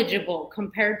negligible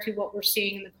compared to what we're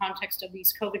seeing in the context of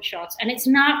these COVID shots. And it's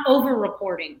not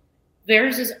over-reporting.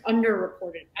 Theirs is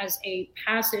underreported as a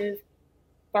passive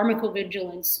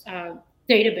pharmacovigilance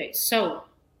database. So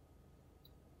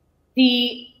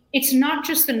it's not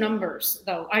just the numbers,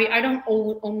 though. I don't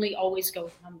only always go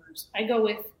with numbers. I go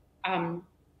with,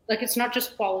 it's not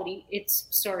just quality.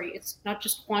 It's not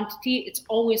just quantity. It's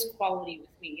always quality with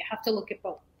me. You have to look at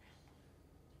both.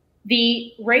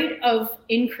 The rate of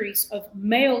increase of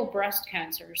male breast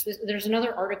cancers. There's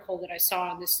another article that I saw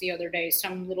on this the other day.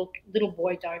 Some little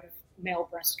boy died of male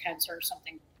breast cancer or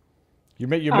something. You're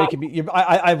making me.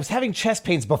 I was having chest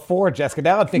pains before, Jessica.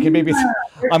 Now I'm thinking maybe it's.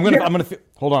 I'm gonna.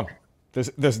 Hold on.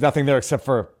 There's nothing there except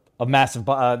for a massive,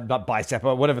 not bicep,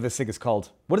 but whatever this thing is called.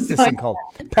 What is this thing called?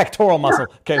 Pectoral muscle.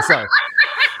 Okay, sorry.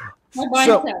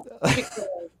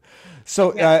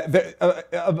 So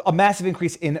a massive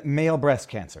increase in male breast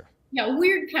cancer. Yeah,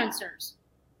 weird cancers.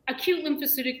 Acute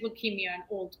lymphocytic leukemia in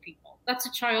old people. That's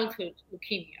a childhood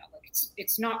leukemia.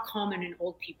 It's not common in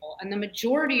old people. And the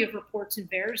majority of reports in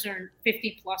VAERS are in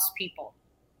 50 plus people.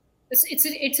 It's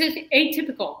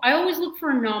atypical. I always look for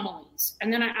anomalies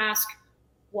and then I ask,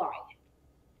 why?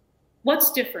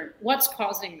 What's different? What's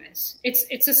causing this?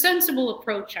 It's a sensible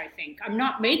approach, I think. I'm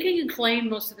not making a claim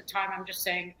most of the time. I'm just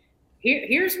saying,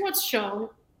 here's what's shown.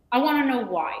 I want to know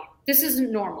why. This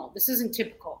isn't normal. This isn't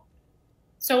typical.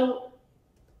 So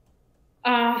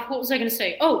what was I going to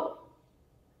say? Oh,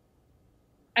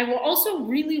 I will also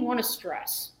really want to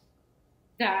stress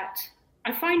that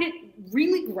I find it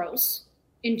really gross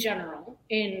in general,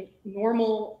 in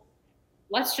normal,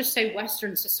 let's just say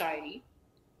Western society,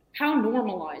 how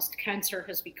normalized cancer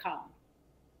has become.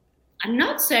 I'm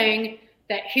not saying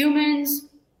that humans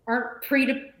aren't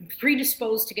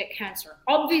predisposed to get cancer.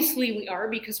 Obviously we are,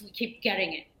 because we keep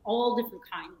getting it, all different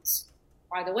kinds.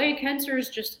 By the way, cancer is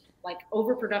just like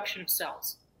overproduction of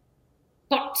cells.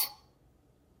 But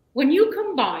when you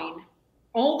combine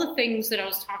all the things that I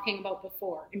was talking about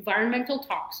before, environmental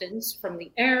toxins from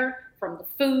the air, from the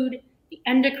food, the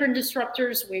endocrine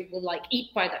disruptors we will like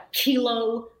eat by the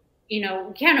kilo, we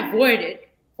can't avoid it.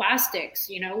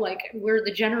 Plastics, we're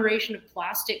the generation of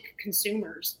plastic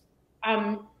consumers.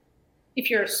 If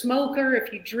you're a smoker,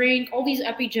 if you drink, all these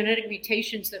epigenetic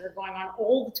mutations that are going on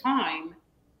all the time,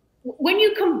 when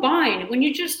you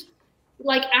just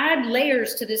add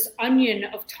layers to this onion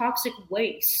of toxic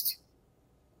waste,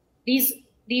 these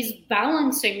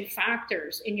balancing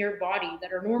factors in your body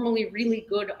that are normally really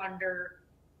good under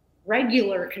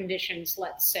regular conditions,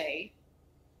 let's say,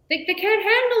 they can't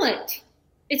handle it.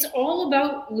 It's all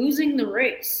about losing the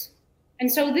race. And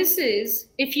so this is,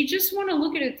 if you just want to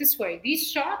look at it this way, these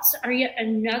shots are yet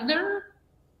another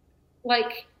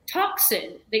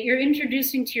toxin that you're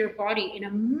introducing to your body in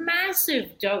a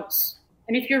massive dose.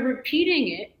 And if you're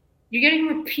repeating it, you're getting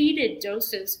repeated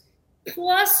doses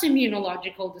plus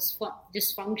immunological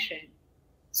dysfunction.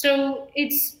 So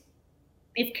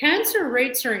if cancer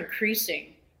rates are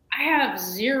increasing, I have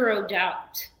zero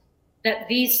doubt that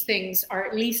these things are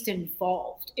at least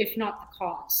involved, if not the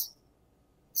cause.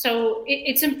 So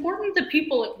it's important that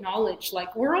people acknowledge,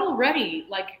 we're already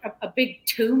a big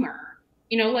tumor.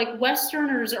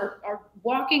 Westerners are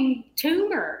walking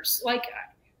tumors.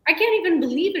 I can't even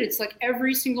believe it. It's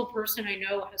every single person I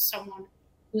know has someone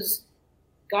who's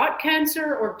got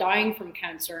cancer or dying from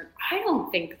cancer. I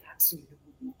don't think that's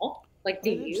normal.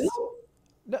 Do you?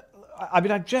 I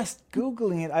mean, I'm just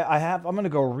Googling it. I'm going to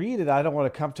go read it. I don't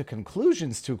want to come to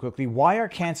conclusions too quickly. Why are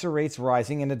cancer rates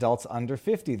rising in adults under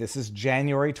 50? This is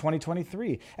January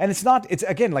 2023. And it's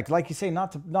again, like you say,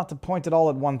 not to point it all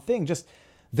at one thing. Just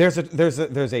there's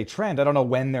a trend. I don't know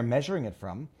when they're measuring it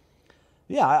from.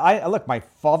 Yeah, I look, my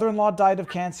father-in-law died of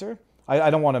cancer.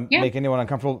 I don't want to make anyone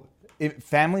uncomfortable.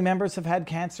 Family members have had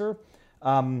cancer.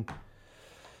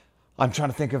 I'm trying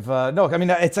to think of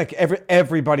it's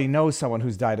everybody knows someone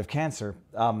who's died of cancer,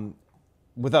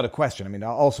 without a question. I mean,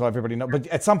 also everybody knows, but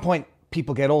at some point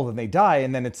people get old and they die,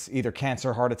 and then it's either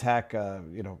cancer, heart attack, or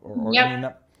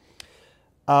Yep.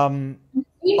 It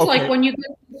seems like when you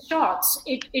get the shots,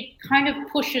 it kind of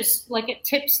pushes, it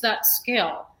tips that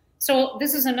scale. So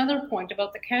this is another point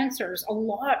about the cancers. A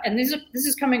lot, and this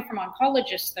is coming from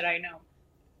oncologists that I know.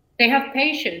 they have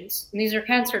patients, and these are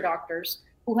cancer doctors,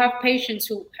 who have patients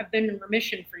who have been in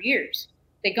remission for years.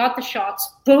 They got the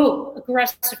shots, boom,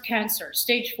 aggressive cancer,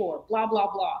 stage 4, blah,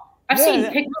 blah, blah. I've seen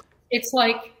pictures. It's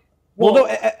like, well, no,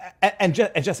 and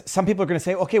just some people are going to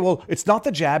say, okay, well, it's not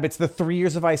the jab, it's the 3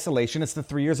 years of isolation, it's the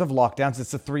 3 years of lockdowns,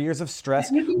 it's the 3 years of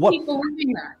stress. You can keep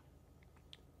believing that.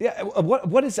 Yeah,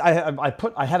 what is,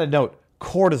 I had a note,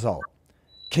 cortisol.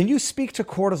 Can you speak to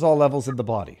cortisol levels in the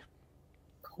body?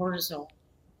 Cortisol.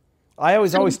 I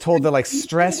always told that like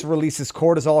stress releases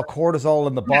cortisol. Cortisol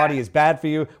in the body is bad for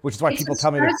you, which is why people tell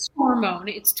me it's a stress hormone.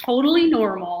 It's totally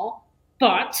normal,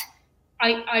 but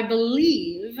I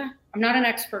believe, I'm not an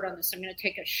expert on this, I'm going to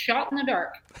take a shot in the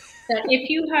dark, that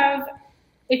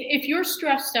if you're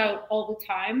stressed out all the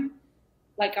time,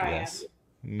 like I am,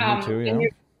 me too,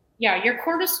 yeah. Your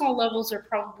cortisol levels are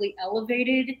probably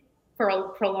elevated for a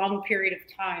prolonged period of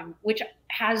time, which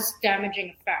has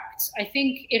damaging effects. I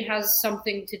think it has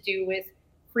something to do with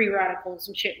free radicals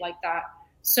and shit like that.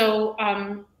 So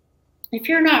if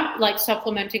you're not like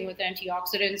supplementing with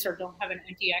antioxidants or don't have an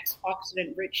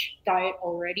antioxidant rich diet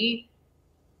already,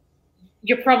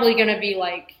 you're probably going to be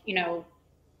like,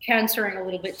 cancering a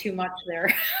little bit too much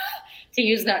there to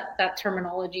use that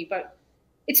terminology. But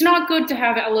it's not good to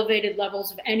have elevated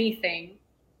levels of anything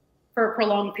for a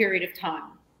prolonged period of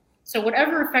time. So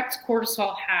whatever effects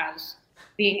cortisol has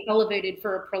being elevated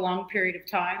for a prolonged period of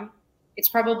time, it's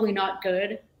probably not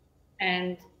good.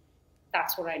 And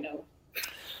that's what I know.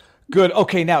 Good.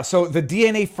 Okay. Now, so the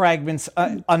DNA fragments,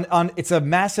 it's a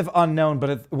massive unknown,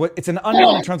 but it's an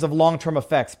unknown in terms of long-term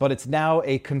effects, but it's now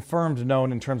a confirmed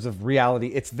known in terms of reality.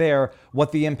 It's there.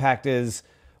 What the impact is,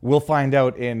 we'll find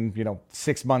out in,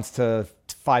 6 months to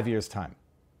 5 years time.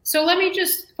 So let me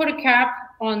just put a cap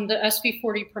on the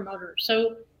SV40 promoter.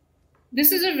 So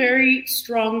this is a very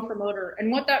strong promoter.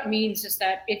 And what that means is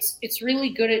that it's really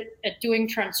good at doing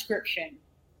transcription.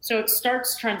 So it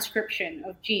starts transcription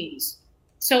of genes.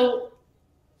 So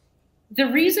the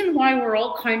reason why we're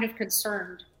all kind of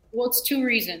concerned, well, it's 2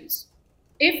 reasons.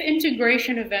 If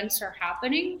integration events are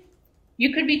happening,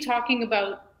 you could be talking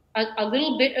about a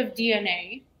little bit of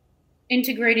DNA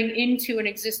integrating into an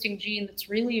existing gene that's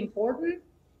really important.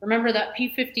 Remember that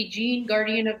P50 gene,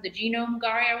 guardian of the genome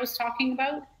guy I was talking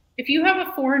about? If you have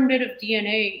a foreign bit of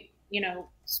DNA,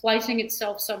 splicing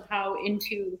itself somehow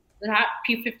into that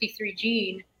P53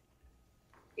 gene,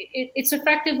 it's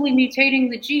effectively mutating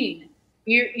the gene.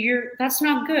 That's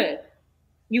not good.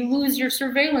 You lose your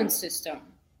surveillance system.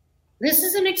 This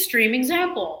is an extreme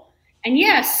example. And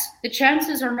yes, the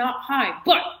chances are not high,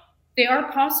 but they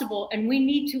are possible, and we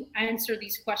need to answer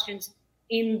these questions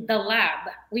in the lab.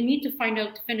 We need to find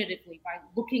out definitively by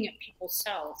looking at people's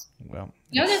cells. Well,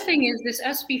 the other thing is this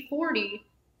SV40,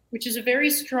 which is a very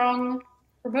strong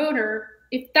promoter,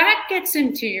 if that gets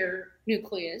into your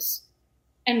nucleus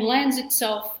and lands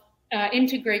itself,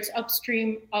 integrates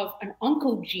upstream of an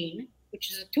oncogene,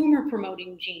 which is a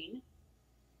tumor-promoting gene,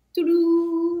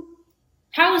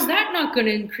 how is that not going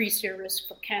to increase your risk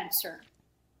for cancer?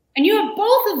 And you have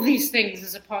both of these things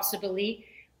as a possibility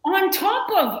on top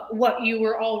of what you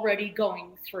were already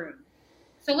going through.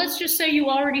 So let's just say you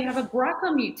already have a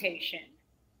BRCA mutation.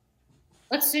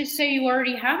 Let's just say you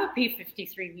already have a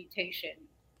P53 mutation.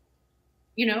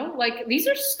 These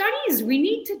are studies we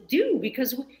need to do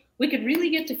because we could really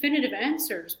get definitive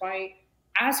answers by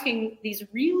asking these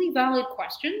really valid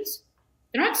questions.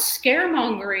 They're not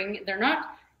scaremongering. They're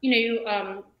not,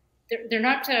 they're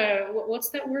not, what's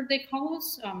that word they call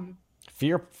us?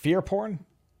 Fear porn?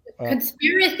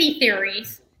 Conspiracy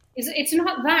theories. It's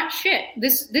not that shit.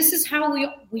 This is how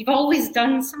we've always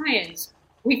done science.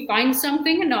 We find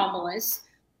something anomalous,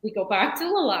 we go back to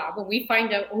the lab, and we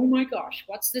find out, oh my gosh,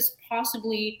 what's this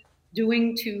possibly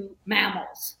doing to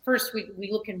mammals? First, we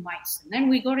look in mice, and then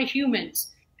we go to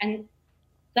humans. And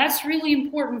that's really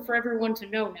important for everyone to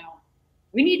know now.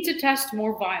 We need to test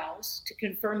more vials to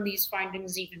confirm these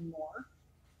findings even more.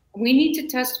 We need to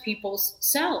test people's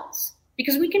cells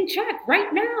because we can check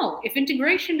right now if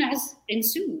integration has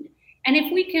ensued. And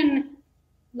if we can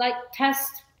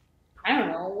test, I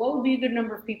don't know, what would be a good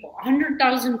number of people?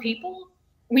 100,000 people?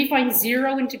 We find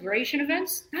 0 integration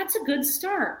events? That's a good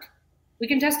start. We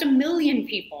can test 1 million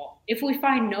people. If we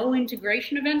find no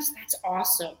integration events, that's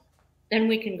awesome. Then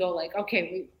we can go okay,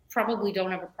 we probably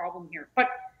don't have a problem here. But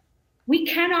we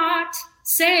cannot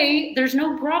say there's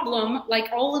no problem like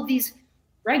all of these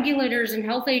regulators and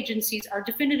health agencies are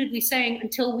definitively saying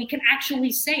until we can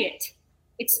actually say it.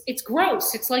 It's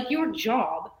gross. It's like your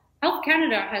job. Health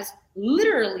Canada has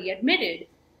literally admitted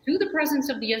to the presence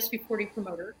of the SV40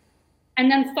 promoter and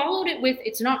then followed it with,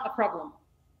 it's not a problem.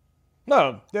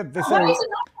 No, Why is it not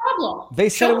a problem? They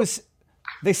said it was.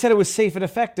 They said it was safe and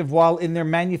effective, while in their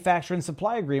manufacturer and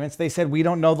supply agreements, they said we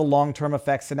don't know the long-term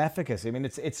effects and efficacy. I mean,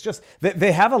 it's just,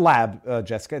 they have a lab,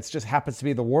 Jessica. It just happens to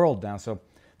be the world now. So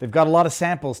they've got a lot of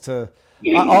samples to,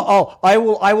 I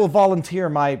will volunteer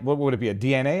my, what would it be, a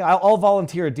DNA? I'll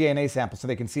volunteer a DNA sample so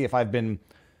they can see if I've been,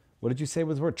 what did you say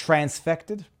was the word?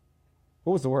 Transfected?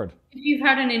 What was the word? If you've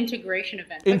had an integration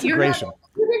event. Integration.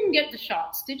 You didn't get the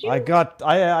shots, did you? I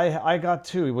got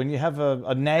two. When you have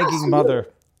a nagging mother.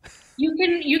 You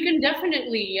can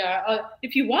definitely,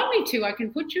 if you want me to, I can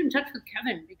put you in touch with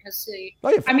Kevin because,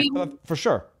 I mean, for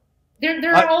sure.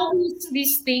 There are all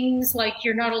these things like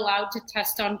you're not allowed to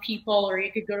test on people, or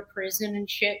you could go to prison and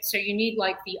shit. So you need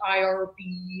like the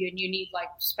IRB and you need like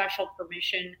special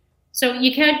permission. So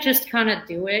you can't just kind of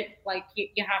do it. Like you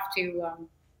have to,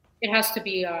 it has to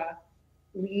be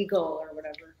legal or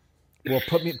whatever. Well,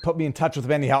 put me in touch with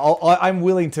them anyhow. I'm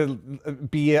willing to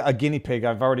be a guinea pig.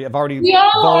 I've already we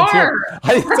all volunteered.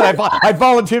 Are. I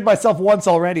volunteered myself once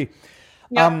already.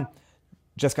 Yeah.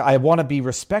 Jessica, I want to be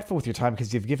respectful with your time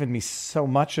because you've given me so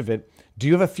much of it. Do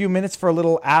you have a few minutes for a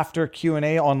little after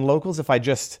Q&A on locals? If I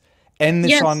just end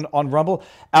this on Rumble,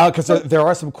 because there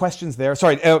are some questions there.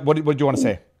 Sorry, what do you want to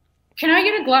say? Can I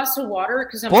get a glass of water?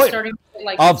 Because I'm starting to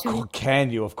like. Can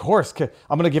you? Of course.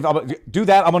 I'm gonna do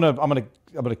that. I'm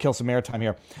gonna kill some airtime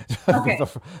here. Okay.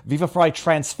 Viva Frei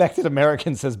transfected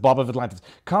American, says Bob of Atlantis.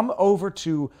 Come over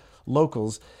to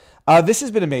locals. This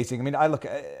has been amazing. I mean,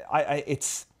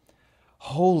 it's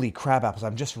holy crab apples.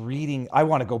 I'm just reading. I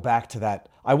want to go back to that.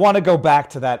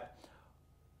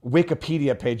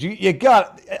 Wikipedia page.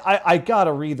 I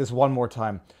gotta read this one more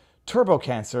time. Turbo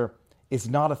cancer is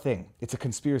not a thing. It's a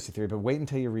conspiracy theory, but wait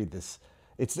until you read this.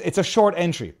 It's a short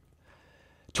entry.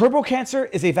 Turbo cancer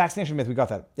is a vaccination myth. We got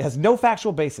that. It has no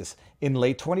factual basis. In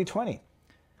late 2020,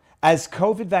 as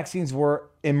COVID vaccines were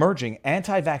emerging,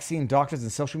 anti-vaccine doctors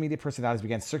and social media personalities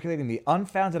began circulating the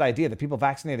unfounded idea that people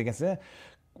vaccinated against it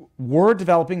were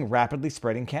developing rapidly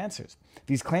spreading cancers.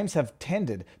 These claims have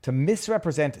tended to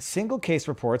misrepresent single case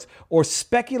reports or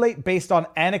speculate based on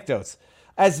anecdotes,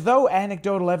 as though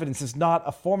anecdotal evidence is not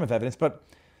a form of evidence. But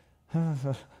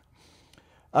Dr.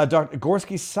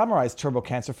 Gorski summarized turbo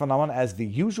cancer phenomenon as the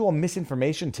usual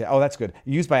misinformation that's good,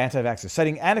 used by anti-vaxxers,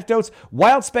 citing anecdotes,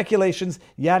 wild speculations,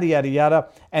 yada, yada, yada.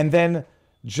 And then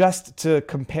just to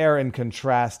compare and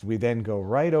contrast, we then go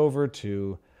right over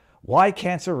to why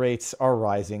cancer rates are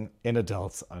rising in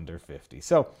adults under 50.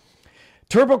 So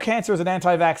turbo cancer is an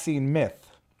anti-vaccine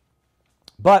myth,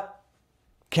 but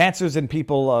cancers in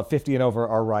people 50 and over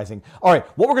are rising. All right,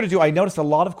 what we're going to do, I noticed a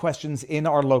lot of questions in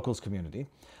our locals community.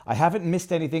 I haven't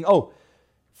missed anything. Oh,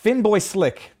 Finboy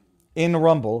Slick in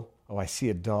Rumble. Oh, I see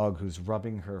a dog who's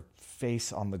rubbing her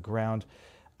face on the ground.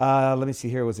 Let me see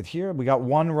here. Was it here? We got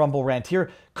one Rumble rant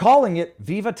here. Calling it,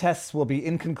 Viva tests will be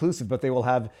inconclusive, but they will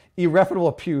have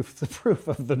irrefutable proof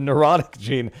of the neurotic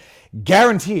gene.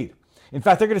 Guaranteed. In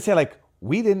fact, they're going to say, like,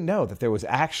 we didn't know that there was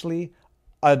actually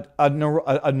a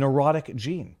neurotic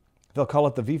gene. They'll call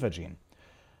it the Viva gene.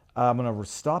 I'm going to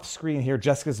stop screen here.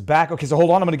 Jessica's back. Okay, so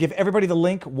hold on. I'm going to give everybody the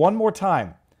link one more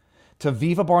time to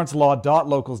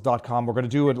vivabarneslaw.locals.com. We're going to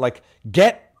do it like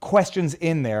get questions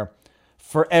in there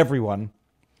for everyone.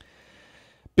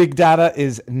 Big data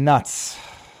is nuts.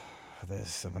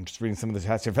 I'm just reading some of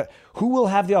this. Who will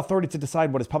have the authority to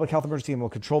decide what is public health emergency and will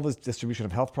control the distribution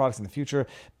of health products in the future?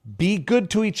 Be good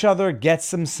to each other, get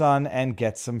some sun, and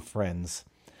get some friends.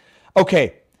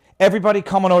 Okay, everybody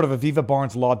come on out of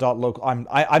vivabarneslaw.local.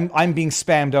 I'm being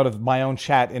spammed out of my own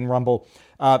chat in Rumble.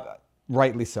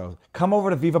 Rightly so. Come over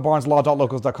to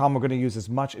vivabarneslaw.locals.com. We're going to use as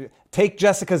much. Take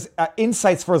Jessica's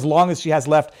insights for as long as she has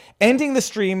left. Ending the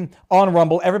stream on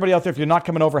Rumble. Everybody out there, if you're not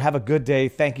coming over, have a good day.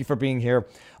 Thank you for being here.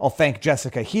 I'll thank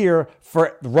Jessica here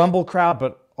for the Rumble crowd,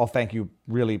 but I'll thank you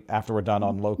really after we're done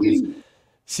on locals.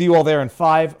 See you all there in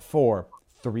 5, 4,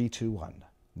 3, 2, 1.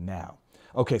 Now.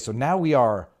 Okay, so now we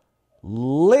are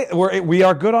we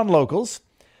are good on locals.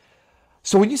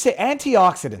 So when you say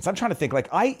antioxidants, I'm trying to think. Like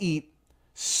I eat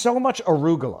so much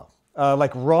arugula,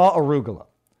 like raw arugula.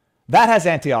 That has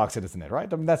antioxidants in it,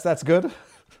 right? I mean, that's good.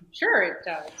 Sure, it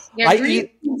does. Yeah,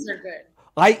 greens are good.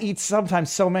 I eat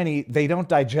sometimes so many they don't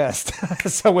digest.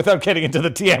 So without getting into the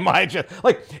TMI,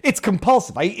 it's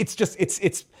compulsive.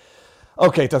 It's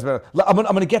okay. It doesn't matter. I'm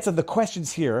gonna get to the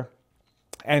questions here,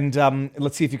 and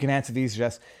let's see if you can answer these,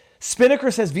 Jess. Spinnaker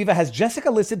says Viva, has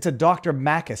Jessica listened to Dr.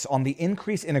 Makis on the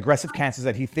increase in aggressive cancers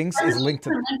that he thinks is linked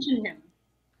to? Mention him.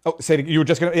 Oh, you were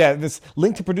just going to, this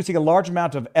link to producing a large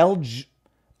amount of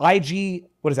IgG4,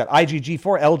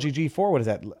 LGG4, what is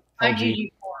that? IgG4.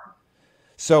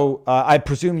 So I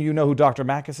presume you know who Dr.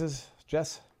 Makis is,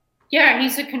 Jess? Yeah,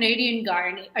 he's a Canadian guy,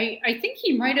 and I think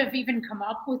he might have even come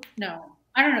up with, no,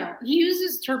 I don't know. He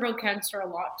uses turbo cancer a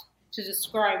lot to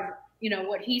describe,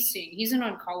 what he's seeing. He's an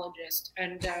oncologist,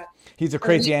 and he's a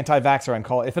crazy anti-vaxxer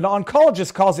oncologist. If an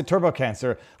oncologist calls it turbo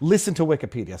cancer, listen to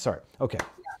Wikipedia. Sorry. Okay.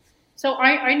 So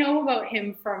I know about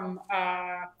him from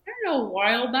I don't know, a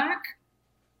while back.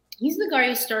 He's the guy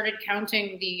who started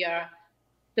counting the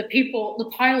people, the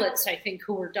pilots, I think,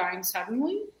 who were dying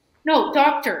suddenly. No,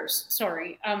 doctors.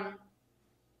 Sorry.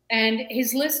 And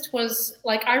his list was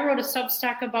like, I wrote a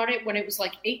Substack about it when it was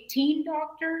like 18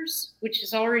 doctors, which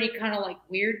is already kind of like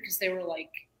weird because they were like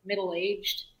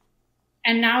middle-aged.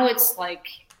 And now it's like,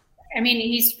 I mean,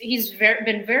 he's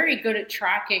been very good at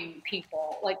tracking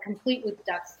people, like complete with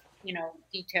death,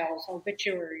 details,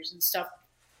 obituaries and stuff.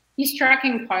 He's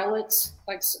tracking pilots,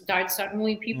 like died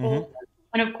suddenly people. Mm-hmm.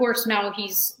 And of course now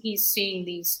he's seeing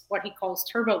these, what he calls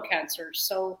turbo cancers.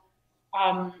 So,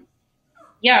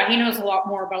 yeah, he knows a lot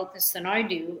more about this than I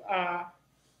do.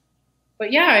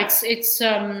 But yeah, it's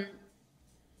I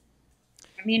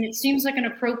mean, it seems like an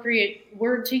appropriate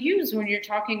word to use when you're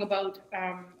talking about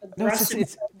aggressive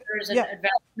cancers and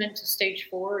advancement to stage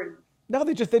 4. And no,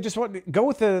 they just want to go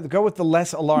with the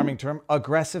less alarming term,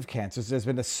 aggressive cancers. There's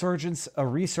been a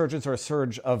resurgence or a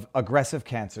surge of aggressive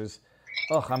cancers.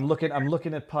 Oh, I'm looking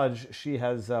at Pudge. Pudge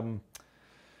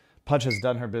has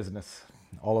done her business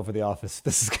all over the office.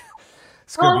 This is.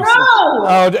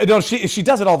 Oh no! She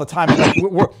does it all the time. Like,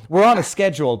 we're on a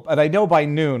schedule, but I know by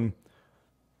noon.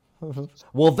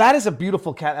 Well, that is a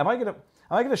beautiful cat. Am I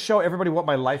gonna show everybody what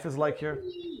my life is like here?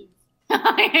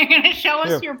 You're gonna show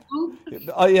us your poop?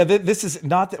 Oh yeah, this is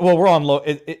not. Well, we're on low.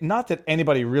 Not that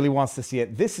anybody really wants to see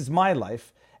it. This is my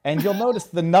life, and you'll notice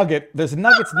the nugget. There's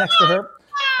nuggets next to her.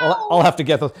 I'll have to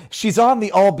get those. She's on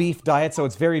the all beef diet, so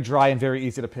it's very dry and very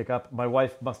easy to pick up. My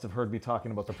wife must have heard me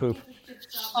talking about the poop.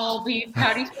 All beef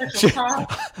patty special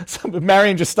sauce.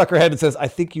 Marion just stuck her head and says, "I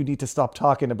think you need to stop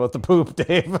talking about the poop,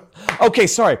 Dave." Okay,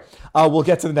 sorry. We'll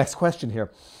get to the next question here.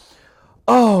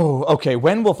 Oh, okay.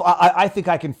 When will I think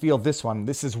I can feel this one?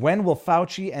 This is, when will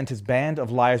Fauci and his band of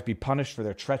liars be punished for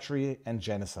their treachery and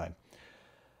genocide?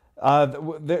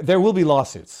 There will be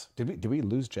lawsuits. Did we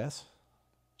lose Jess?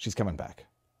 She's coming back.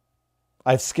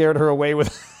 I've scared her away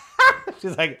with.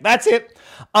 She's like, "That's it.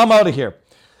 I'm out of here."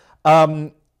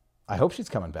 I hope she's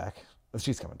coming back.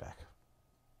 She's coming back,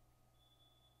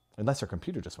 unless her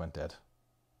computer just went dead.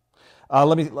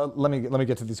 Let me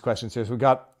get to these questions here. So we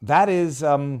got, that is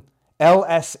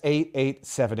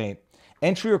LS8878.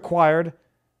 Entry required,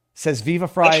 says Viva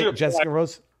Frei. Jessica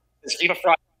Rose. Viva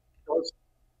Frei.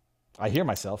 I hear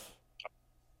myself.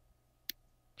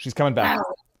 She's coming back. Wow.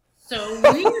 So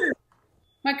weird.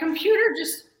 My computer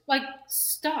just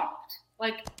stopped.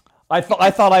 I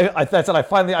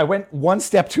went one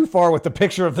step too far with the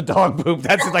picture of the dog poop.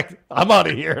 That's like, I'm out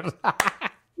of here. No,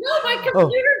 my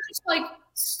computer just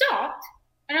stopped,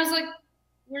 and I was like,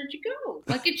 "Where'd you go?"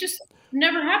 It just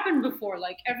never happened before.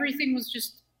 Everything was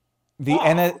just. The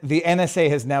NSA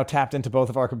has now tapped into both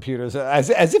of our computers, as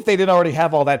if they didn't already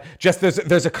have all that. Just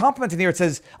there's a compliment in here. It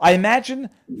says, I imagine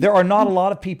there are not a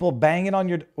lot of people banging on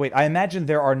your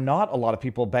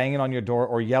door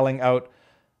or yelling out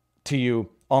to you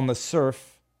on the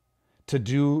surf to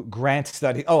do grant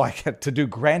study. To do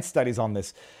grant studies on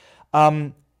this.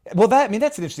 Well, that's an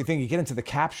interesting thing. You get into the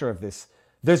capture of this.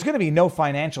 There's going to be no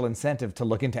financial incentive to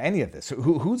look into any of this.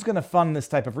 Who's going to fund this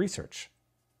type of research?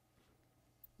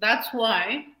 That's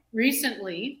why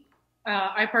recently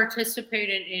I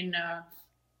participated in,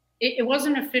 it was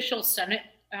an official Senate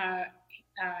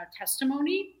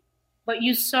testimony, but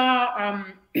you saw,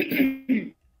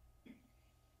 if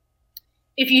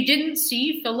you didn't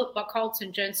see, Philip Buckhaltz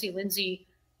and Jency Lindsay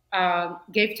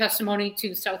gave testimony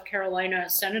to South Carolina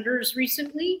senators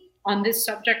recently on this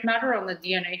subject matter, on the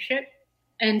DNA shit.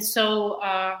 And so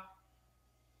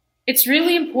it's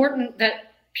really important that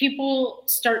people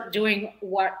start doing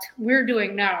what we're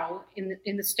doing now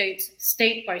in the States,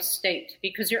 state by state,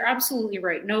 because you're absolutely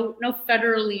right. No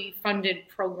federally funded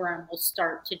program will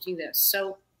start to do this.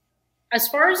 So as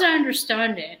far as I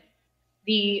understand it,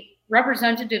 the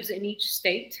representatives in each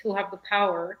state who have the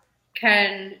power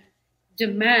can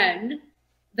demand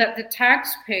that the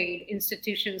tax-paid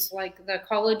institutions like the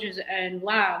colleges and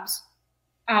labs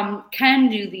can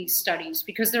do these studies,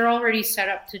 because they're already set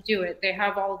up to do it. They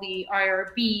have all the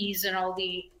IRBs and all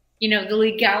the, the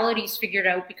legalities figured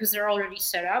out, because they're already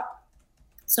set up.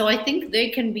 So I think they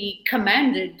can be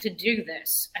commanded to do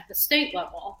this at the state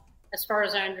level, as far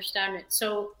as I understand it.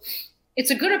 So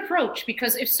it's a good approach,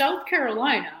 because if South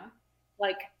Carolina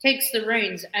takes the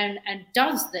reins and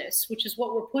does this, which is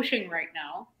what we're pushing right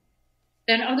now,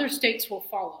 then other states will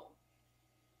follow.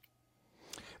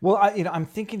 Well, I'm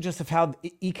thinking just of how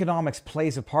economics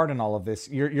plays a part in all of this.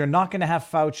 You're not going to have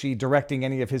Fauci directing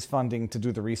any of his funding to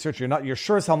do the research. You're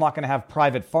sure as hell not going to have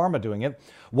private pharma doing it.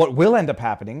 What will end up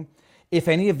happening, if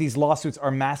any of these lawsuits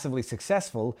are massively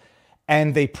successful,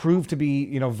 and they prove to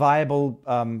be, viable,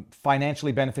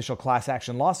 financially beneficial class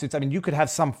action lawsuits, I mean, you could have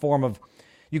some form of,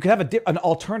 an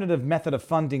alternative method of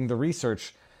funding the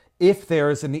research if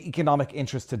there's an economic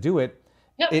interest to do it.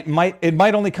 Yep. It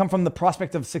might only come from the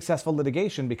prospect of successful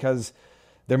litigation, because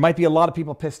there might be a lot of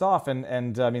people pissed off,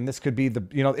 and I mean, this could be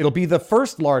it'll be the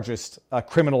first largest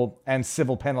criminal and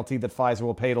civil penalty that Pfizer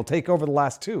will pay. It'll take over the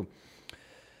last two.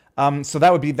 So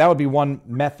that would be one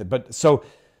method. But so,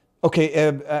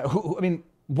 okay,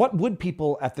 what would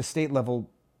people at the state level?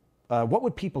 What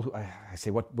would people at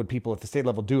the state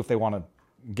level do if they want to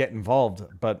get involved?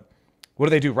 But what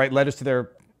do they do? Write letters to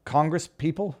their Congress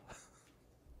people?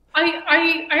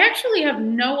 I actually have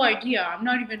no idea. I'm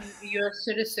not even a U.S.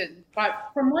 citizen, but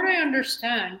from what I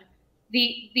understand,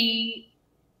 I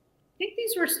think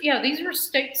these were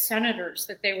state senators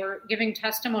that they were giving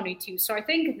testimony to. So I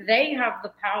think they have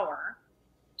the power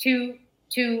to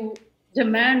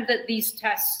demand that these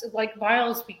tests, like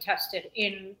vials, be tested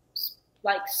in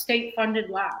like state-funded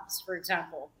labs, for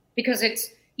example, because they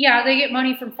get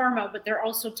money from pharma, but they're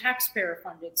also taxpayer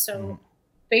funded. So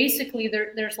basically,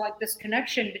 there's like this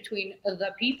connection between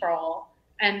the people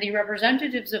and the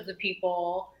representatives of the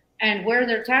people, and where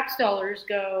their tax dollars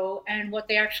go and what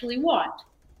they actually want.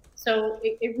 So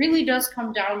it really does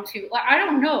come down to, I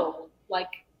don't know, like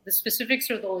the specifics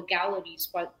or the legalities,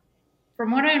 but from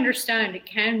what I understand, it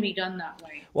can be done that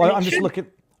way. Well,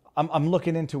 I'm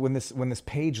looking into when this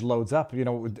page loads up.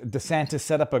 DeSantis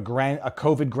set up a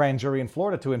COVID grand jury in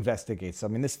Florida to investigate. So I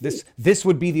mean, this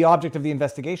would be the object of the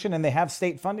investigation, and they have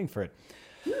state funding for it.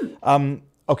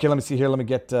 Okay, let me see here. Let me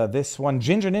get this one.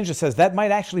 Ginger Ninja says that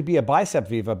might actually be a bicep,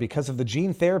 Viva, because of the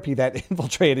gene therapy that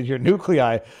infiltrated your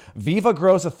nuclei. Viva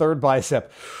grows a third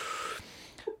bicep.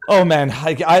 Oh man,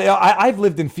 I've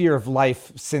lived in fear of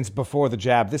life since before the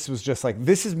jab. This was just like,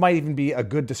 might even be a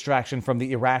good distraction from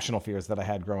the irrational fears that I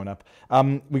had growing up.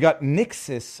 We got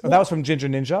Nixis, that was from Ginger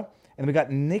Ninja. And we got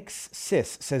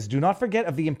Nixis says, do not forget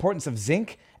of the importance of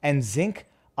zinc and zinc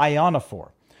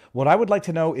ionophore. What I would like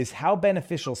to know is how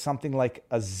beneficial something like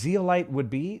a zeolite would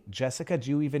be. Jessica, do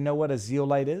you even know what a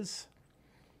zeolite is?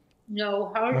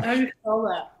 No, how do you spell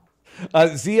that?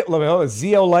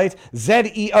 Zeolite,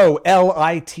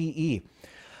 Zeolite.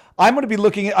 I'm going to be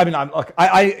looking at,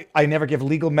 I never give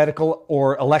legal, medical,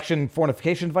 or election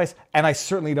fortification advice, and I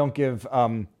certainly don't give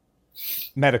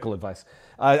medical advice.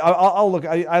 I'll look.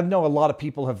 I know a lot of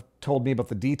people have told me about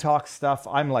the detox stuff.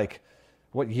 I'm like,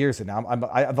 what year is it now?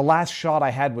 The last shot I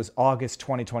had was August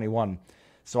 2021.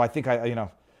 So I think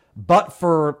but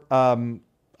for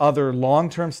other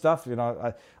long-term stuff,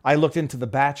 I looked into the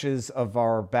batches of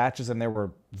our batches, and there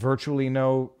were virtually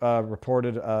no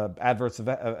reported adverse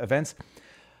events.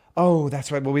 Oh,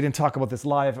 that's right. Well, we didn't talk about this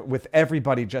live with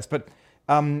everybody, Jess, but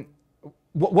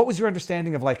what was your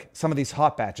understanding of like some of these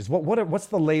hot batches? What's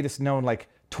the latest known? Like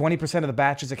 20% of the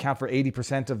batches account for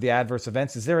 80% of the adverse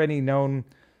events. Is there any known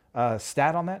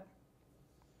stat on that?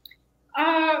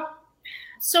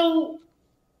 So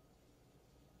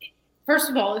first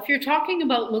of all, if you're talking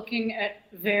about looking at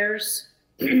VAERS,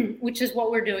 which is what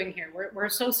we're doing here, we're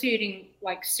associating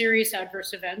like serious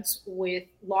adverse events with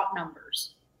lot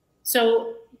numbers.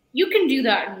 So you can do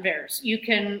that in VAERS. You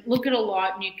can look at a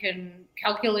lot and you can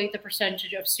calculate the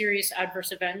percentage of serious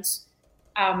adverse events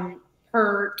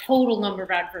per total number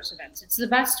of adverse events. It's the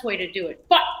best way to do it.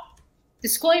 But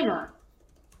disclaimer,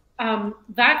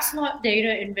 VaxLot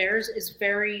data in VAERS is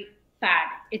very bad.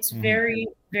 It's very,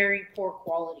 very poor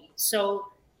quality. So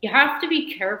you have to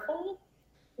be careful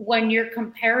when you're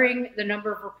comparing the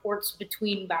number of reports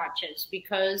between batches,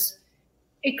 because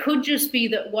it could just be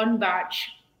that one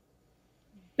batch,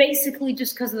 basically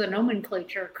just because of the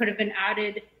nomenclature, could have been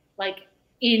added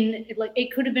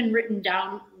it could have been written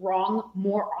down wrong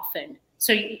more often.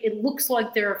 So it looks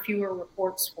like there are fewer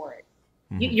reports for it.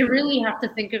 You really have to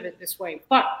think of it this way.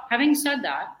 But having said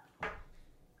that,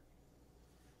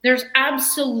 there's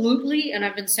absolutely, and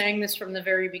I've been saying this from the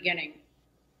very beginning,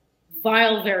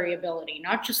 vial variability,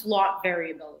 not just lot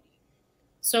variability.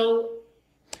 So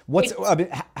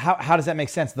how does that make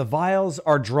sense? The vials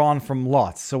are drawn from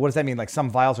lots. So what does that mean? Like some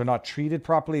vials are not treated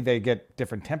properly, they get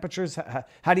different temperatures.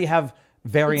 How do you have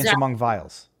variance among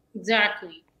vials?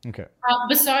 Exactly. Okay.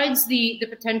 Besides the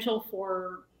potential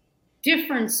for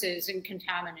differences in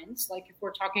contaminants, like if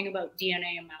we're talking about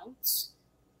DNA amounts,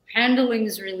 handling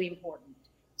is really important.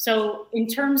 So in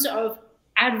terms of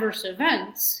adverse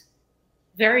events,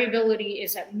 variability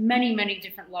is at many, many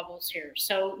different levels here.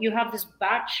 So you have this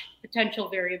batch potential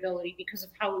variability because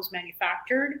of how it was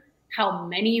manufactured, how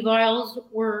many vials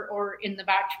were or in the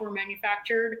batch were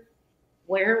manufactured,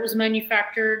 where it was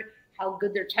manufactured, how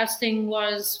good their testing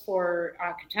was for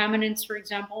contaminants, for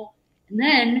example. And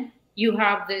then you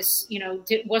have this,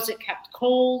 was it kept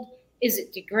cold? Is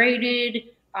it degraded?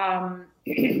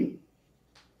 Did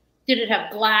it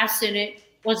have glass in it?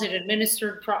 Was it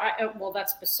administered? Well,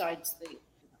 that's besides the,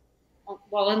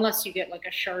 unless you get like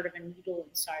a shard of a needle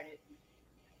inside it.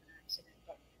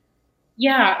 But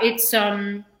yeah, it's,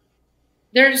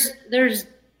 there's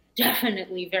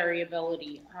definitely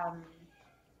variability.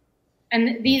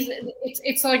 And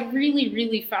it's like really,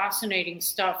 really fascinating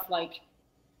stuff. Like,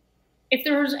 if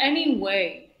there was any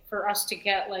way for us to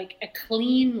get like a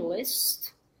clean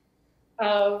list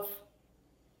of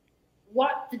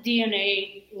what the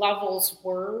DNA levels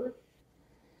were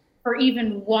for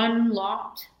even one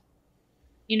lot,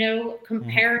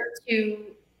 compared to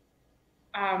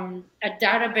a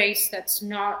database that's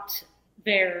not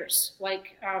theirs,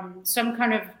 like some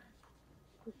kind of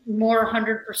more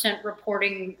 100%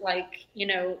 reporting, like,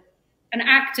 an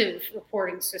active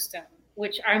reporting system,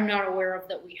 which I'm not aware of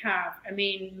that we have. I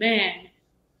mean, man,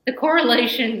 the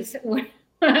correlations would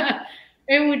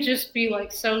it would just be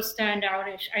like so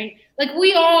standoutish. Like,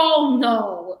 we all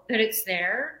know that it's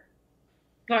there,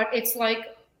 but it's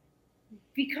like,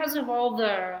 because of all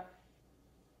the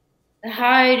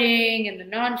hiding and the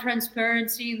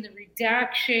non-transparency and the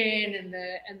redaction and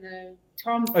the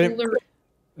tomfoolery.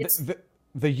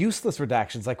 The useless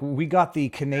redactions, like we got the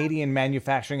Canadian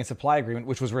Manufacturing and Supply Agreement,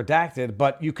 which was redacted,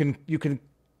 but you can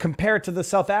compare it to the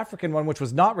South African one, which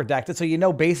was not redacted,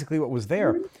 so basically what was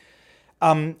there.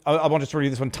 I want to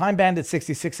read this one. Time Bandit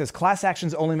 66 says, class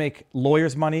actions only make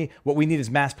lawyers money. What we need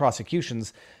is mass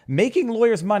prosecutions. Making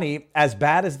lawyers money, as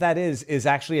bad as that is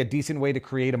actually a decent way to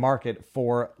create a market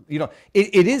for,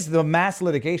 it is the mass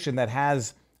litigation that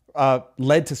has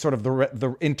led to sort of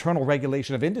the internal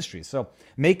regulation of industries. So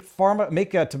make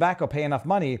tobacco pay enough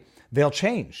money, they'll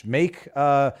change. Make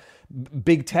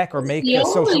big tech or make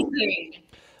social.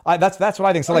 That's what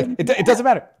I think. So like it doesn't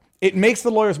matter. It makes the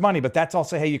lawyers money, but that's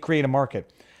also how you create a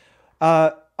market.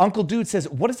 Uncle Dude says,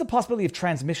 what is the possibility of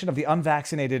transmission of the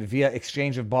unvaccinated via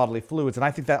exchange of bodily fluids? And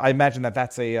I imagine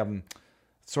that's a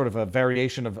sort of a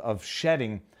variation of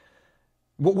shedding.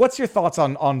 What's your thoughts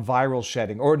on viral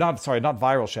shedding, or not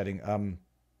viral shedding?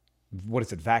 What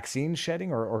is it? Vaccine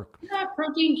shedding or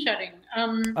protein shedding?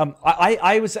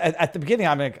 I was at the beginning.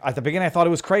 At the beginning, I thought it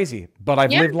was crazy, but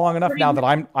I've lived long enough now that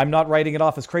I'm not writing it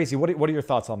off as crazy. What are your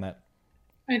thoughts on that?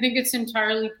 I think it's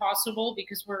entirely possible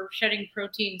because we're shedding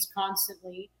proteins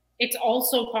constantly. It's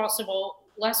also possible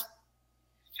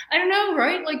I don't know,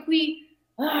 right? Like these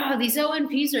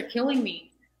LNPs are killing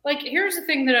me. Like, here's the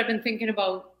thing that I've been thinking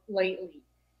about lately.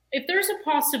 If there's a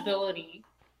possibility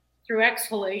through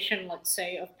exhalation, let's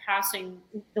say, of passing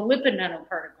the lipid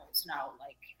nanoparticles now,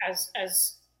 like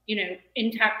as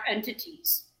intact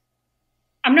entities.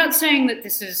 I'm not saying that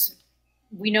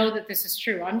we know that this is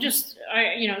true. This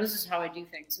is how I do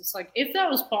things. It's like, if that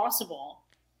was possible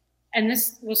and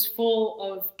this was full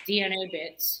of DNA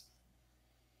bits,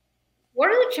 what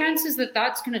are the chances that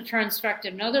that's going to transfect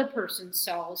another person's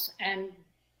cells? And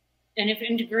if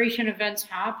integration events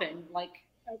happen, like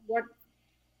what,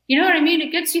 you know what I mean?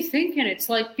 It gets you thinking. It's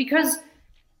like, because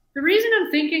the reason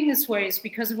I'm thinking this way is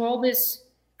because of all this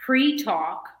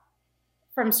pre-talk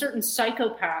from certain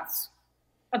psychopaths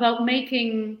about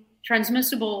making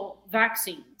transmissible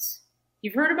vaccines.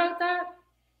 You've heard about that?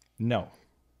 No.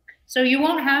 So you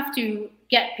won't have to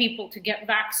get people to get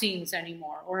vaccines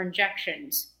anymore or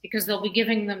injections because they'll be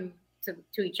giving them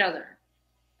to each other.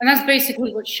 And that's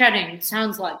basically what shedding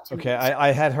sounds like to me. Okay,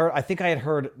 I think I had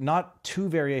heard not two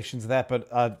variations of that,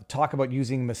 but talk about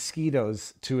using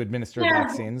mosquitoes to administer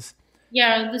vaccines.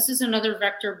 Yeah, this is another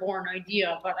vector-borne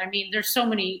idea, but I mean, there's so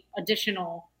many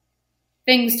additional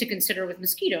things to consider with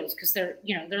mosquitoes because they're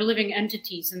living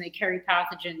entities and they carry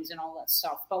pathogens and all that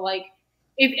stuff. But like,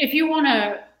 if you want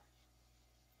to,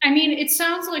 I mean, it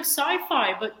sounds like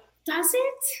sci-fi, but does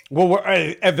it? Well,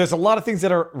 there's a lot of things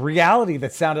that are reality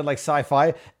that sounded like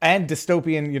sci-fi and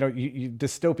dystopian,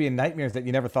 dystopian nightmares that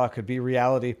you never thought could be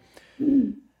reality.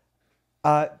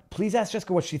 Please ask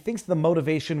Jessica what she thinks the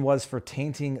motivation was for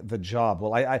tainting the job.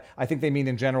 Well, I think they mean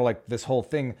in general, like this whole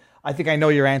thing. I think I know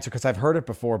your answer because I've heard it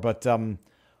before, but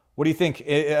what do you think?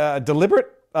 Deliberate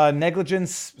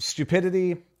negligence,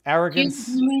 stupidity, arrogance?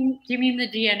 Do you mean the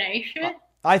DNA shit?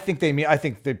 I think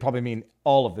they probably mean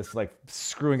all of this, like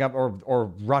screwing up or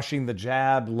rushing the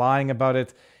jab, lying about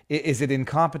it. Is it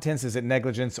incompetence? Is it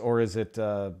negligence? Or is it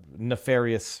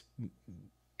nefarious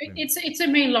It's a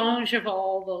melange of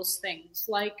all those things.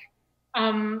 Like,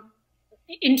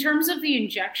 in terms of the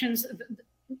injections,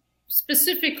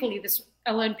 specifically this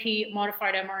LNP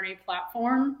modified mRNA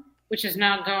platform, which is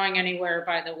not going anywhere,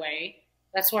 by the way.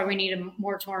 That's why we need a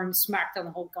moratorium smacked on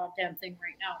the whole goddamn thing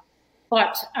right now.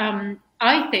 But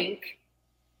I think,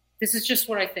 this is just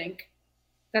what I think,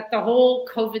 that the whole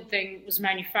COVID thing was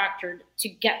manufactured to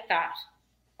get that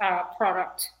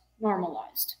product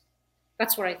normalized.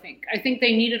 That's what I think. I think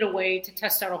they needed a way to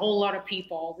test out a whole lot of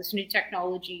people, this new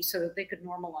technology, so that they could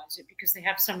normalize it because they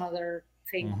have some other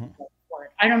thing for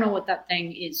it. I don't know what that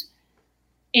thing is.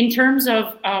 In terms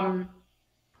of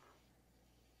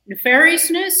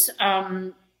nefariousness,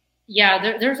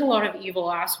 there's a lot of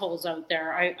evil assholes out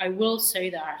there. I will say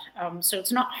that. So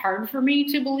it's not hard for me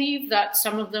to believe that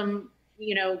some of them,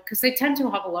 because they tend to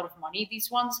have a lot of money,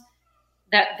 these ones,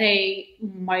 that they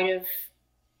might have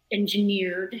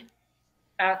engineered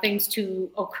things to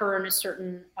occur in a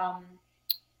certain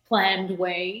planned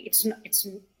way. It's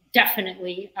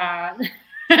definitely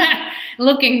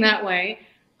looking that way.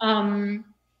 And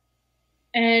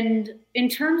in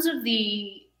terms of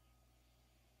the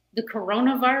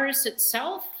coronavirus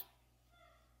itself,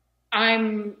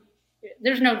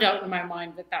 there's no doubt in my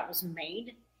mind that was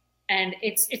made, and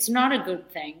it's not a good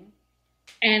thing.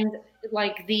 And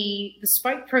like the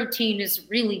spike protein is a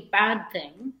really bad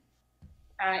thing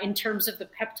in terms of the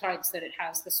peptides that it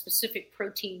has, the specific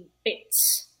protein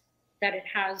bits that it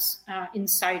has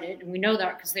inside it. And we know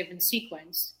that because they've been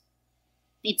sequenced.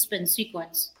 It's been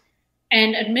sequenced.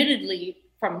 And admittedly,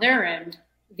 from their end,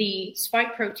 the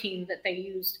spike protein that they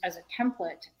used as a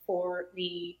template for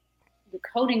the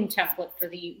coding template for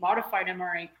the modified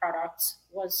mRNA products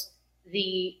was in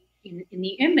the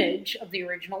image of the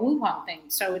original Wuhan thing.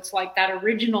 So it's like that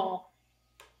original,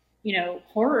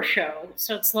 horror show.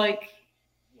 So it's like,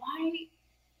 why?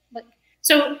 Like,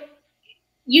 so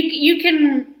you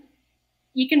can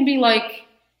be like,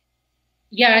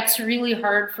 yeah, it's really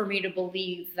hard for me to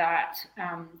believe that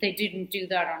they didn't do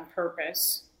that on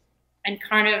purpose, and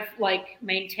kind of like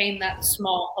maintain that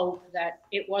small hope that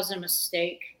it was a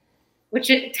mistake, which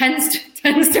it tends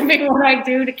to be what I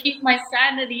do to keep my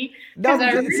sanity, because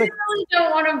I really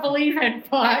don't want to believe it.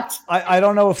 But I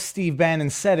don't know if Steve Bannon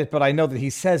said it, but I know that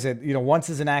he says it. Once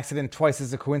is an accident, twice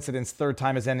is a coincidence, third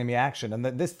time is enemy action. And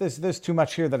there's too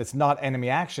much here that it's not enemy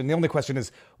action. The only question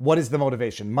is, what is the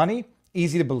motivation? Money,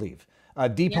 easy to believe.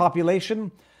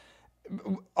 Depopulation,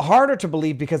 harder to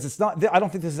believe, because it's not. I don't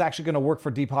think this is actually going to work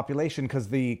for depopulation, because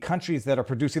the countries that are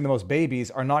producing the most babies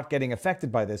are not getting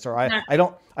affected by this. Or I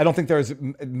don't think there's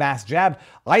mass jab.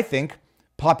 I think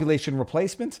population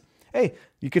replacement. Hey,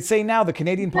 you could say now the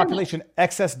Canadian population,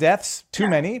 excess deaths, too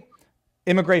many.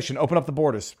 Immigration, open up the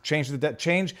borders, change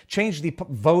the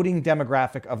voting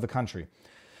demographic of the country.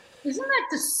 Isn't that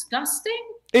disgusting?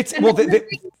 It's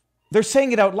they're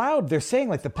saying it out loud. They're saying,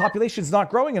 like, the population's not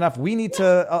growing enough. We need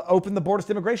to open the borders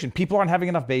to immigration. People aren't having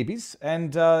enough babies,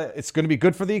 and it's going to be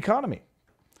good for the economy.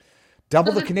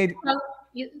 Double the Canadian.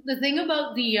 The thing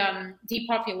about the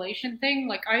depopulation thing,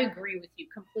 like, I agree with you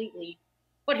completely.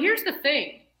 But here's the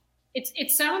thing. It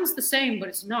sounds the same, but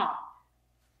it's not.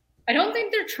 I don't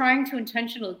think they're trying to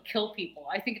intentionally kill people.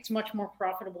 I think it's much more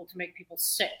profitable to make people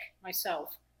sick,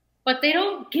 myself. But they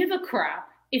don't give a crap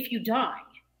if you die.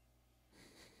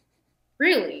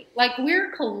 Really, like,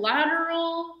 we're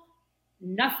collateral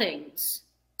nothings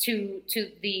to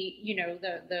the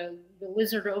the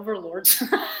lizard overlords,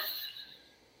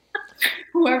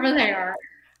 whoever they are.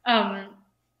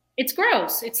 It's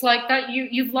gross. It's like that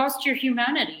you've lost your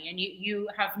humanity, and you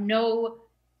have no.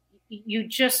 You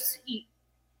just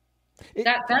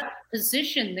that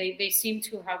position they seem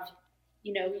to have.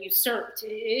 Usurped.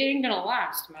 It ain't gonna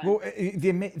last, man. Well,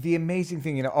 the amazing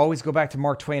thing, always go back to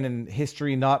Mark Twain and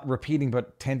history not repeating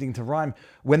but tending to rhyme.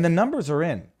 When the numbers are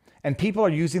in, and people are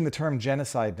using the term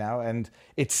genocide now, and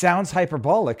it sounds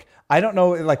hyperbolic. I don't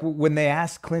know, like, when they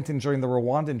asked Clinton during the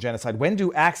Rwandan genocide, when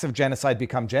do acts of genocide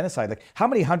become genocide? Like, how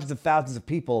many hundreds of thousands of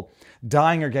people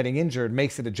dying or getting injured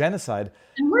makes it a genocide?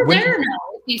 And we're there now.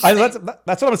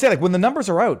 That's what I'm saying. Like, when the numbers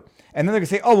are out, and then they're gonna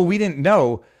say, "Oh, well, we didn't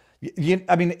know."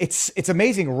 I mean, it's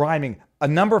amazing rhyming. A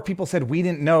number of people said we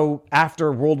didn't know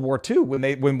after World War II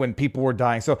when people were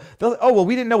dying. So,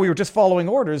 we didn't know. We were just following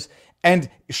orders. And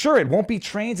sure, it won't be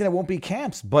trains and it won't be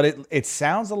camps, but it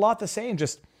sounds a lot the same.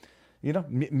 Just,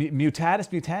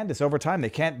 mutatis mutandis over time. They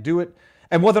can't do it.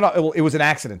 And whether or not it was an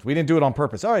accident, we didn't do it on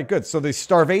purpose. All right, good. So the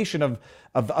starvation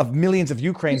of millions of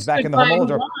Ukrainians back in the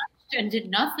Holodomor and did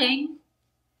nothing.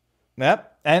 Yep.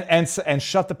 And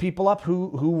shut the people up who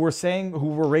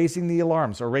were raising the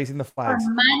alarms or raising the flags. For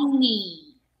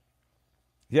money.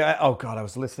 Yeah. Oh God, I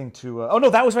was listening to. Oh no,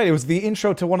 that was right. It was the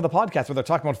intro to one of the podcasts where they're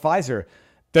talking about Pfizer.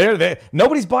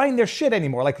 Nobody's buying their shit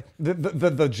anymore. Like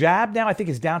the jab now, I think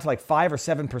is down to like 5 or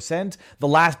 7%. The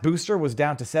last booster was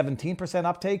down to 17%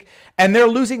 uptake, and they're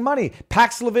losing money.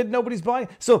 Paxlovid, nobody's buying.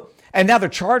 So, and now they're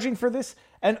charging for this.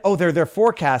 And their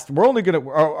forecast. We're only gonna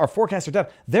our forecasts are down.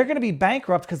 They're gonna be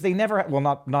bankrupt because they never. Well,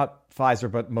 not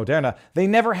Pfizer, but Moderna. They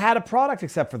never had a product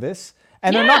except for this,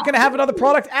 and they're not gonna have another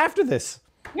product after this.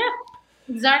 Yeah,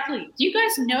 exactly. Do you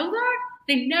guys know that?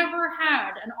 They never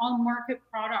had an on-market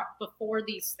product before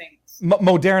these things.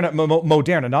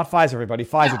 Moderna, not Pfizer, everybody.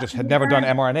 Pfizer just had never done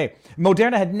mRNA.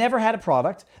 Moderna had never had a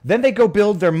product. Then they go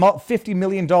build their $50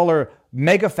 million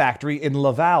mega factory in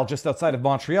Laval, just outside of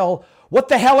Montreal. What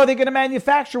the hell are they going to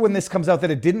manufacture when this comes out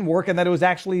that it didn't work and that it was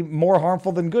actually more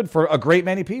harmful than good for a great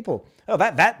many people? Oh,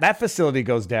 that facility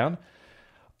goes down.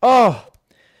 Oh,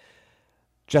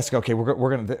 Jessica, okay, we're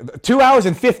going to 2 hours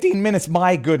and 15 minutes.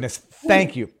 My goodness.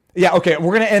 Thank you. Yeah, okay,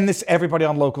 we're going to end this, everybody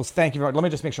on locals. Thank you very much. Let me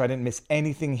just make sure I didn't miss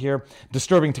anything here.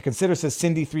 Disturbing to consider, says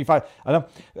Cindy35. I know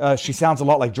she sounds a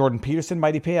lot like Jordan Peterson,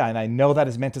 Mighty P, and I know that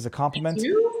is meant as a compliment.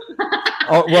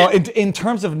 Oh, well, in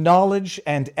terms of knowledge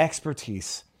and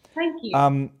expertise. Thank you.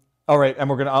 All right, and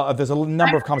we're going to, there's a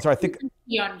number of comments. I think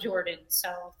on Jordan,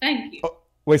 so thank you. Oh,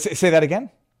 wait, say that again?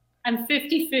 I'm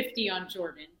 50-50 on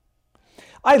Jordan.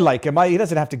 I like him. He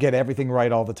doesn't have to get everything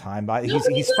right all the time.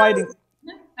 He's fighting.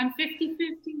 I'm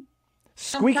 50-50.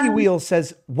 Squeaky Wheel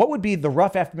says, what would be the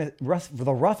rough estimate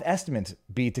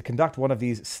be to conduct one of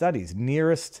these studies?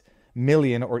 Nearest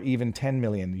million or even 10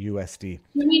 million USD.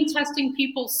 You mean testing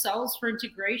people's cells for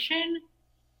integration?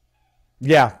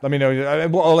 Yeah, I mean,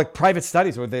 like private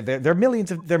studies where they're millions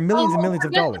and millions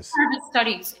of dollars. Private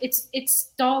studies,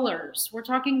 it's dollars. We're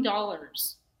talking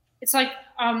dollars. It's like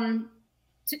to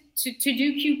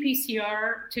do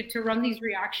qPCR to run these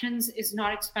reactions is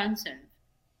not expensive.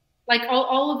 Like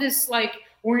all of this, like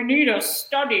we need a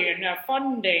study and a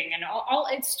funding and all.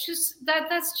 It's just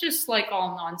that's just like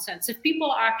all nonsense. If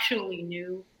people actually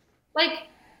knew, like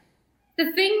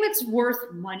the thing that's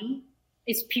worth money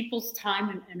is people's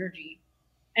time and energy,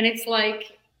 and it's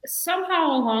like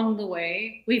somehow along the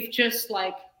way we've just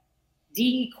like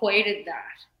de-equated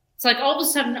that. It's like all of a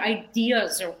sudden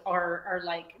ideas are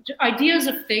like ideas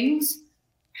of things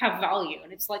have value,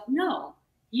 and it's like no,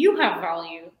 you have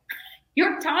value.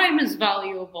 Your time is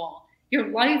valuable. Your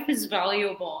life is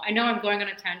valuable. I know I'm going on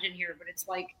a tangent here, but it's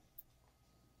like,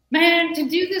 man, to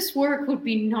do this work would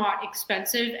be not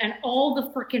expensive. And all the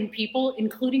freaking people,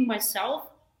 including myself,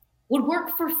 would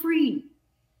work for free.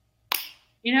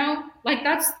 You know, like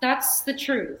that's the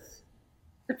truth.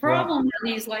 The problem are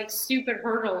these like stupid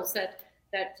hurdles that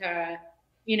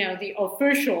you know, the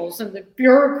officials and the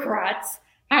bureaucrats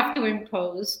have to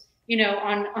impose, you know,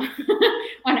 on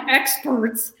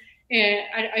experts.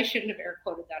 And I shouldn't have air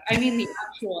quoted that. I mean the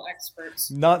actual experts.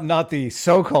 Not the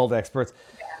so-called experts.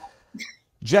 Yeah.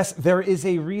 Jess, there is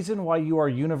a reason why you are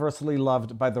universally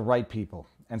loved by the right people.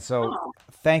 And so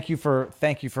thank you for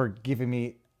giving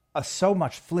me so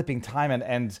much flipping time.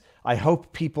 And I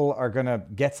hope people are going to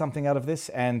get something out of this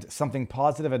and something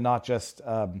positive and not just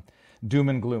doom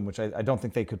and gloom, which I don't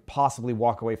think they could possibly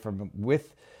walk away from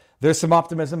with. There's some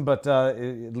optimism, but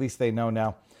at least they know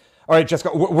now. All right, Jessica,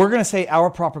 we're going to say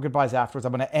our proper goodbyes afterwards.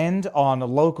 I'm going to end on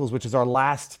Locals, which is our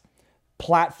last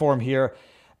platform here.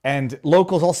 And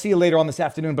Locals, I'll see you later on this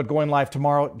afternoon, but going live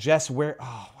tomorrow. Jess,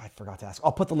 I forgot to ask.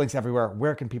 I'll put the links everywhere.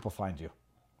 Where can people find you?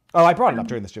 Oh, I brought it up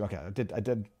during the stream. Okay, I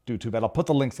did do too bad. I'll put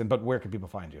the links in, but where can people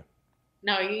find you?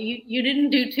 No, you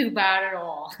didn't do too bad at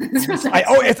all.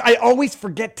 I always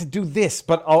forget to do this,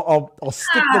 but I'll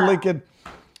stick the link in.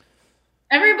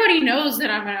 Everybody knows that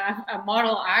I'm a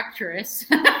model actress.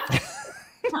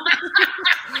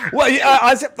 Well,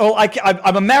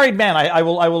 I'm a married man. I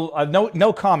will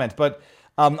no comment. But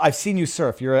I've seen you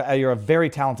surf. You're a very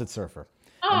talented surfer.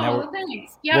 Oh,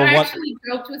 thanks. Yeah, I actually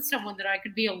joked with someone that I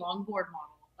could be a longboard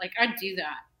model. Like I'd do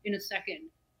that in a second.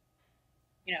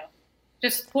 You know,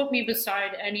 just put me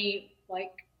beside any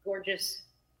like gorgeous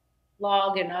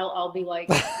log, and I'll be like,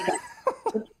 you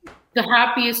know, the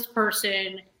happiest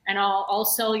person. And I'll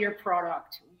sell your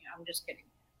product. Yeah, I'm just kidding.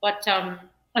 But I'm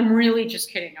really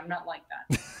just kidding. I'm not like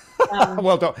that.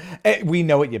 Well, we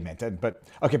know what you meant. But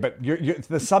okay, but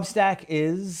the Substack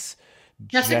is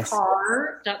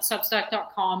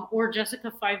jessicar.substack.com or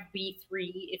Jessica5B3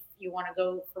 if you want to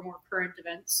go for more current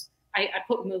events. I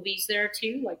put movies there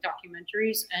too, like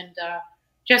documentaries. And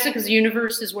Jessica's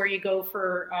Universe is where you go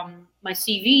for my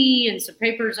CV and some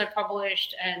papers I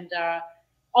published and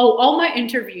all my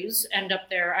interviews end up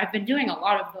there. I've been doing a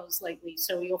lot of those lately,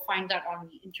 so you'll find that on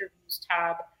the interviews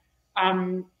tab.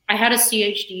 I had a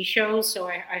CHD show, so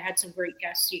I had some great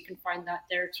guests. You can find that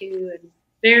there too. And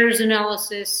Bears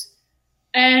analysis.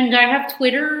 And I have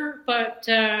Twitter, but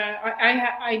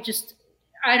I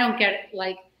don't get it.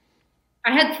 Like,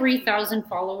 I had 3,000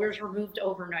 followers removed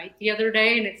overnight the other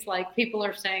day, and it's like people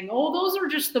are saying, "Oh, those are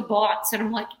just the bots," and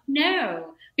I'm like,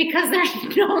 "No, because there's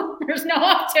no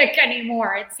uptick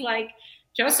anymore. It's like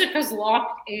Jessica's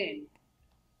locked in.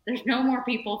 There's no more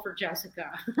people for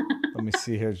Jessica." Let me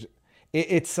see here.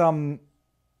 It's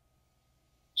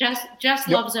Jess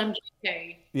loves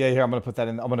MJK. Yeah, here I'm gonna put that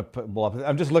in.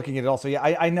 I'm just looking at it also. Yeah,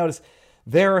 I noticed.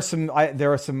 There are some.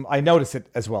 I notice it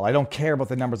as well. I don't care about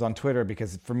the numbers on Twitter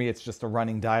because for me it's just a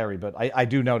running diary. But I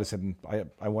do notice it, and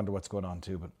I wonder what's going on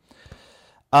too. But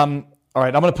all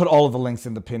right, I'm going to put all of the links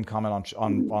in the pinned comment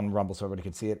on Rumble so everybody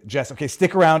can see it. Jess, okay,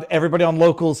 stick around. Everybody on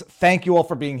Locals, thank you all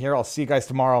for being here. I'll see you guys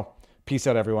tomorrow. Peace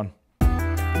out, everyone.